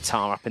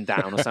Benatar up and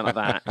down or something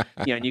like that.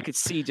 And you could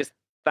see just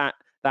that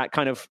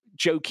kind of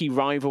jokey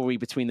rivalry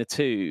between the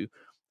two.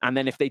 And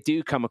then if they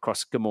do come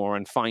across Gamora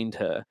and find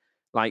her,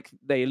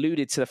 they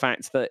alluded to the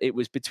fact that it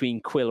was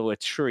between Quill or a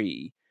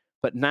tree,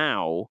 but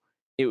now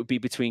it would be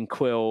between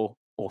Quill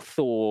or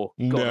Thor.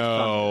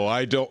 No,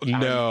 I don't.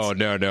 No.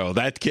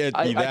 That can't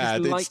be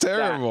that. It's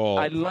terrible.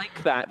 I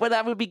like that. Well,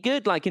 that would be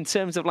good. In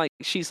terms of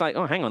she's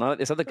oh, hang on, I like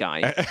this other guy.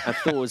 And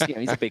Thor's,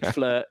 he's a big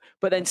flirt.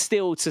 But then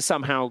still to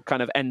somehow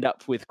kind of end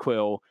up with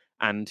Quill,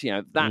 and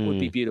that would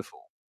be beautiful.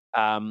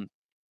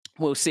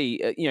 We'll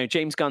see.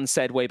 James Gunn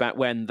said way back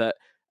when that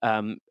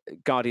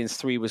Guardians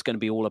 3 was going to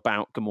be all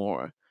about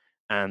Gamora,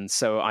 and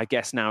so I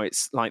guess now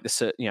it's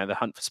the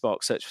hunt for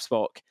Spock, search for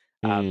Spock.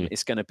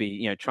 It's going to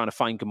be trying to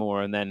find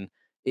Gamora, and then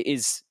it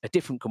is a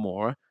different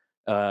Gamora,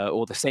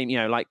 or the same.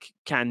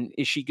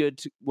 Is she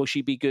good? Will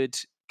she be good?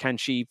 Can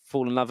she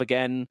fall in love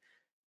again?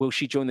 Will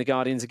she join the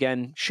Guardians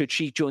again? Should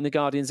she join the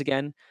Guardians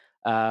again?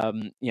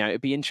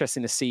 It'd be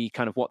interesting to see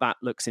kind of what that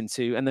looks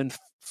into. And then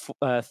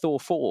Thor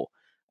 4,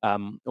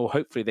 or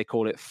hopefully they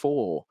call it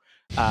Thor,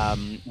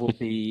 will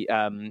be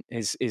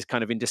is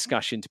kind of in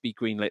discussion to be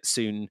greenlit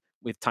soon,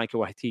 with Taika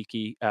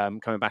Waititi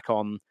coming back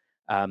on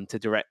to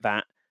direct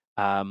that.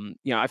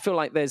 I feel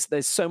like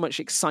there's so much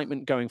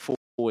excitement going forwards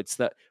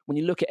that when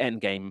you look at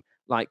Endgame,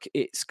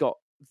 it's got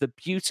the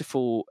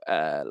beautiful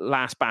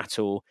last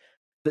battle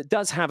that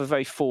does have a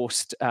very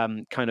forced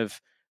kind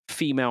of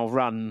female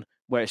run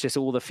where it's just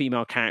all the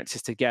female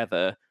characters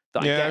together,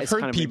 that I Yeah, get I've is heard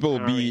kind of people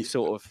be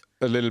sort of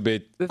a little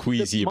bit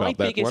queasy my about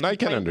that biggest one. I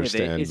can complaint with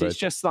it understand, is but it's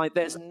just like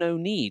there's no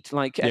need.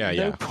 Like at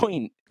no yeah.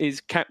 point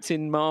is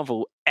Captain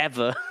Marvel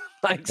ever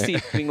like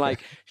seeming like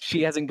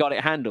she hasn't got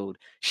it handled.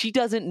 She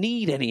doesn't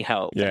need any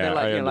help. Yeah, and they're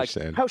like, I you know, like,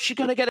 understand. how's she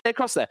gonna get it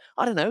across there?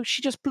 I don't know.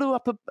 She just blew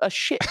up a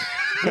ship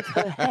with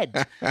her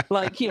head.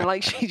 Like, you know,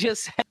 like she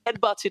just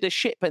headbutted a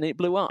ship and it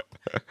blew up.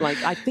 Like,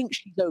 I think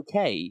she's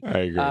okay. I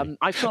agree.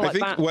 I feel like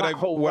that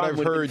whole run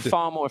would have been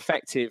far more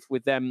effective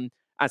with them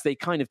as they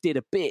kind of did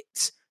a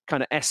bit,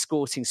 kind of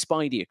escorting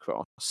Spidey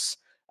across,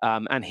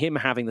 and him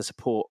having the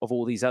support of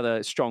all these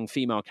other strong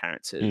female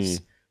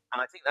characters.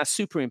 And I think that's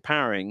super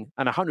empowering.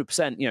 And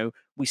 100%, you know,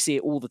 we see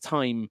it all the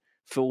time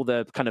for all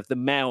the kind of the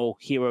male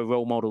hero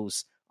role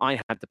models I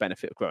had the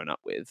benefit of growing up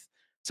with.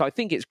 So I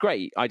think it's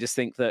great. I just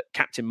think that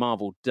Captain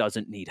Marvel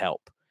doesn't need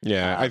help.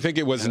 Yeah, I think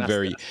it wasn't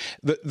very.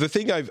 The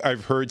thing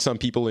I've heard some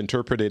people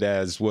interpret it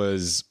as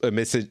was a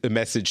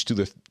message to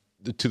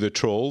the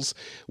trolls,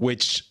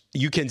 which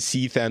you can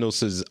see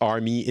Thanos'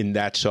 army in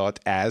that shot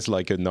as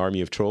like an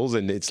army of trolls,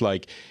 and it's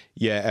like,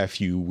 yeah, F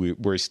you,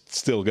 we're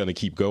still gonna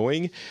keep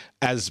going,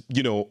 as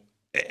you know,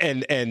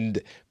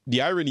 and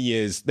the irony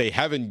is they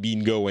haven't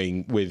been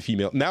going with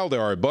female. Now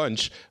there are a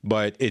bunch,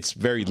 but it's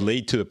very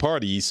late to the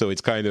party, so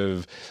it's kind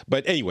of.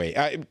 But anyway,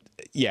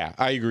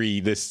 I agree.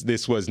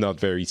 This was not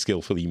very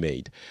skillfully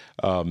made.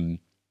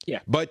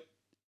 But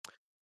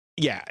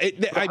yeah,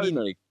 I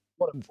mean.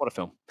 What a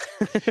film.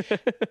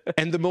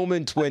 And the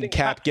moment when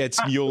Cap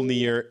gets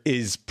Mjolnir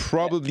is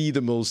probably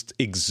the most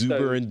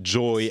exuberant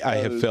joy I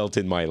have felt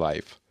in my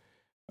life.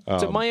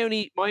 So my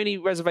only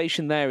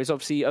reservation there is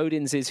obviously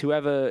Odin's is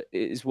whoever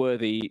is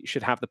worthy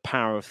should have the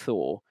power of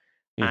Thor.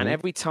 And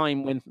every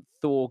time when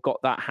Thor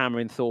got that hammer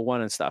in Thor 1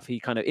 and stuff, he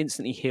kind of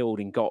instantly healed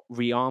and got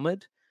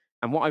re-armored.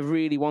 And what I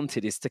really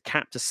wanted is to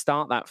Cap to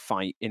start that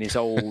fight in his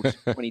old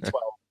 2012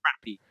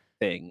 crappy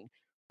thing.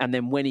 And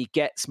then when he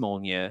gets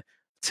Mjolnir,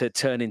 to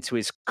turn into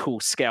his cool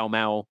scale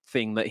mail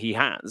thing that he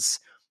has.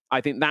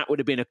 I think that would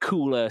have been a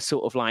cooler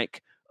sort of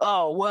like,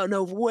 oh, well,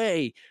 no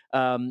way.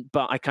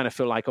 But I kind of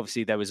feel like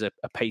obviously there was a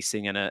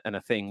pacing and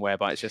a thing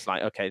whereby it's just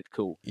like, okay,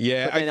 cool.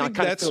 Yeah, but then I think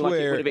kind that's of feel where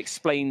like it would have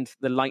explained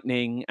the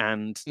lightning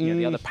and you know,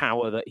 the other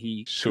power that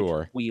he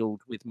could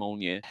wield with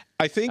Mjolnir.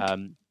 I think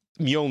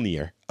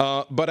Mjolnir.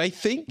 But I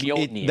think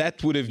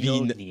that would have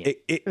been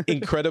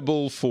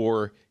incredible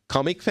for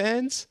comic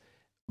fans,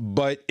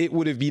 but it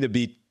would have been a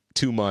bit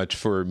too much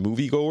for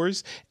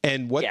moviegoers.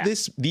 And what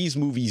these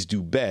movies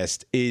do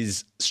best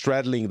is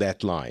straddling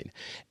that line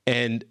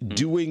and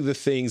doing the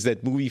things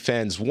that movie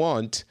fans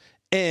want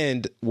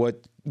and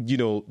what, you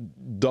know,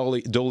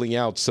 doling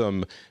out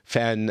some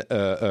fan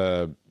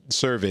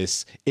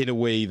service in a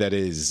way that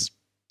is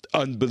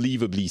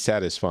unbelievably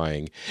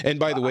satisfying. And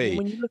by the way,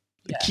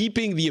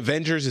 keeping the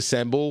Avengers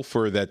Assemble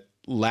for that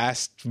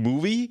last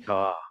movie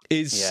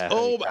is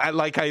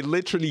I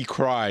literally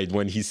cried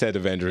when he said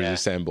Avengers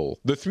Assemble.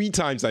 The 3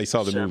 times I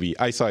saw the movie,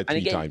 I saw it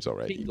 3 times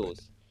already.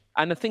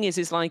 And the thing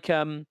is like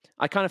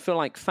I kind of feel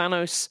like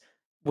Thanos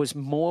was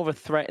more of a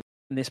threat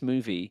in this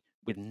movie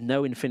with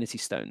no Infinity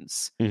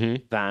Stones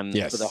than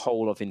for the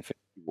whole of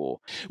Infinity War.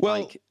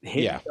 Well, like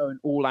him going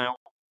all out,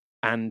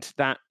 and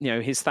that, you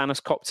know, his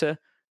Thanos copter.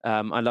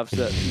 I love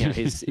that, you know,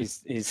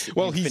 his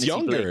well, he's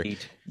younger. Blade.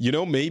 You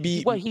know,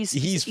 maybe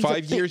he's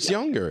 5 years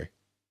younger.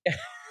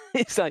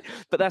 It's like,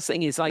 but that's the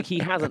thing is like he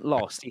hasn't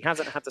lost. He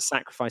hasn't had to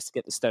sacrifice to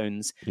get the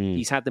stones.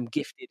 He's had them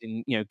gifted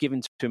and, you know,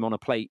 given to him on a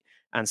plate,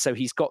 and so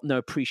he's got no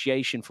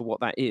appreciation for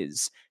what that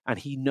is. And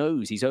he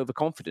knows he's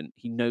overconfident.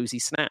 He knows he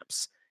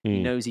snaps.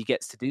 He knows he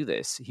gets to do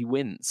this. He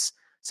wins.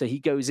 So he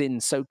goes in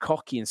so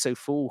cocky and so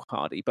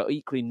foolhardy, but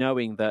equally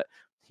knowing that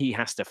he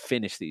has to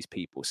finish these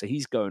people. So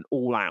he's going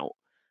all out.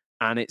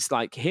 And it's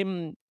like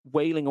him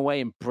wailing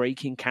away and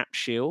breaking Cap's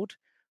shield.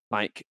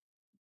 Like,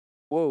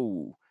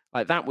 whoa.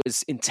 Like, that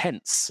was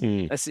intense.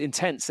 That's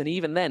intense. And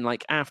even then,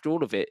 like, after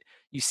all of it,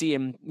 you see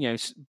him, you know,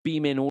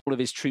 beam in all of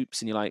his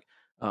troops and you're like,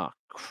 oh,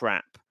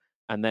 crap.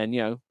 And then,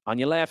 you know, on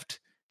your left,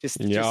 just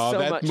so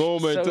that much,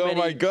 moment. So oh,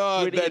 my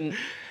God.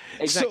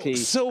 Exactly.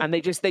 And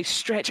they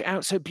stretch it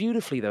out so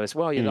beautifully, though, as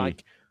well. You're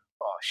like,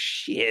 oh,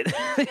 shit.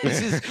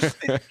 This is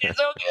it's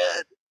so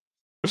good.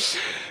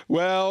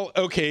 Well,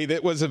 okay,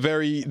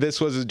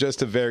 this was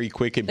just a very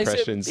quick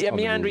impressions. It's a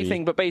meandering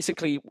thing, but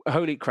basically,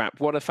 holy crap,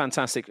 what a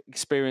fantastic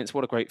experience,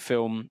 what a great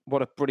film,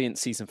 what a brilliant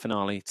season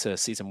finale to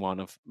season 1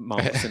 of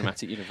Marvel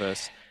Cinematic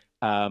Universe.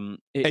 And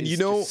you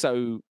know,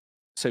 so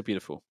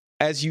beautiful.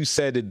 As you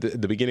said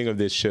at the beginning of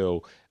this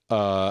show,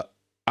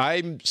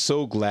 I'm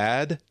so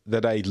glad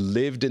that I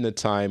lived in a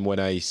time when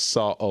I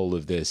saw all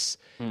of this.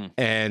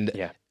 And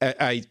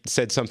I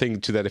said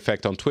something to that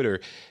effect on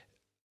Twitter.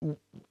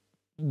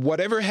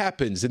 Whatever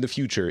happens in the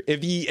future,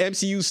 if the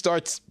MCU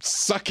starts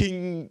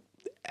sucking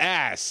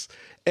ass,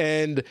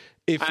 and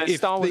if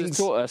Star Wars has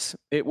taught us,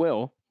 it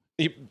will.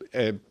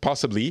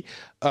 Possibly.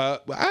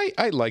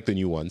 I like the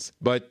new ones,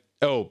 but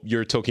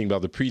you're talking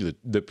about the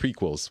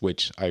prequels,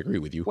 which I agree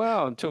with you.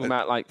 Well, I'm talking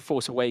about like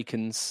Force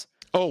Awakens.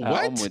 Oh,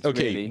 what? Onwards,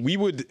 Okay, really. we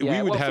would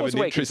have Force an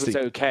Awakens interesting. was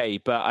okay,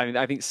 but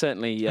I think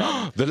certainly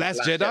The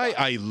Last Jedi,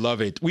 I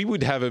love it. We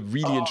would have a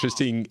really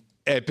interesting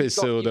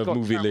episode you've of got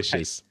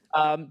Movielicious.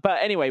 But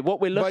anyway, what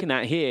we're looking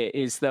at here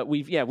is that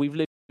we've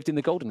lived in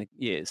the golden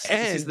years.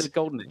 This is the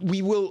golden age.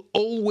 We will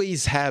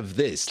always have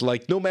this.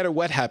 Like, no matter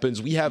what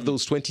happens, we have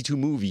those 22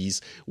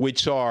 movies,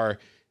 which are,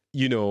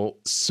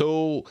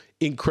 so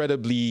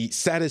incredibly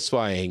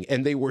satisfying,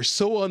 and they were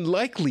so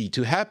unlikely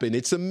to happen.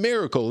 It's a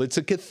miracle. It's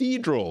a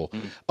cathedral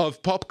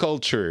of pop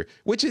culture,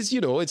 which is,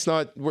 it's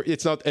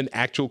not an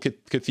actual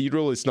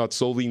cathedral. It's not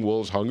solving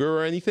world hunger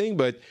or anything,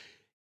 but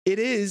it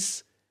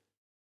is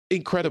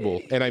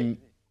incredible. And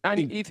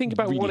you think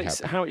about really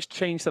how it's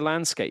changed the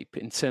landscape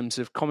in terms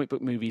of comic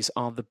book movies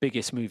are the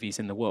biggest movies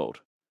in the world,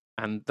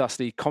 and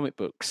thusly comic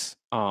books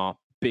are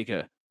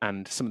bigger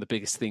and some of the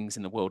biggest things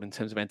in the world in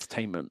terms of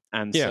entertainment.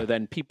 And so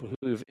then people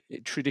who have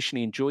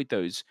traditionally enjoyed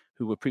those,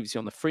 who were previously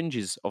on the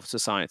fringes of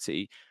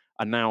society,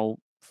 are now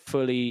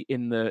fully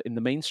in the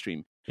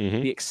mainstream.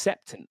 The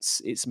acceptance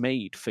it's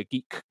made for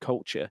geek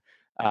culture,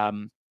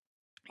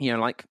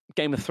 like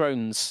Game of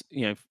Thrones,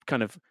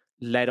 kind of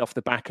led off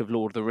the back of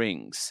Lord of the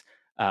Rings,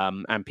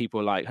 and people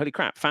are like, holy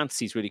crap,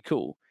 fantasy's really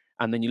cool.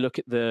 And then you look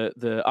at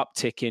the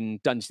uptick in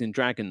Dungeons and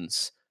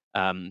Dragons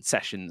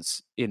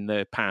sessions in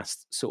the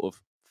past sort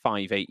of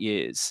 5-8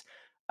 years.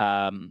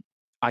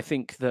 I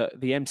think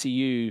that the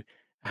MCU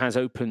has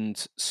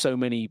opened so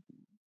many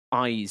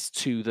eyes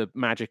to the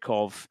magic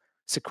of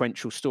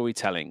sequential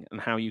storytelling and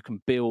how you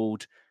can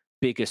build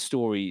bigger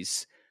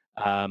stories.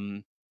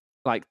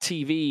 Like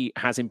TV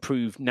has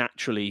improved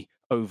naturally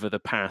over the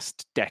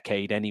past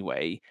decade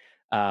anyway.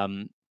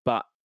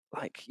 But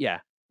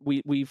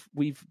we've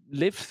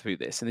lived through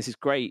this, and this is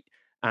great.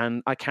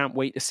 And I can't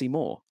wait to see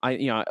more.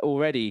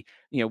 Already,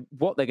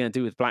 what they're going to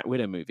do with Black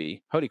Widow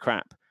movie. Holy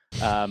crap.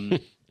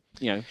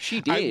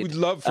 She did. I would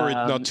love for it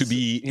not to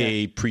be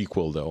a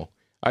prequel, though.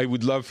 I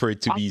would love for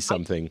it to be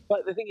something.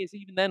 But the thing is,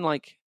 even then, I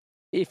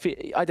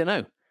don't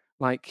know.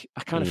 I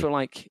kind of feel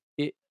like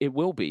it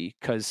will be,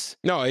 because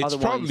no, it's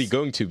probably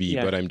going to be.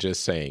 But I'm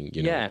just saying,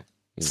 Yeah.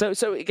 So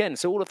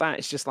all of that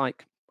is just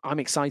I'm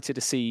excited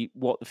to see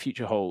what the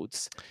future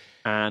holds.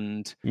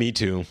 And me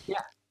too.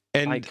 Yeah.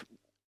 And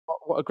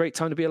what a great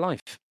time to be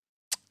alive.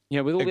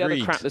 With all the other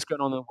crap that's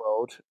going on in the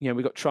world,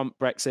 we've got Trump,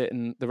 Brexit,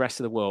 and the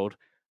rest of the world.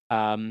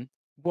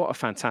 What a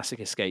fantastic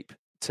escape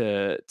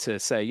to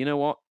say, you know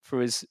what,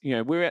 for us,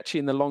 we're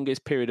actually in the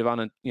longest period of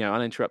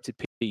uninterrupted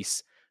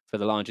peace for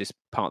the largest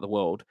part of the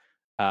world,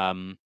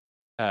 for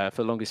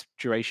the longest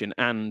duration,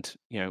 and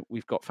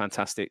we've got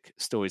fantastic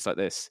stories like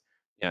this.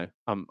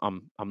 I'm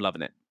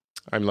loving it.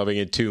 I'm loving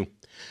it too.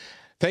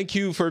 Thank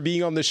you for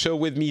being on the show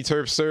with me,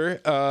 Turf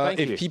Sir.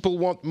 If people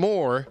want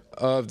more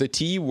of the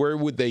tea, where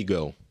would they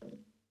go?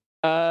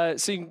 So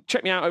you can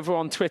check me out over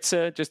on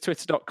Twitter, just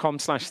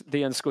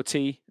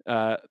twitter.com/the_T.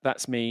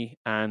 That's me.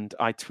 And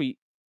I tweet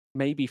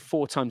maybe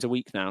 4 times a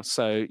week now.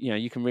 So,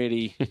 you can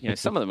really,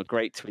 some of them are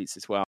great tweets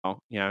as well.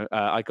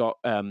 I got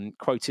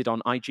quoted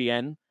on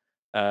IGN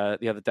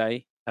the other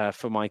day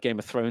for my Game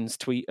of Thrones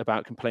tweet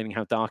about complaining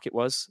how dark it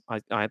was. I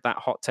had that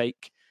hot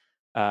take.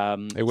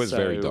 It was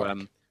very dark.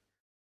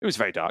 It was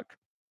very dark.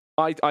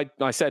 I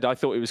said I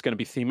thought it was going to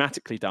be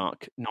thematically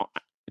dark, not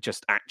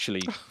just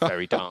actually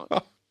very dark.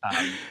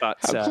 But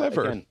how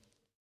clever. Again,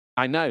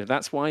 I know.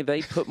 That's why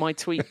they put my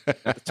tweet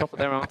at the top of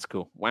their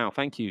article. Wow.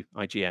 Thank you,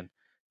 IGN.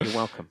 You're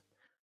welcome.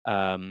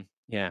 I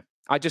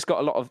just got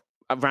a lot of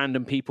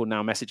random people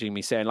now messaging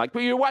me saying,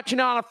 well, you're watching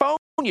it on a phone,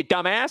 you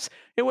dumbass.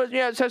 It was,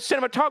 it's a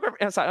cinematographer.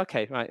 And it's like,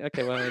 okay, right.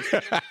 Okay, well, it's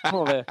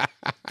more of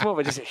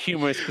a just a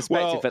humorous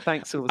perspective, but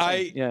thanks all the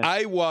same.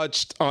 I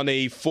watched on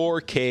a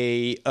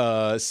 4K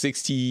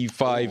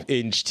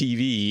 65-inch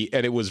TV,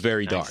 and it was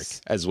very dark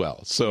as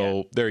well.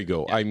 So there you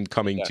go. I'm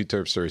coming to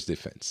Turf Sir's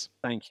defense.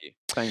 Thank you.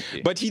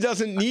 But he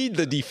doesn't need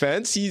the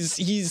defense.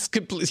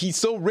 He's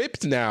so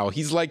ripped now.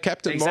 He's like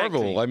Captain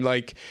Marvel. I'm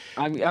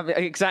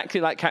exactly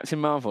like Captain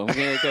Marvel. I'm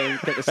going to go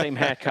get the same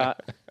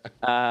haircut.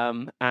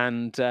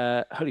 And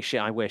holy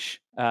shit, I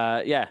wish.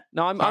 No,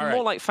 I'm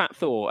more like Fat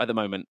Thor at the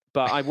moment,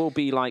 but I will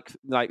be like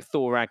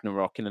Thor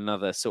Ragnarok in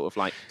another sort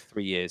of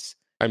 3 years.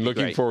 I'm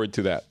looking forward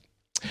to that.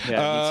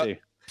 Yeah, me too.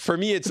 For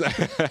me, it's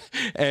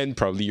and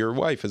probably your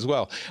wife as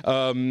well.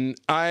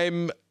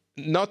 I'm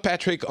Not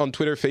Patrick on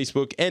Twitter,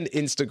 Facebook, and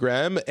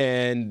Instagram,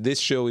 and this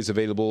show is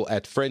available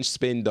at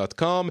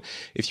FrenchSpin.com.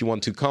 If you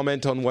want to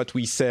comment on what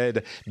we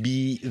said,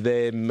 be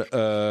them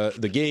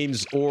the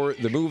games or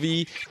the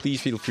movie,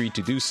 please feel free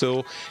to do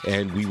so,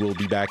 and we will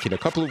be back in a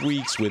couple of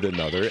weeks with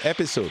another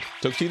episode.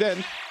 Talk to you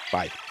then.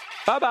 Bye.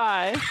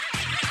 Bye-bye.